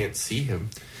 You can't see him.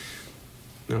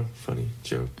 No, funny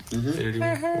joke. Infinity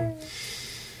War.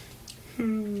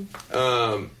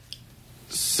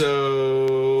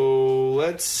 So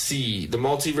let's see. The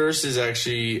multiverse is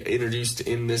actually introduced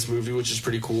in this movie, which is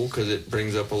pretty cool because it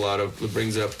answers a lot of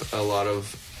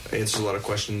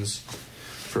questions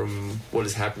from what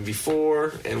has happened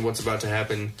before and what's about to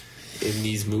happen in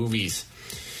these movies.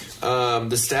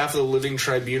 The staff of the Living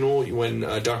Tribunal, when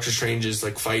Doctor Strange is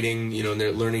like fighting, and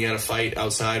they're learning how to fight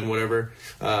outside and whatever,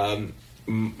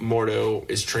 Mordo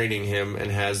is training him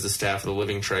and has the staff of the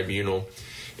Living Tribunal,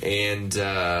 and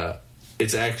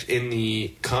it's in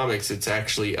the comics. It's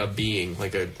actually a being,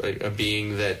 like a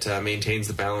being that maintains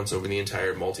the balance over the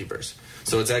entire multiverse.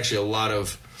 So it's actually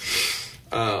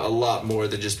a lot more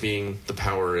than just being the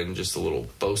power and just a little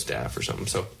bow staff or something.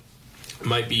 So they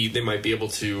might be able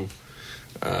to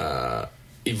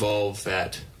evolve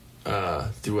that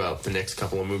throughout the next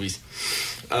couple of movies.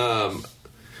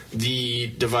 The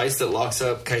device that locks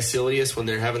up Caecilius when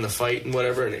they're having the fight and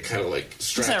whatever, and it kind of like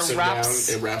straps him down.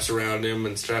 It wraps around him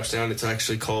and straps down. It's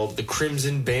actually called the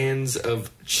Crimson Bands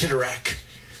of Chitarak,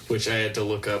 which I had to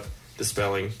look up the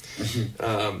spelling.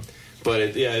 But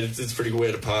it's a pretty good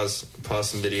way to pause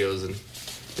some videos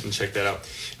and check that out.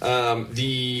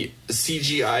 The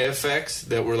CGI effects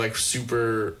that were like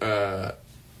super.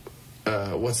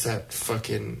 What's that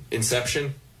fucking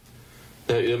Inception?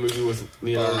 The movie with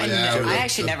Leonardo. I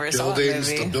actually never saw that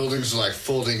movie. The buildings are like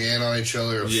folding in on each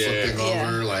other, or flipping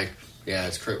over. Like,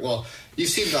 it's crazy. Well, you've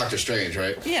seen Doctor Strange,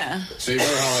 right? Yeah. So you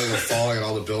remember how they're falling and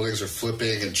all the buildings are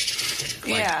flipping and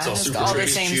it's all super the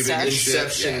same stuff.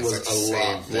 Inception was a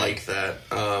lot like that,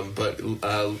 but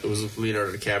it was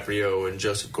Leonardo DiCaprio and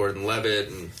Joseph Gordon-Levitt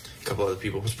and a couple other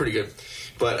people. It was pretty good.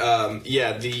 But,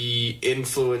 the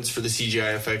influence for the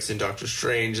CGI effects in Doctor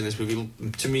Strange in this movie,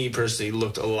 to me personally,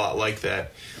 looked a lot like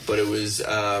that. But it was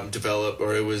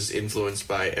it was influenced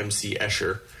by M.C.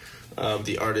 Escher,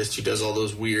 the artist who does all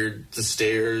those the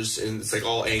stairs, and it's like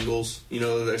all angles.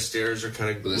 Their stairs are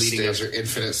kind of leading up. The stairs are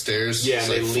infinite stairs. Yeah, it's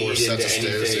they like lead 4 sets into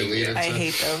of stairs anything. they lead into. I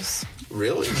hate those.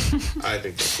 Really? I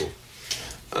think they're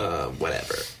cool.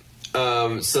 Whatever.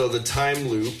 So the time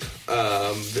loop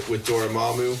with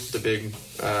Dormammu, the big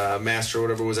master or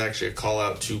whatever, was actually a call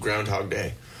out to Groundhog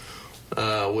Day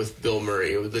with Bill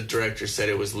Murray. The director said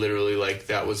it was literally like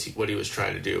that was what he was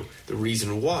trying to do. The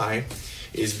reason why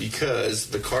is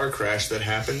because the car crash that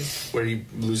happened where he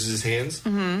loses his hands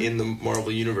in the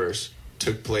Marvel Universe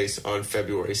took place on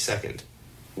February 2nd,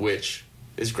 which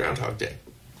is Groundhog Day.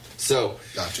 So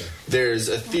Gotcha. There's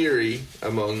a theory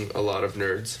among a lot of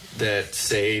nerds that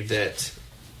say that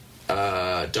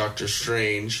Doctor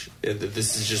Strange,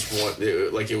 this is just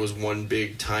it was one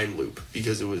big time loop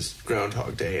because it was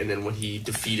Groundhog Day, and then when he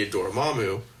defeated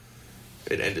Dormammu,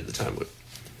 it ended the time loop.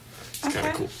 It's kind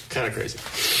of cool, kind of crazy.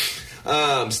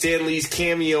 Stan Lee's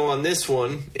cameo on this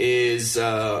one is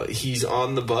he's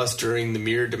on the bus during the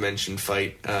mirror dimension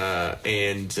fight,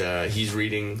 and he's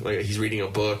reading a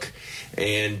book,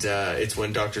 and it's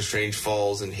when Doctor Strange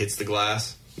falls and hits the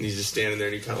glass, and he's just standing there,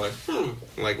 and he kind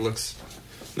of like looks.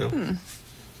 No.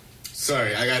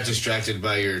 Sorry, I got distracted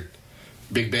by your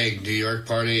Big Bang New York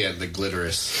party and the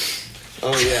glitterous.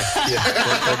 Oh yeah.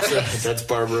 That's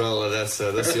Barbarella. That's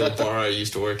the old bar I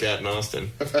used to work at in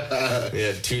Austin.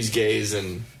 Yeah, Tuesdays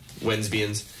and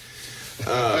Wednesdays.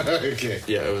 Okay.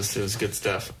 Yeah, it was good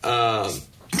stuff. Yeah,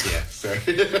 sorry.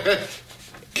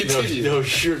 Continue. No,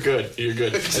 you're good. You're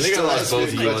good. I think I lost both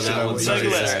of you on that one. Sorry.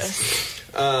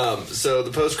 So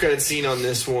the post-credit scene on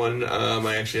this one,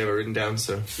 I actually have it written down,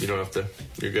 so you don't have to.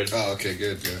 You're good. Oh, okay,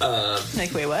 good. Yeah.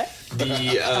 Wait, what?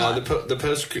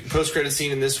 The post-credit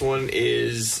scene in this one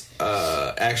is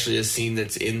actually a scene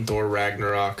that's in Thor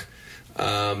Ragnarok.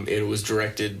 It was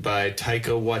directed by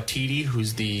Taika Waititi,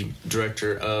 who's the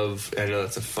director of, I know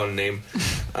that's a fun name,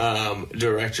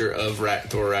 director of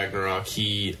Thor Ragnarok.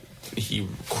 He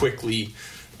quickly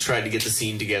tried to get the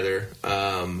scene together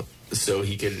so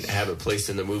he could have it placed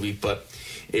in the movie, but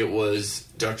it was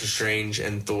Doctor Strange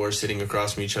and Thor sitting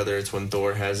across from each other. It's when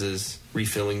Thor has his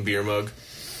refilling beer mug.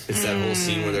 It's that whole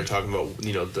scene where they're talking about,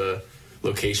 the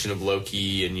location of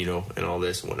Loki and, and all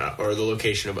this and whatnot. Or the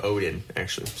location of Odin,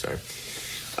 actually. Sorry.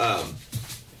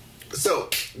 So,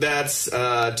 that's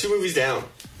 2 movies down.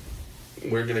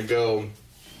 We're going to go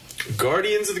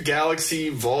Guardians of the Galaxy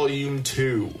Volume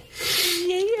 2.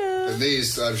 Yeah. And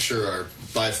these, I'm sure, are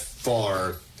by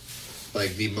far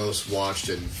like the most watched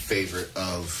and favorite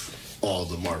of all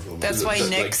the Marvel movies. That's why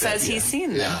Nick says he's seen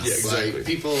them. Yeah, exactly. Like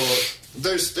people,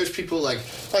 there's people like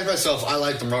myself. I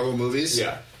like the Marvel movies.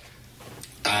 Yeah.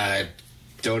 I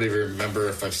don't even remember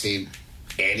if I've seen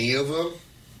any of them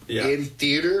in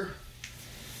theater,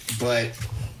 but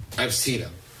I've seen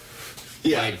them.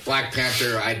 Yeah. Like Black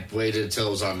Panther, I waited until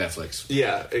it was on Netflix.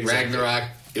 Yeah, exactly. Ragnarok,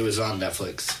 it was on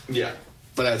Netflix. Yeah.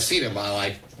 But I've seen them. I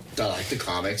like the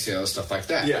comics, stuff like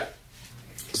that. Yeah.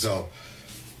 So,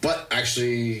 but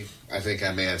actually, I think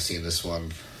I may have seen this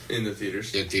one in the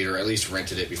theaters. In theater, at least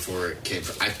rented it before it came.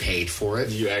 I paid for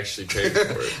it. You actually paid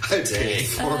for it. I paid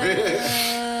for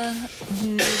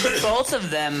it. Both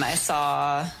of them I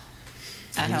saw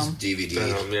at home. DVD.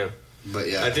 At home, yeah. But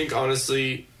yeah, I think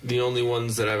honestly, the only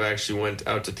ones that I've actually went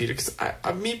out to theater, because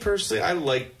me personally, I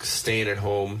like staying at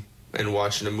home and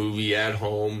watching a movie at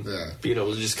home, being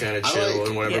able to just kind of chill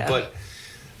and whatever. Yeah. But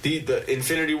the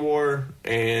Infinity War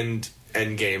and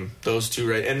Endgame, those two,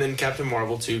 right? And then Captain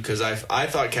Marvel too, because I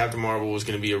thought Captain Marvel was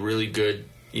going to be a really good,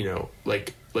 I mean,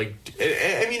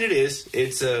 it is.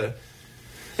 It's a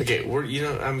okay.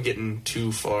 I'm getting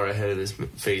too far ahead of this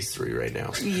phase 3 right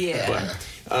now. Yeah, but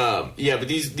but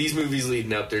these movies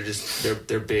leading up,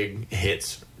 they're big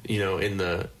hits, in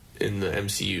the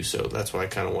MCU. So that's why I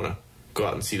kind of want to go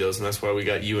out and see those, and that's why we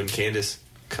got you and Candace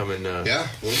coming. We'll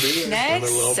be there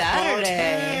next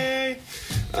Saturday.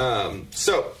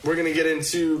 So we're gonna get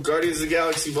into Guardians of the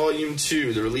Galaxy Volume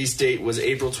 2. The release date was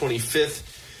April 25th,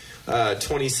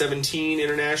 2017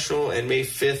 international, and May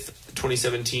 5th,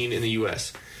 2017 in the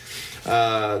U.S.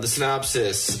 The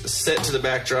synopsis: set to the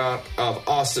backdrop of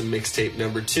awesome mixtape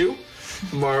number 2.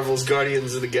 Marvel's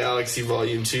Guardians of the Galaxy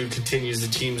Volume 2 continues the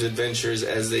team's adventures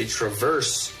as they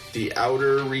traverse the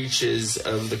outer reaches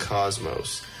of the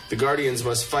cosmos. The Guardians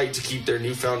must fight to keep their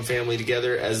newfound family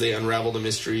together as they unravel the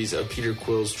mysteries of Peter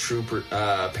Quill's true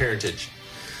parentage.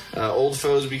 Old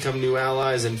foes become new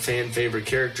allies, and fan-favorite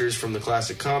characters from the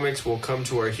classic comics will come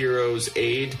to our heroes'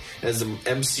 aid as the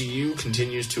MCU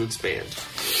continues to expand.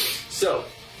 So,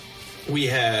 we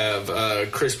have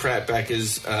Chris Pratt back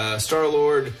as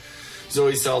Star-Lord,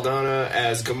 Zoe Saldana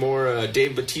as Gamora,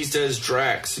 Dave Bautista as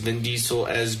Drax, Vin Diesel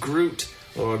as Groot,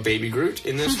 or Baby Groot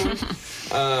in this one.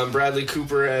 Bradley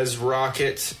Cooper as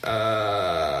Rocket.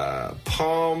 Palm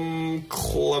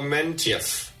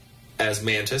Clementieff as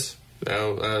Mantis.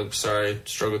 Sorry,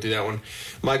 struggled through that one.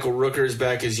 Michael Rooker is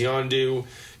back as Yondu.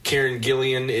 Karen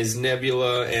Gillian is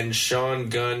Nebula. And Sean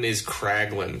Gunn is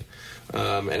Kraglin.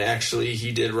 And actually,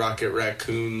 he did Rocket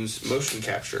Raccoon's motion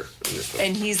capture in this one.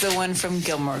 And he's the one from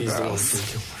Gilmore Girls. He's the one from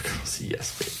Gilmore Girls.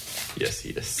 Yes, babe. Yes,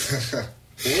 he is.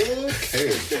 Okay.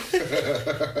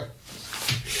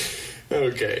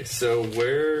 Okay, so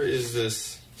where is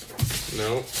this?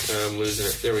 No, I'm losing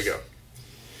it. There we go.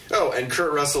 Oh, and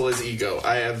Kurt Russell is Ego.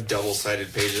 I have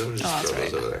double-sided pages. I'm just throw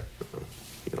those over there.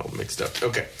 Get all mixed up.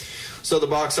 Okay, so the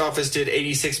box office did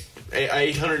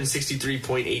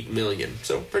 $863.8 million.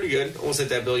 So pretty good. Almost at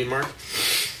that billion mark.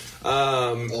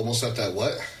 Almost at that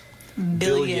what?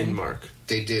 Billion mark.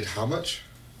 They did how much?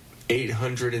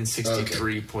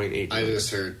 863.8 million. I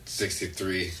just heard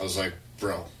 63. I was like,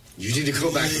 bro, you need to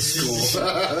go back to school.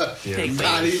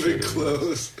 Not even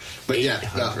close. But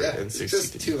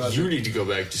just 200. You need to go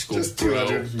back to school, just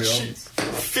 200 mil.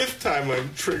 Fifth time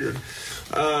I'm triggered.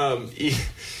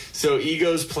 So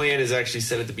Ego's plan is actually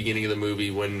set at the beginning of the movie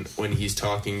when he's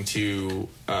talking to,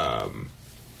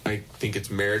 I think it's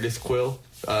Meredith Quill,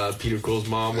 Peter Quill's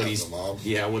mom.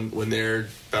 When they're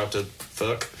about to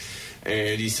fuck.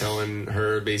 And he's telling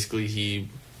her basically he's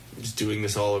doing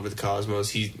this all over the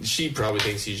cosmos. She probably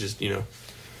thinks he's just,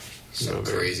 some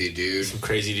crazy dude. Some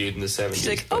crazy dude in the 70s. She's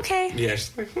like, okay. Yeah,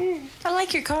 she's like, I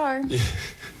like your car. He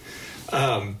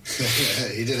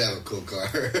did have a cool car.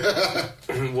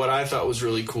 What I thought was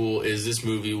really cool is this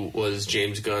movie was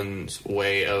James Gunn's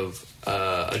way of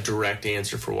a direct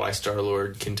answer for why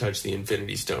Star-Lord can touch the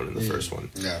Infinity Stone in the first one.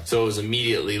 Yeah. So it was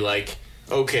immediately like,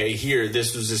 okay, here,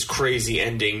 this was this crazy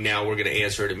ending, now we're going to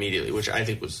answer it immediately, which I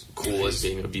think was cool as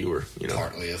being a viewer, you know.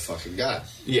 Partly a fucking god.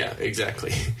 Yeah,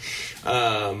 exactly.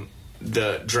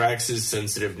 The Drax's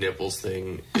sensitive nipples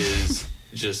thing is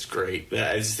just great.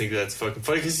 I just think that's fucking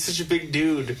funny because he's such a big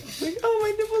dude. Like, oh,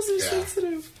 my nipples are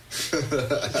sensitive.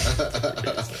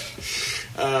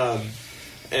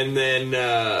 And then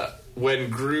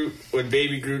when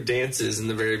Baby Groot dances in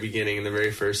the very beginning, in the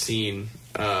very first scene,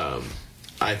 I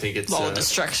think it's all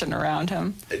destruction around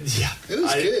him. Yeah, it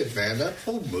was good, man. That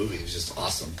whole movie was just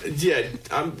awesome. Yeah,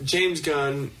 James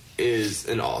Gunn is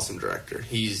an awesome director.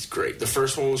 He's great. The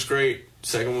first one was great.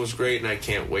 Second one was great, and I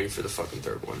can't wait for the fucking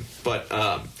third one. But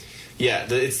yeah,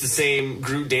 it's the same.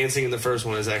 Groot dancing in the first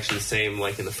one is actually the same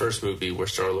like in the first movie where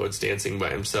Star-Lord's dancing by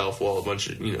himself while a bunch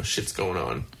of shit's going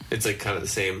on. It's like kind of the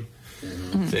same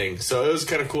thing. So it was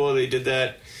kind of cool they did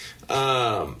that.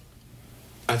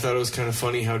 I thought it was kind of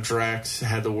funny how Drax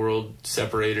had the world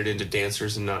separated into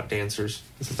dancers and not dancers.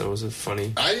 I thought that was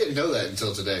funny. I didn't know that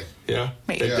until today. Yeah,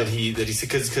 that he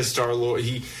because Star-Lord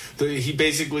he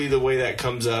basically the way that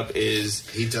comes up is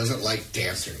he doesn't like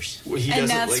dancers. And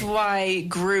that's why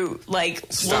Groot will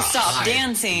stop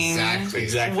dancing.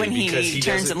 Exactly. When he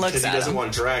turns and looks at him. Because he doesn't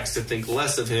want Drax to think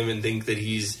less of him and think that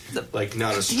he's like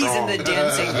not as strong. He's in the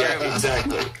dancing group. Yeah,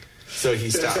 exactly. So he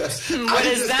stops. What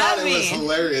does that mean? It was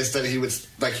hilarious that he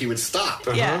would stop.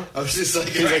 Yeah. I was just like,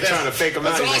 he's like trying to fake him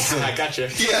out. Awesome. He's like, I gotcha.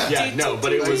 Yeah. No,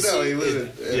 but it was. No, he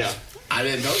wasn't. Yeah. I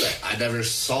didn't know that. I never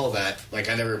saw that. Like,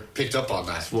 I never picked up on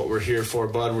that. That's what we're here for,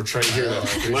 bud. We're trying to hear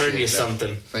that. Learn you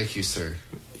something. Thank you, sir.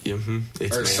 Mm-hmm.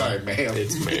 It's ma'am. Sorry, ma'am.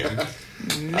 It's ma'am.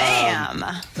 Ma'am.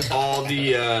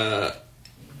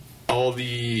 All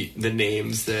the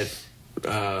names that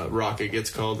Rocket gets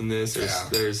called in this.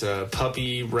 There's a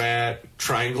puppy, rat,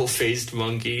 triangle-faced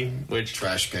monkey, which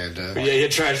Trash Panda. Yeah,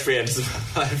 Trash Panda's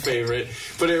my favorite.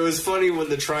 But it was funny when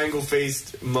the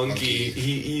triangle-faced monkey.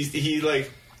 He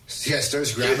like. Yeah,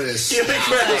 starts grabbing his He like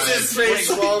grabs his face.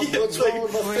 What's wrong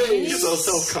with my face? He's all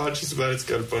self-conscious about it. It's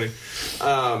kind of funny.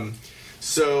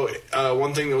 So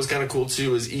one thing that was kind of cool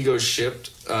too is Ego's ship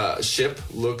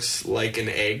looks like an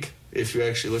egg. If you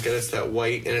actually look at it, it's that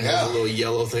white, and it has a little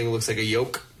yellow thing that looks like a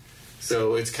yolk.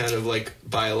 So it's kind of like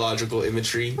biological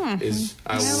imagery. Now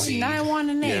I want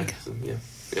an egg. Yeah.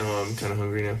 I'm kind of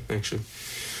hungry now, actually.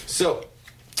 So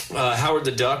Howard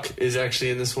the Duck is actually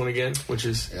in this one again, which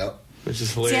is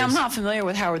hilarious. See, I'm not familiar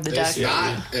with Howard the Duck. It's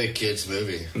not a kid's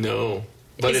movie. No.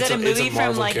 But it's a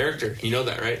Marvel character. You know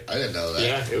that, right? I didn't know that.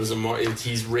 Yeah, it was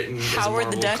he's written as Howard a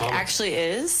Marvel the Duck comic. actually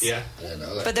is? Yeah. I didn't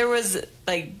know that. But there was,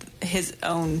 like, his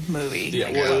own movie.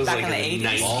 Yeah, well, it was back like in the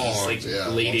 80s.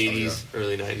 90s, late 80s,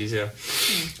 early 90s, yeah.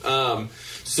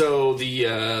 So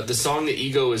the song that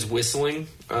Ego is whistling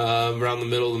around the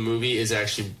middle of the movie is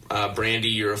actually Brandy,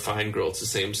 You're a Fine Girl. It's the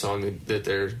same song that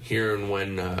they're hearing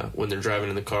when they're driving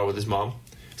in the car with his mom.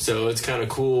 So it's kind of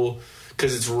cool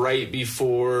because it's right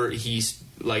before he's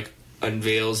like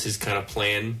unveils his kind of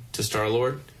plan to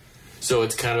Star-Lord. So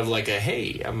it's kind of like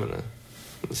hey, I'm gonna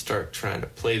start trying to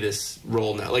play this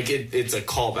role now. Like it's a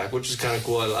callback, which is kind of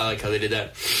cool. I like how they did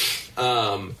that.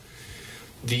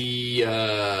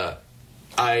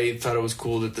 I thought it was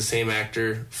cool that the same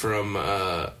actor from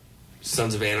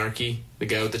Sons of Anarchy, the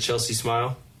guy with the Chelsea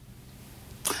smile,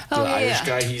 the Irish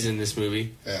guy, he's in this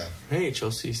movie. Yeah. Hey,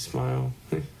 Chelsea, smile.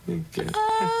 Oh.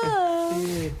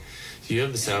 You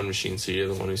have the sound machine, so you're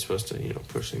the one who's supposed to,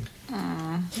 push things.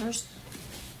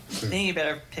 They need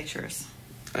better pictures.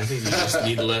 I think you just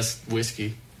need less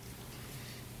whiskey.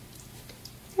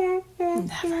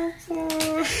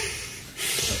 Never.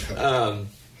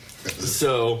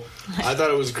 So I thought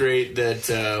it was great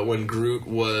that when Groot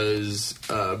was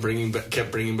kept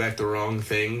bringing back the wrong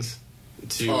things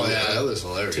to that was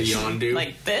hilarious. to Yondu.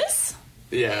 Like this?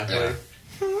 Yeah.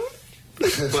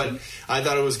 But I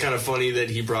thought it was kind of funny that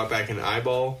he brought back an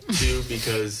eyeball too,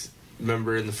 because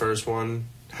remember in the first one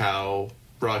how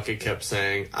Rocket kept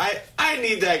saying, I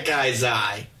need that guy's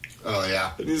eye. Oh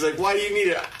yeah. And he's like, why do you need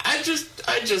it? I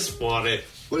just want it.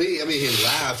 Well, he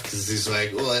laughed because he's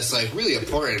like, well, it's like really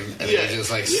important, and he just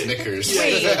like snickers.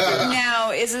 Wait,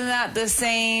 now isn't that the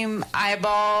same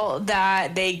eyeball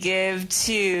that they give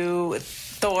to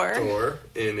Thor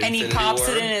and he pops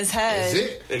it in his head. Is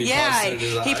it? And he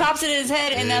pops it in his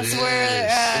head, and that's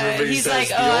where he's like,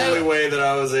 the only way that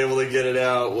I was able to get it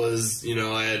out was,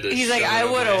 I had to. He's like, I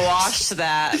would have washed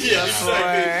that. Yeah,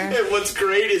 exactly. And what's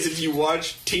great is if you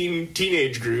watch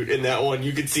Teenage Groot in that one,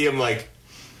 you could see him like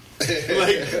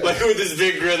with this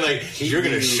big grin, like you're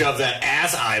gonna shove that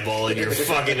ass eyeball in your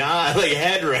fucking eye, like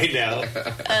head right now.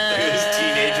 This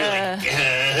teenager, like,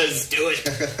 let's do it.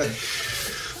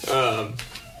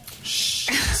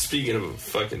 Speaking of a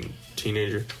fucking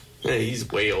teenager, yeah, he's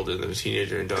way older than a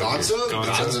teenager in Gonzo?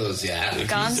 Gonzo's, yeah.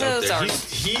 Gonzo's our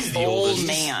he's the old oldest.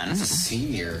 man. He's a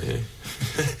senior. Yeah.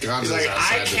 Gonzo's He's like, I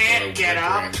outside the can't door get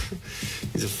up. whimpering.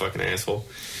 He's a fucking asshole.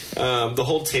 The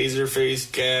whole taser face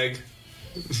gag.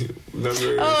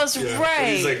 Remember? Oh, that's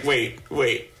right. He's like,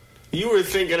 wait. You were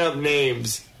thinking up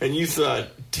names, and you thought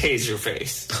Taser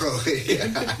Face. Oh,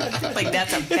 yeah. Like,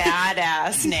 that's a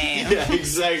badass name. Yeah,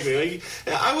 exactly. Like,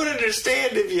 I would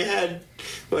understand if you had,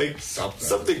 like,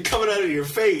 something coming out of your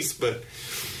face, but...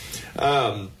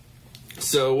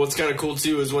 So what's kind of cool,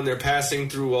 too, is when they're passing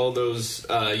through all those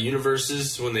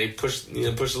universes, when they push the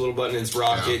little button, it's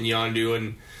Rocket and Yondu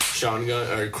and Sean Gunn,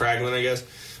 or Kraglin, I guess.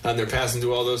 They're passing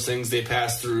through all those things. They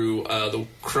pass through the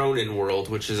Cronin world,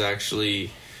 which is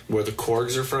actually... where the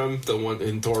Korgs are from, the one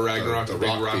in Thor Ragnarok, the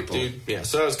big rock dude. Yeah,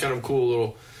 so that was kind of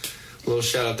cool, little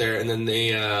shout out there. And then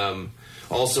they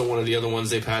also one of the other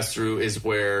ones they passed through is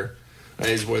where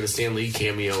the Stan Lee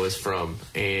cameo is from,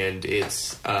 and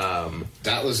it's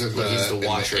that was in the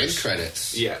end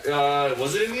credits. Yeah,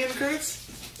 was it in the end credits?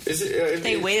 Is it?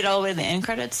 They waited all the way to the end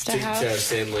credits to have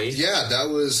Stan Lee. Yeah, that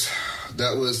was.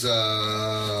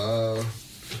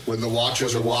 When the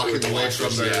Watchers are walking away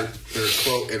from their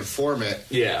quote informant,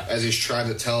 as he's trying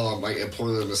to tell them, like,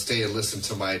 implore them to stay and listen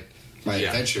to my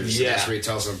adventures. Yeah. And that's where he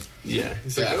tells them. Yeah.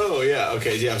 He's like, oh, yeah,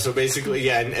 okay, yeah. So basically,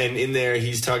 and in there,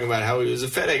 he's talking about how he was a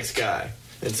FedEx guy.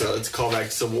 And so it's a callback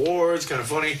to Civil War. It's kind of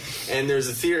funny. And there's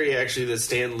a theory, actually, that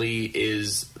Stan Lee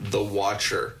is the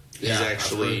Watcher. He's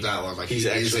actually, I've heard that one. Like, he's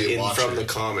actually from the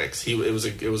comics. It was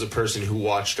a person who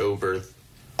watched over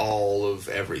all of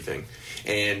everything.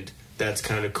 And... that's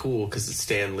kind of cool because it's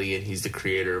Stan Lee and he's the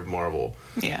creator of Marvel.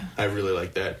 Yeah. I really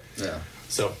like that. Yeah.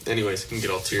 So, anyways, I can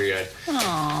get all teary-eyed.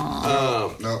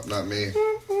 Aww. No, not me.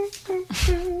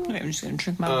 I'm just going to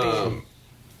drink my beer.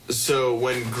 So,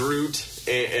 when Groot,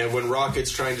 and when Rocket's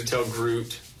trying to tell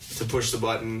Groot to push the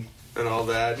button and all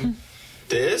that,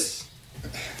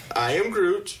 I am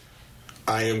Groot.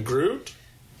 I am Groot.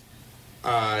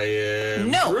 I am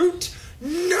Groot.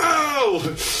 No!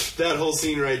 That whole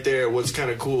scene right there, what's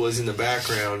kind of cool is in the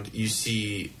background, you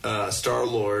see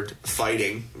Star-Lord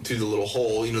fighting through the little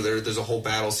hole. You know, there's a whole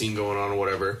battle scene going on or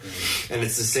whatever. Mm-hmm. And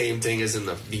it's the same thing as in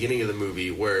the beginning of the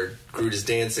movie where Groot is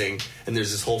dancing and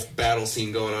there's this whole battle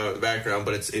scene going on in the background,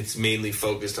 but it's mainly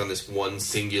focused on this one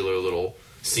singular little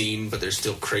scene, but there's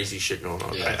still crazy shit going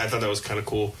on. Yeah. I thought that was kind of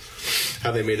cool how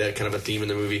they made that kind of a theme in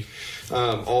the movie.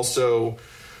 Also,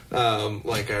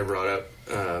 like I brought up,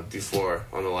 before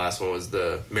on the last one was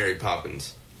the Mary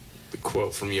Poppins, the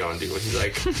quote from Yondu when he's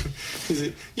like,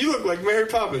 you look like Mary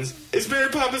Poppins. Is Mary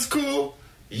Poppins cool?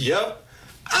 Yep.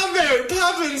 I'm Mary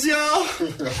Poppins, y'all.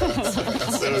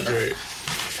 So great.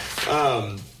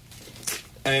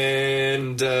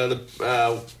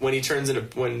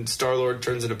 When Star-Lord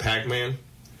turns into Pac-Man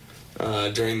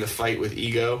during the fight with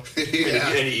Ego, and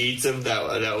he eats him,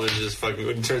 that was just fucking,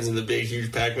 when he turns into the big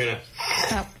huge Pac-Man,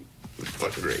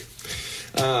 fucking great.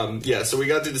 So we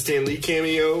got through the Stan Lee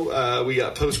cameo. We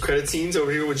got post-credit scenes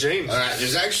over here with James. All right,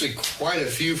 there's actually quite a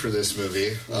few for this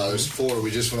movie. There's 4.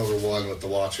 We just went over 1 with the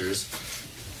Watchers.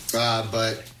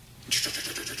 But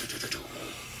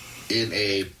in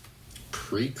a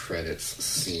pre-credits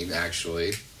scene,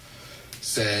 actually,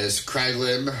 says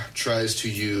Kraglin tries to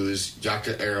use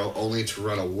Yaka Arrow only to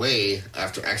run away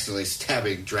after accidentally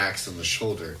stabbing Drax in the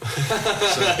shoulder. So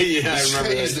I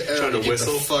remember that. The arrow to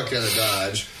whistle. Get the fuck out of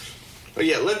Dodge. Oh,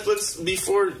 yeah, let's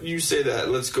before you say that,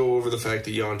 let's go over the fact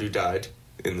that Yondu died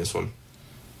in this one.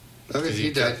 Okay,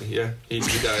 he died. Yeah, he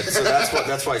died. So that's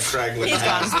why Kraglin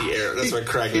has the arrow. That's why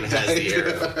Kraglin has the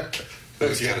arrow.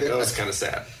 That was kind of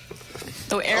sad.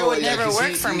 The arrow would never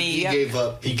work for me. He gave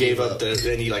up. He gave up.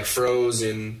 Then he froze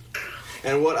in.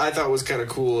 And what I thought was kind of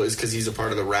cool is because he's a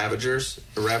part of the Ravagers.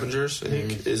 The Ravagers, I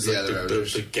think, is like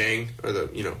the gang or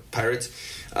the pirates.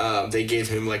 They gave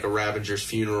him like a Ravagers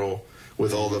funeral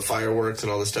with all the fireworks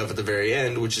and all the stuff at the very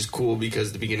end, which is cool because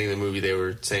at the beginning of the movie they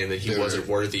were saying that he wasn't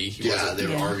worthy. They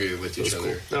were arguing with each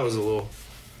other. Cool. That was a little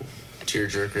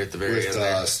tearjerker at the very end.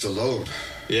 With Stallone.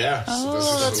 Yeah.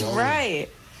 Oh, that's right.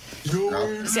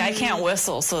 No. See, I can't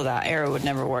whistle, so that arrow would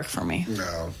never work for me.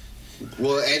 No.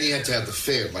 Well, and you had to have the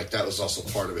fin. Like, that was also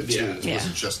part of it, too. It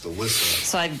wasn't just the whistle.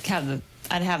 So I'd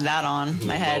have that on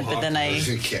my head, but then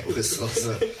You can't whistle.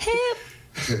 So.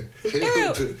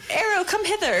 Arrow, come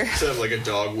hither. To have like a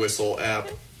dog whistle app.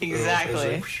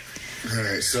 Exactly. All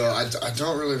right, so I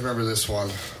don't really remember this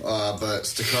one, but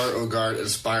Stakar Ogard,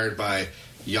 inspired by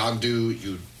Yondu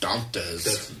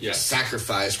Udante's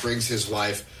sacrifice, brings his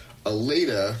wife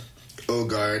Aleda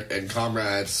Ogard and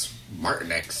comrades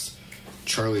Martinex,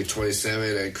 Charlie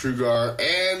 27, and Krugar,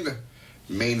 and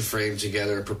Mainframe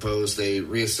together and proposed they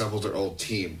reassembled their old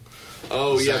team.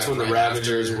 Oh, Was yeah, that that's when the right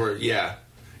Ravagers after- were... Yeah.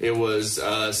 It was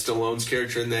Stallone's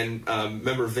character, and then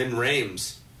remember Vin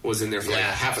Rames was in there for like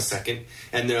Yeah. half a second,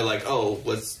 and they're like, "Oh,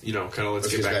 let's get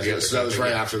back together." So that was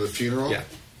right after the funeral?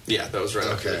 Yeah, that was right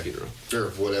after the Okay. funeral.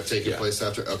 Or would have taken Yeah. place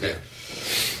after? Okay. Yeah.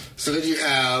 So then you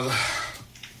have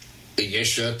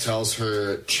Ayesha tells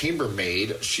her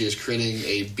chambermaid she is creating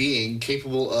a being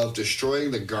capable of destroying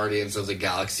the Guardians of the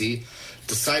Galaxy,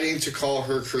 deciding to call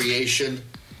her creation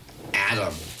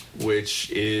Adam. Which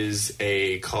is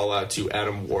a call out to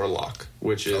Adam Warlock,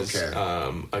 which is Okay.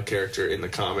 a character in the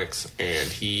comics, and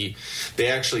they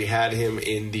actually had him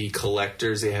in the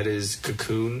Collectors. They had his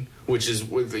cocoon, which is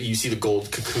you see the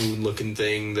gold cocoon looking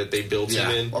thing that they built him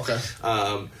in. Okay.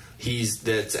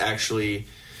 That's actually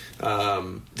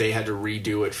they had to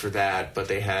redo it for that, but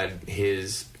they had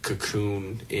his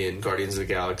cocoon in Guardians of the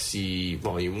Galaxy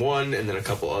Volume 1, and then a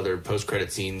couple other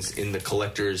post-credit scenes in the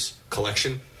Collector's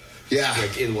collection. Yeah.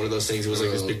 Like in one of those things, it was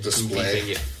like this big display display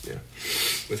thing, yeah,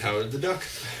 with Howard the Duck.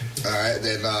 All right,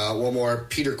 then one more.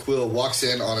 Peter Quill walks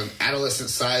in on an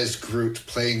adolescent-sized Groot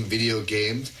playing video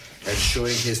games and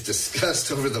showing his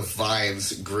disgust over the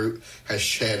vines Groot has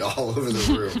shed all over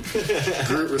the room.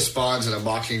 Groot responds in a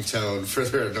mocking tone,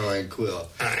 further annoying Quill.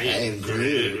 I am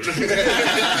Groot.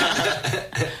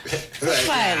 That's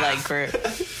why I like Groot.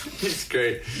 It's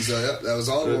great. So yep, that was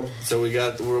all of them. So we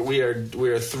are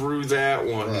through that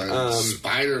one.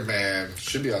 Spider-Man.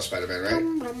 Should be on Spider-Man, right?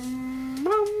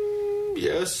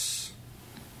 Yes.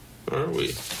 Are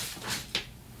we?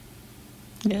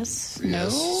 Yes. No.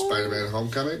 Yes. Spider-Man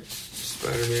Homecoming.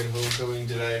 Spider-Man Homecoming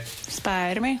today.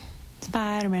 Spider-Man.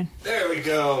 There we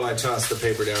go. I tossed the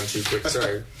paper down too quick.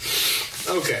 Sorry.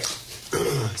 Okay.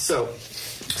 So,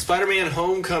 Spider-Man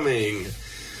Homecoming.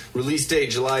 Release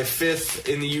date July 5th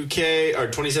in the UK, or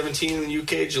 2017 in the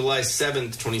UK, July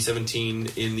 7th, 2017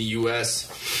 in the US.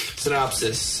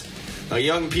 Synopsis. A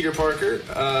young Peter Parker,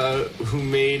 who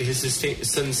made his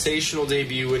sensational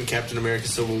debut in Captain America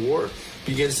Civil War,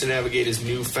 begins to navigate his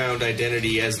newfound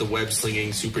identity as the web-slinging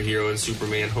superhero in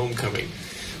Superman Homecoming.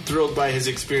 Thrilled by his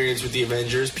experience with the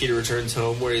Avengers, Peter returns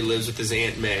home where he lives with his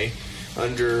Aunt May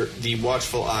under the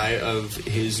watchful eye of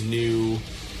his new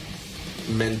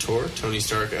mentor, Tony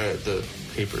Stark. The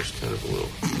paper's kind of a little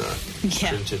not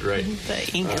printed right. The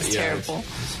ink is terrible.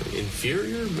 It's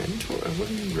inferior mentor? What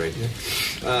are you writing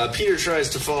there? Peter tries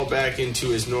to fall back into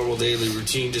his normal daily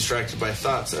routine, distracted by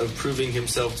thoughts of proving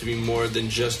himself to be more than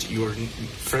just your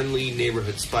friendly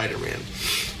neighborhood Spider-Man.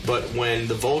 But when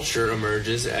the Vulture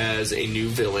emerges as a new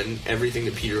villain, everything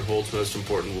that Peter holds most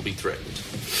important will be threatened.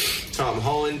 Tom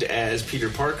Holland as Peter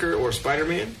Parker or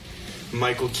Spider-Man.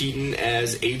 Michael Keaton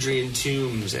as Adrian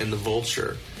Toomes and the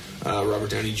Vulture. Robert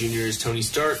Downey Jr. as Tony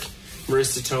Stark.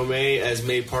 Marissa Tomei as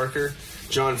May Parker.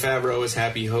 Jon Favreau as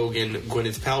Happy Hogan.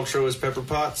 Gwyneth Paltrow as Pepper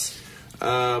Potts.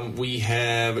 We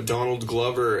have Donald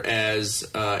Glover as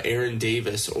Aaron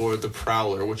Davis or the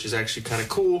Prowler, which is actually kind of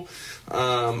cool.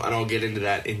 And I'll get into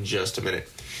that in just a minute.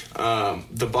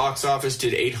 The box office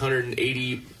did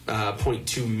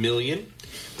 $880.2 million.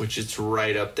 Which is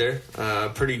right up there.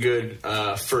 Pretty good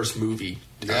first movie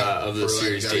of the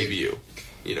series debut.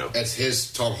 You know,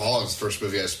 That's Tom Holland's first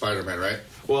movie as Spider-Man, right?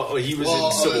 well, he was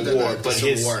in Civil War, but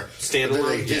his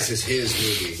standalone. This is his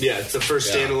movie. Yeah, it's the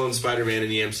first standalone Spider-Man in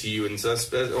the MCU, and so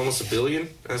that's almost $1 billion.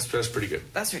 That's pretty good.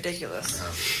 That's ridiculous.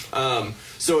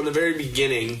 So in the very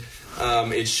beginning,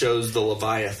 it shows the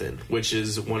Leviathan, which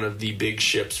is one of the big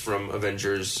ships from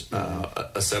Avengers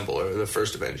Assemble, or the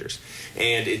first Avengers.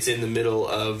 And it's in the middle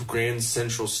of Grand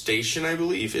Central Station, I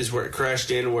believe, is where it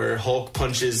crashed in, where Hulk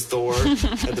punches Thor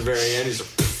at the very end. He's like,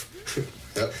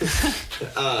 Yep.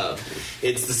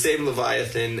 it's the same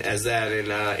Leviathan as that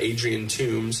in Adrian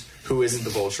Toomes, who isn't the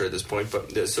Vulture at this point.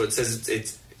 But so it says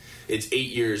it's 8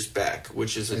 years back,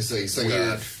 which is It's like weird.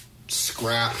 a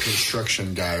scrap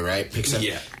construction guy, right? Picks up,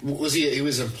 Yeah. Was he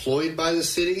was employed by the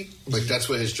city? Like that's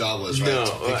what his job was, right?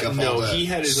 To pick up all the he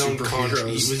had his own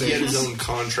superheroes he had his things? own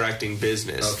contracting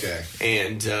business. Okay.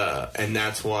 And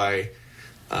that's why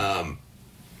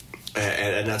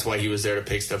and that's why he was there to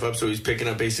pick stuff up. So he's picking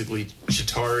up basically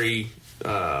Chitauri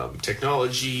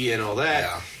technology and all that.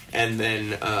 Yeah. And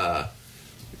then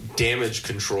damage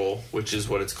control, which is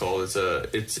what it's called.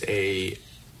 It's a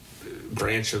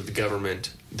branch of the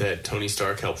government that Tony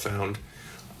Stark helped found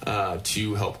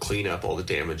to help clean up all the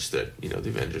damage that the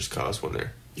Avengers cause when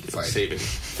they're saving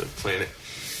the planet.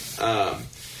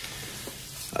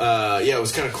 It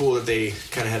was kind of cool that they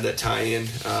kind of had that tie-in,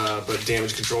 but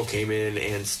damage control came in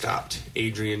and stopped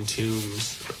Adrian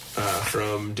Toomes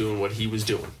from doing what he was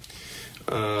doing.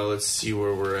 Let's see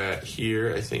where we're at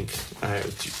here. I think I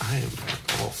am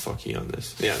all fucky on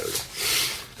this. Yeah, there we go.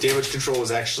 Damage control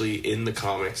was actually in the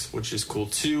comics, which is cool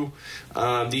too.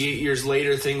 The 8 years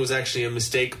later thing was actually a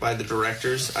mistake by the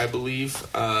directors, I believe,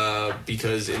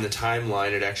 because in the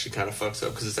timeline it actually kind of fucks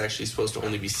up because it's actually supposed to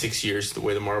only be 6 years the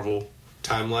way the Marvel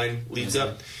timeline leads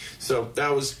up. So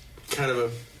that was kind of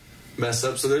a mess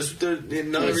up. So not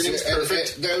everything's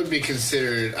perfect. That would be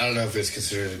considered, I don't know if it's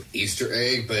considered an Easter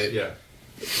egg, but yeah.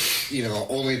 You know,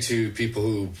 only two people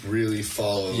who really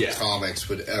follow comics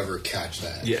would ever catch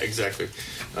that. Yeah, exactly.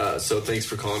 So thanks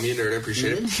for calling me a nerd. I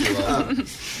appreciate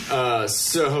it.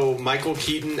 So Michael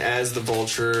Keaton as the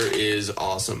Vulture is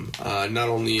awesome. Not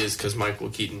only is because Michael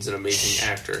Keaton's an amazing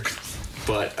actor,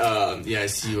 but I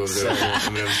see you over there.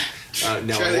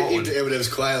 Now trying to eat the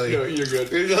M&M's quietly. No, you're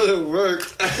good. It doesn't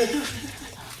work.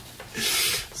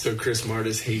 So Chris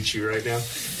Martis hates you right now.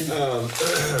 Well,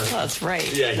 that's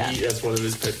right. Yeah, that's one of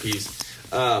his pet peeves.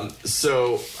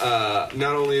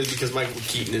 Not only is because Michael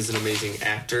Keaton is an amazing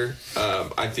actor,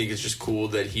 I think it's just cool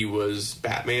that he was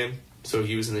Batman. So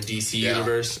he was in the DC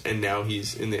universe, and now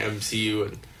he's in the MCU.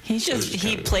 And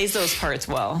he plays those parts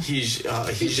well. He's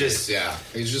just a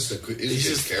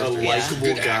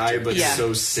likable guy, but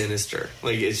so sinister.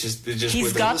 Like it's just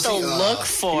he's got the look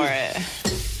for it.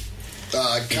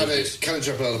 Kind of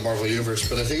jumping out of the Marvel universe,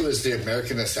 but I think it was the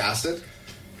American Assassin.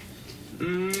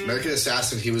 American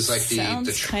Assassin. He was like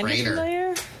the trainer.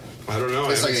 I don't know.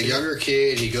 It's like a younger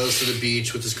kid. He goes to the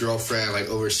beach with his girlfriend, like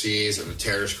overseas, and the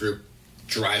terrorist group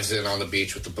drives in on the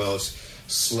beach with the boats,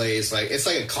 slays. Like it's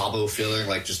like a Cabo feeling,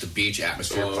 like just a beach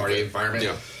atmosphere, party environment.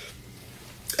 Yeah.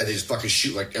 And they just fucking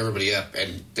shoot like everybody up,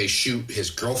 and they shoot his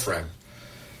girlfriend.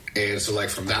 And so, like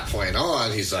from that point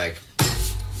on, he's like,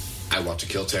 I want to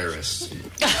kill terrorists.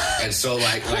 And so,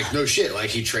 like no shit. Like,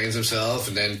 he trains himself,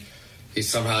 and then he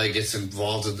gets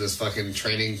involved in this fucking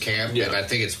training camp. Yeah. And I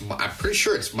think I'm pretty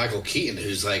sure it's Michael Keaton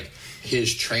who's, like,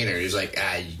 his trainer. He's like,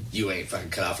 you ain't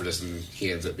fucking cut out for this, and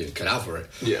he ends up being cut out for it.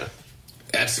 Yeah.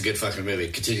 That's a good fucking movie.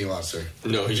 Continue on, sir.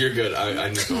 No, you're good. I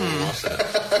never want to watch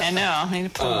that. I know. I need to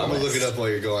pull I'm going to look it up while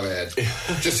you're going ahead.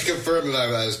 Just to confirm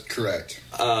that I was correct.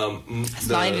 It's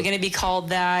not even going to be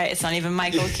called that. It's not even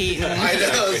Michael Keaton. I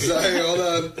know. Sorry, hold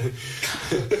on.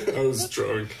 I was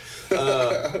drunk.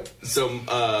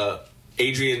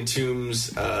 Adrian Toombs'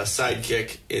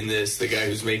 sidekick in this, the guy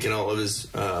who's making all of his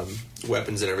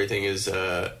weapons and everything, is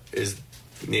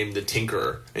named the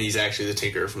Tinkerer, and he's actually the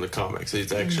Tinkerer from the comics. So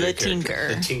he's actually the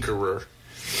Tinkerer.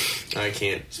 I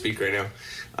can't speak right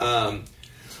now.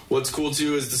 What's cool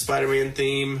too is the Spider-Man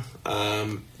theme.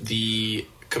 The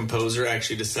composer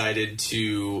actually decided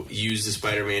to use the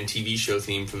Spider-Man TV show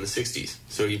theme from the 60s,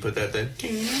 so he put that then.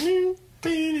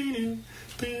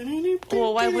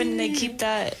 Well, why wouldn't they keep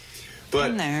that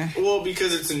in there? Well,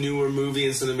 because it's a newer movie,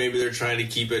 and so then maybe they're trying to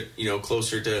keep it,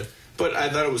 closer to. But I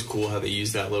thought it was cool how they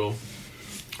used that little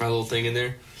thing in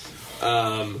there.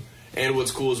 And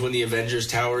what's cool is when the Avengers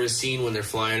Tower is seen when they're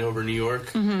flying over New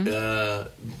York,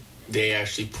 they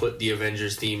actually put the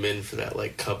Avengers theme in for that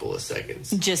couple of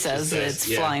seconds, just as it's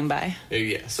flying by.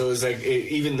 Yeah, so it's like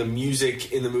even the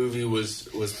music in the movie was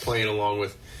playing along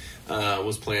with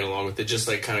it, just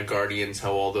like kind of Guardians,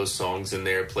 how all those songs in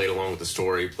there played along with the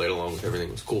story, played along with everything.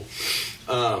 It was cool.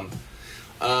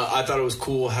 I thought it was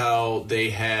cool how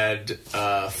they had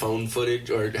phone footage,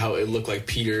 or how it looked like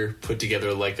Peter put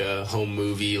together like a home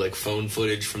movie, like phone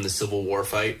footage from the Civil War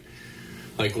fight.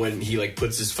 Like when he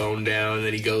puts his phone down and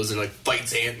then he goes and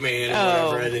fights Ant-Man and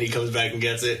whatever, and then he comes back and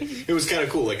gets it. It was kind of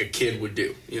cool, like a kid would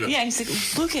do, Yeah, he's like,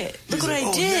 look what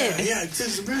I did. Yeah,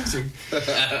 it's amazing.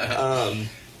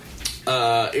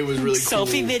 It was really cool.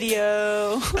 Selfie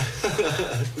video.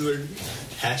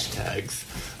 Hashtags.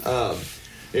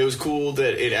 It was cool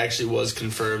that it actually was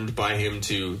confirmed by him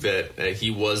too that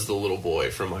he was the little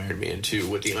boy from Iron Man 2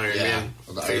 with the Iron Man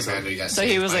face on. So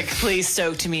he was completely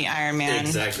stoked to meet Iron Man.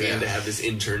 Exactly, and to have this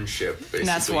internship. And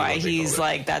that's why he's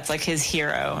that's his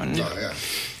hero. And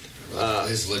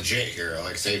his legit hero,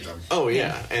 saved him. Oh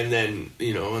yeah, and then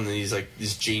and then he's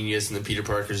this genius, and then Peter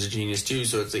Parker's a genius too.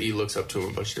 So it's he looks up to him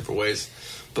a bunch of different ways.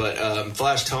 But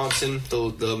Flash Thompson,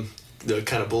 the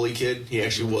kind of bully kid, he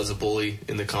actually was a bully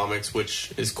in the comics,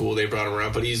 which is cool. They brought him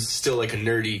around, but he's still a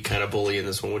nerdy kind of bully in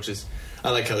this one, which is, I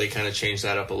like how they kind of changed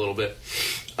that up a little bit.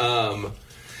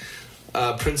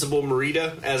 Principal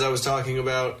Merida, as I was talking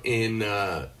about in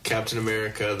Captain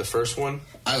America, the first one.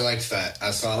 I liked that. I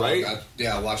saw,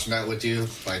 watching that with you.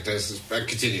 This is, I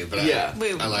continue, but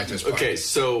I like this part. Okay,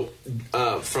 so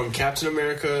from Captain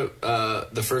America,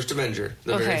 the first Avenger,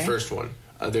 the very first one,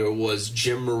 there was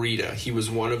Jim Morita. He was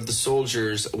one of the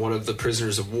soldiers, one of the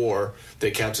prisoners of war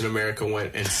that Captain America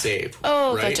went and saved.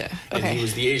 Oh, right? gotcha. And Okay. he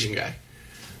was the Asian guy.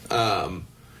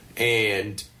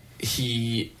 And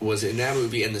he was in that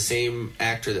movie, and the same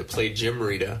actor that played Jim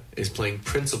Morita is playing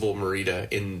Principal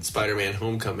Morita in Spider-Man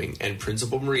Homecoming, and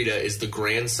Principal Morita is the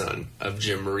grandson of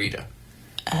Jim Morita.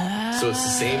 So it's the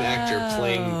same actor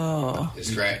playing...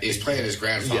 He's playing his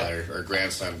grandfather or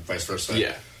grandson, vice versa.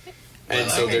 Yeah. And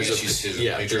Well, so I there's guess you see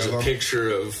a picture there's of a him. picture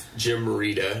of Jim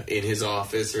Morita in his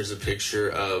office. There's a picture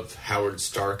of Howard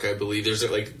Stark, I believe. There's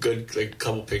like a good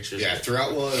couple pictures. Yeah, throughout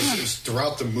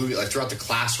the movie, like throughout the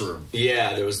classroom,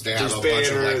 Yeah, they have there's a bunch of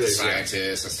Banner, like the there's,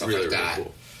 scientists and stuff really, like that. really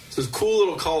cool. So it's cool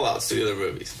little call outs to the other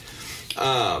movies.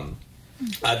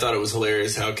 I thought it was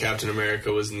hilarious how Captain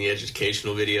America was in the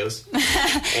educational videos.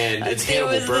 And it's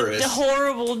Hannibal Buress. The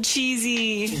horrible,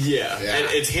 cheesy. Yeah, and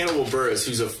it's Hannibal Buress,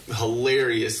 who's a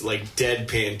hilarious, like,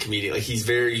 deadpan comedian. Like, he's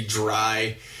very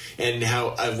dry, and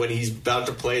how when he's about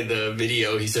to play the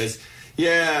video, he says,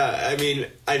 "Yeah, I mean,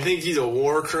 I think he's a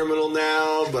war criminal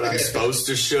now, but I'm supposed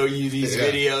to show you these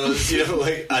videos." You know,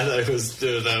 like, I thought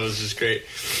that was just great.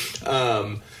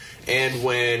 And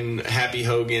when Happy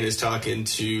Hogan is talking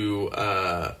to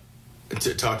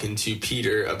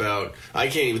Peter about, I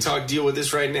can't even deal with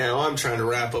this right now. I'm trying to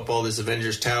wrap up all this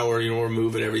Avengers Tower. You know, we're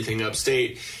moving everything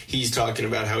upstate. He's talking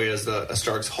about how he has a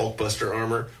Stark's Hulkbuster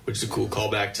armor, which is a cool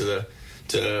callback to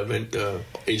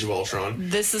Age of Ultron.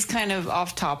 This is kind of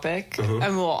off topic.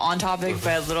 I'm well on topic,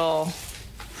 but a little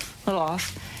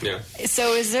off. Yeah.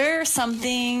 So is there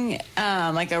something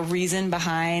like a reason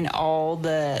behind all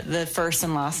the first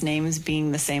and last names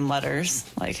being the same letters,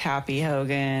 like Happy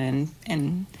Hogan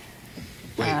and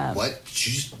Wait, what?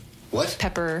 What?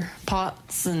 Pepper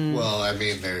Potts and Well, I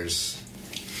mean, there's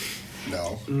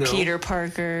no. Peter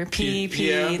Parker,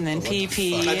 PP, and then What the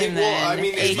PP, fuck? I think, and well, I then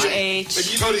mean,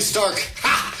 it's HH. Tony Stark.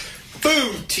 Ha!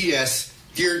 Boom. TS.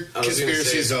 Your I was conspiracy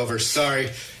gonna is say- over. Sorry.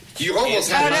 You almost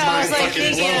Oh, had no, my I mind was like fucking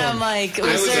thinking, blown. I'm like,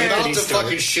 I was there- about to Stark?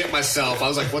 fucking shit myself. I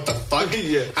was like, what the fuck?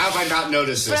 Yeah. How have I not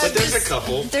noticed this? But there's a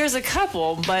couple. There's a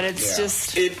couple, but it's Yeah.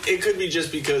 just It could be just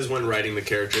because when writing the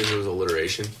characters, there was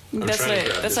alliteration. that's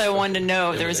what I wanted to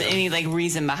know if there was any like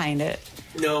reason behind it.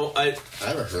 No, I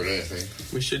haven't heard anything.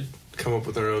 we should come up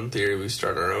with our own theory. We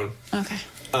start our own. Okay.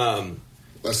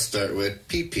 Let's start with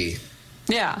PP.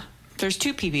 Yeah. There's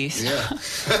two PBs. Yeah.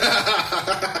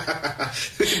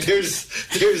 there's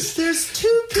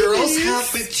two PPs. Girls have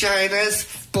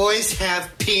vaginas, boys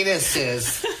have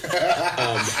penises.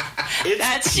 It's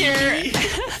That's your.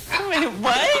 PP. Wait,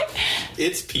 what?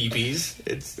 It's peepees.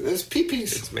 It's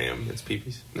PPs. ma'am. It's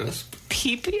peepees. No,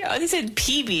 PP? Oh, they said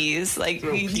PBs. Like,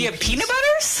 No, you have PBs. peanut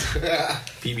butters?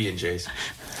 PB and J's.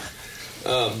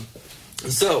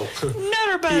 So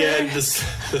Nutter butter. he had the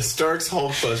Stark's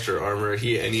Hulkbuster armor.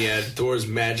 He had Thor's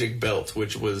magic belt,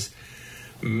 which was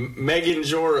Megan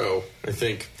Joro, I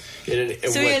think.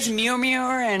 So he has Mew Mew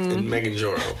and Megan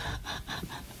Joro.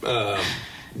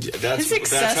 That's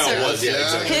His how it was. Yeah, accessories.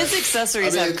 exactly. his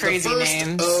accessories have crazy the first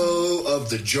names. O of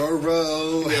the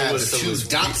Joro had was the some two of those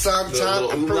dots on the top.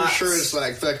 little I'm pretty umlauts. sure it's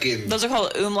like fucking. Those are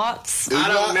called umlauts. I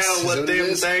don't umlauts. know Is what that them it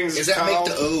is? things Does that called.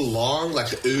 make the O long, like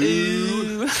the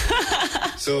ooh?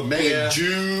 So Megan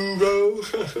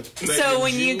Juro. So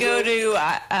when you go to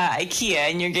IKEA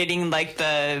and you're getting like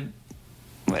the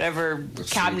whatever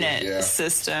cabinet yeah.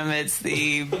 system, it's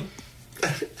the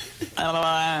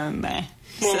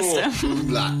system.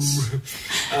 Lots.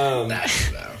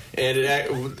 And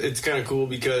it's kind of cool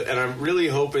because, and I'm really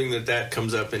hoping that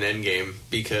comes up in Endgame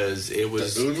because it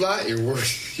was. The oodlot?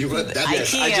 You want that?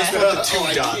 IKEA. I just want the two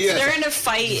Oh, dots. IKEA. They're in a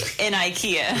fight in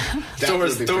IKEA. That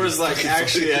would be Thor's pretty like, fucking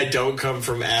actually, funny. I don't come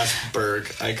from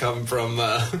Asperg. I come from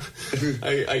I come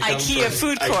IKEA from,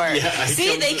 food court. I See,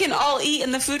 come they from- can all eat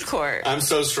in the food court. I'm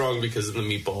so strong because of the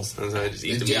meatballs. That's how I just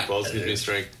eat the Yeah. meatballs. Gives me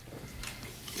strength.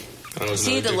 I don't know,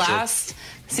 See another the dick joke. last.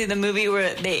 See the movie where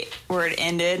it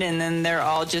ended, and then they're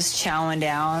all just chowing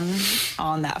down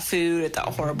on that food at that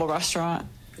horrible restaurant.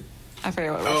 I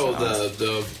forget what Oh, restaurant it was.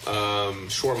 the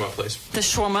shawarma place. The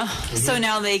shawarma. So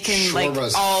now they can like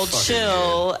Shawarma's all fucking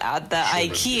chill at the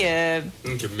Shawarma's IKEA.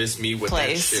 You can miss me with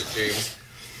Place. that shit, James.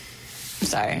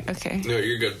 Sorry. Okay. No,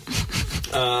 you're good.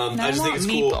 Now I just think it's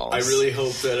cool. meatballs. I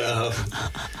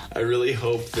really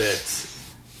hope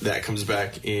that comes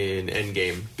back in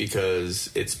Endgame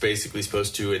because it's basically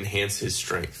supposed to enhance his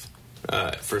strength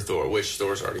for Thor, which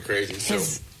Thor's already crazy. So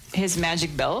His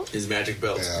magic belt. his magic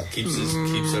belt Yeah. keeps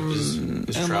up his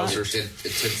trousers. It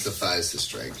intensifies his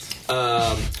strength.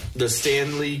 The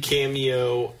Stan Lee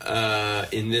cameo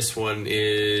in this one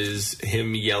is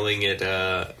him yelling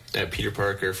at Peter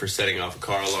Parker for setting off a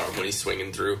car alarm when he's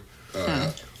swinging through.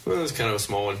 Well, that's kind of a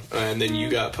small one. And then you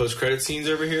got post-credit scenes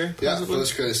over here? Yeah, possibly?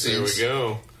 post-credit scenes. There we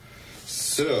go.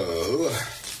 So,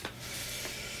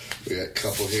 we got a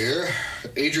couple here.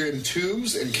 Adrian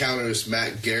Toombs encounters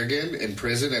Matt Gargan in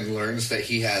prison and learns that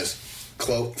he has,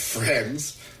 quote,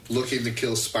 friends looking to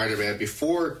kill Spider-Man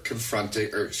before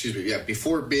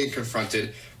being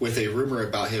confronted with a rumor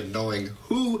about him knowing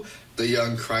who the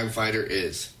young crime fighter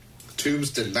is.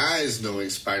 Toombs denies knowing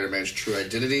Spider-Man's true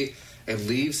identity and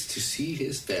leaves to see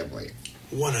his family.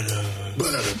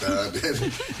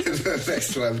 The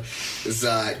next one is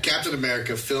Captain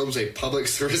America films a public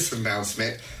service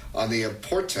announcement on the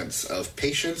importance of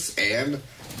patience and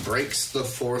breaks the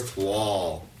fourth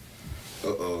wall.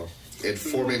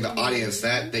 Informing the audience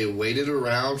that they waited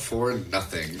around for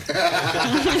nothing.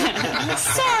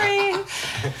 Sorry.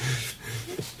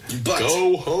 But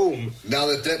go home. Now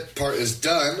that part is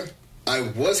done, I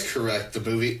was correct. The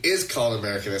movie is called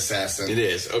American Assassin. It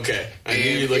is. Okay. I knew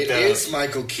And you looked that it is up.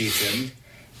 Michael Keaton.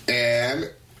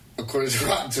 And according to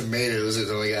Rotten Tomatoes, it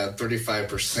only got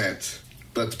 35%.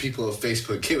 But the people on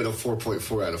Facebook gave it a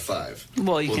 4.4 out of 5.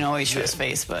 Well, you can always trust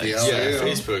Facebook. Yeah. Yeah,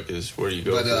 Facebook is where you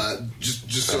go. But just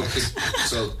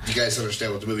so you guys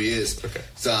understand what the movie is. Okay.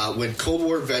 So, when Cold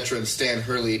War veteran Stan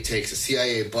Hurley takes a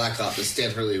CIA Black Ops, and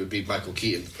Stan Hurley would be Michael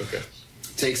Keaton. Okay.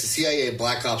 Takes a CIA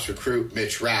Black Ops recruit,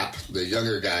 Mitch Rapp, the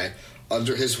younger guy,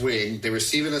 under his wing. They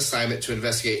receive an assignment to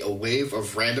investigate a wave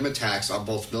of random attacks on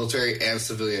both military and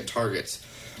civilian targets.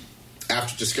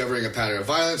 After discovering a pattern of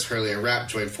violence, Hurley and Rapp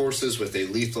join forces with a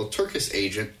lethal Turkish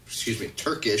agent to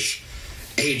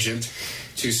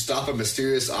stop a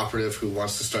mysterious operative who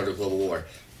wants to start a global war.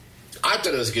 I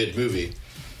thought it was a good movie.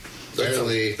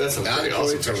 Apparently, that sounds not pretty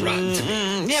according awesome. to Rotten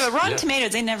Tomatoes. Yeah, but Rotten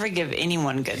Tomatoes, they never give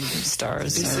anyone good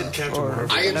stars. He said Captain Marvel.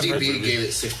 IMDb gave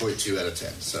it 6.2 out of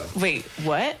 10. So Wait,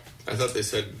 what? I thought they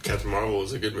said Captain Marvel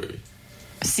was a good movie.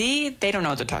 See? They don't know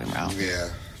what they're talking about. yeah,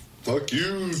 fuck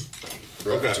you,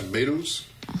 Rotten Okay. Tomatoes.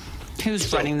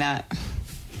 Who's running that? I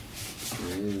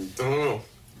don't know.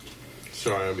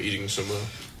 Sorry, I'm eating some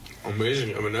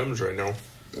amazing M&Ms right now.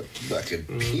 Fucking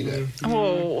peanut.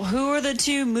 Well, who are the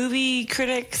two movie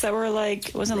critics that were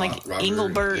like, wasn't like Robert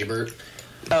Engelbert? Ebert.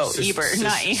 Oh, Ebert,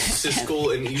 not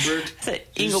Siskel and Ebert. I said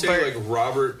Did you say Engelbert. like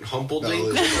Robert Humperdinck?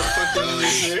 No,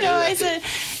 No, I said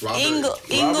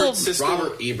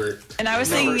Robert Ebert. and I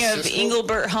was Robert thinking of Siskel?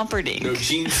 Engelbert Humperdinck. No,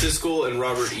 Gene Siskel and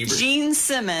Robert Ebert. Gene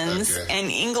Simmons Okay. and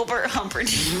Engelbert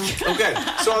Humperdinck. Okay,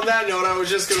 so on that note, I was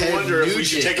just going to Ted wonder if we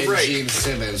should Nugent take a break. and Gene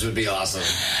Simmons would be awesome.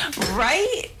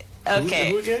 Right? Okay.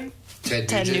 Who again? Ted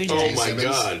Nugent. Oh Gene my Simmons.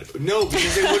 god. No,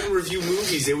 because they wouldn't review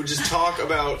movies. They would just talk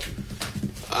about,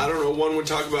 I don't know, one would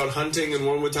talk about hunting and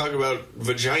one would talk about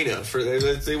vagina.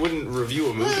 They wouldn't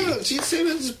review a movie. Well, Gene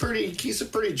Simmons is he's a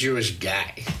pretty Jewish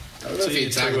guy. I don't know So if you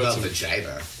he'd talk talk about about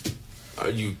vagina.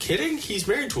 Are you kidding? He's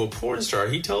married to a porn star.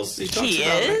 He talks He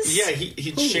about is? Yeah,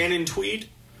 he's Shannon Tweed.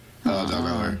 Oh, don't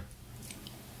know her.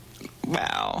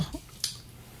 Wow.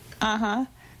 Uh-huh.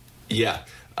 Yeah.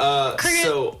 Cricket.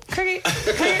 So Cricket.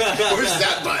 Where's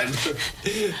that button?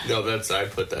 no, I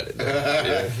put that in there.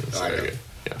 Yeah, that's I know. very good.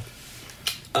 Yeah.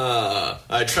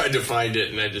 I tried to find it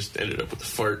and I just ended up with the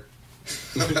fart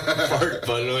button.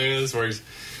 Look at this works.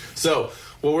 So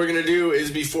what we're gonna do is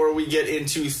before we get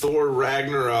into Thor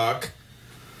Ragnarok,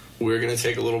 we're gonna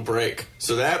take a little break.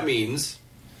 So that means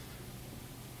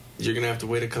you're gonna have to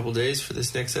wait a couple days for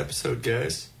this next episode,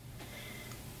 guys.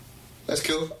 That's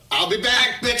cool. I'll be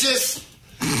back, bitches.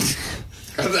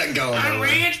 How's that going? I'm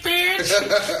rich, bitch.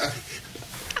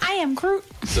 I am Groot.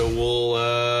 So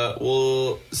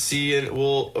we'll see you.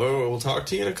 We'll talk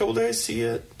to you in a couple days. See you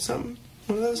at something.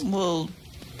 One of those. Well,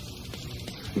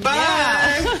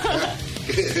 Bye.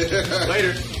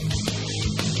 Later.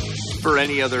 For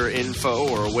any other info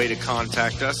or a way to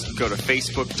contact us, go to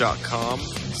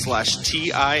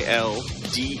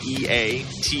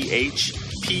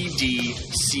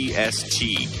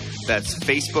facebook.com/TILDEATHPDCST. That's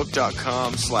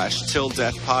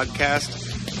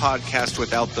facebook.com/TillDeathPodcast, podcast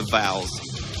without the vowels.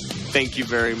 Thank you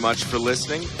very much for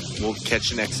listening. We'll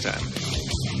catch you next time.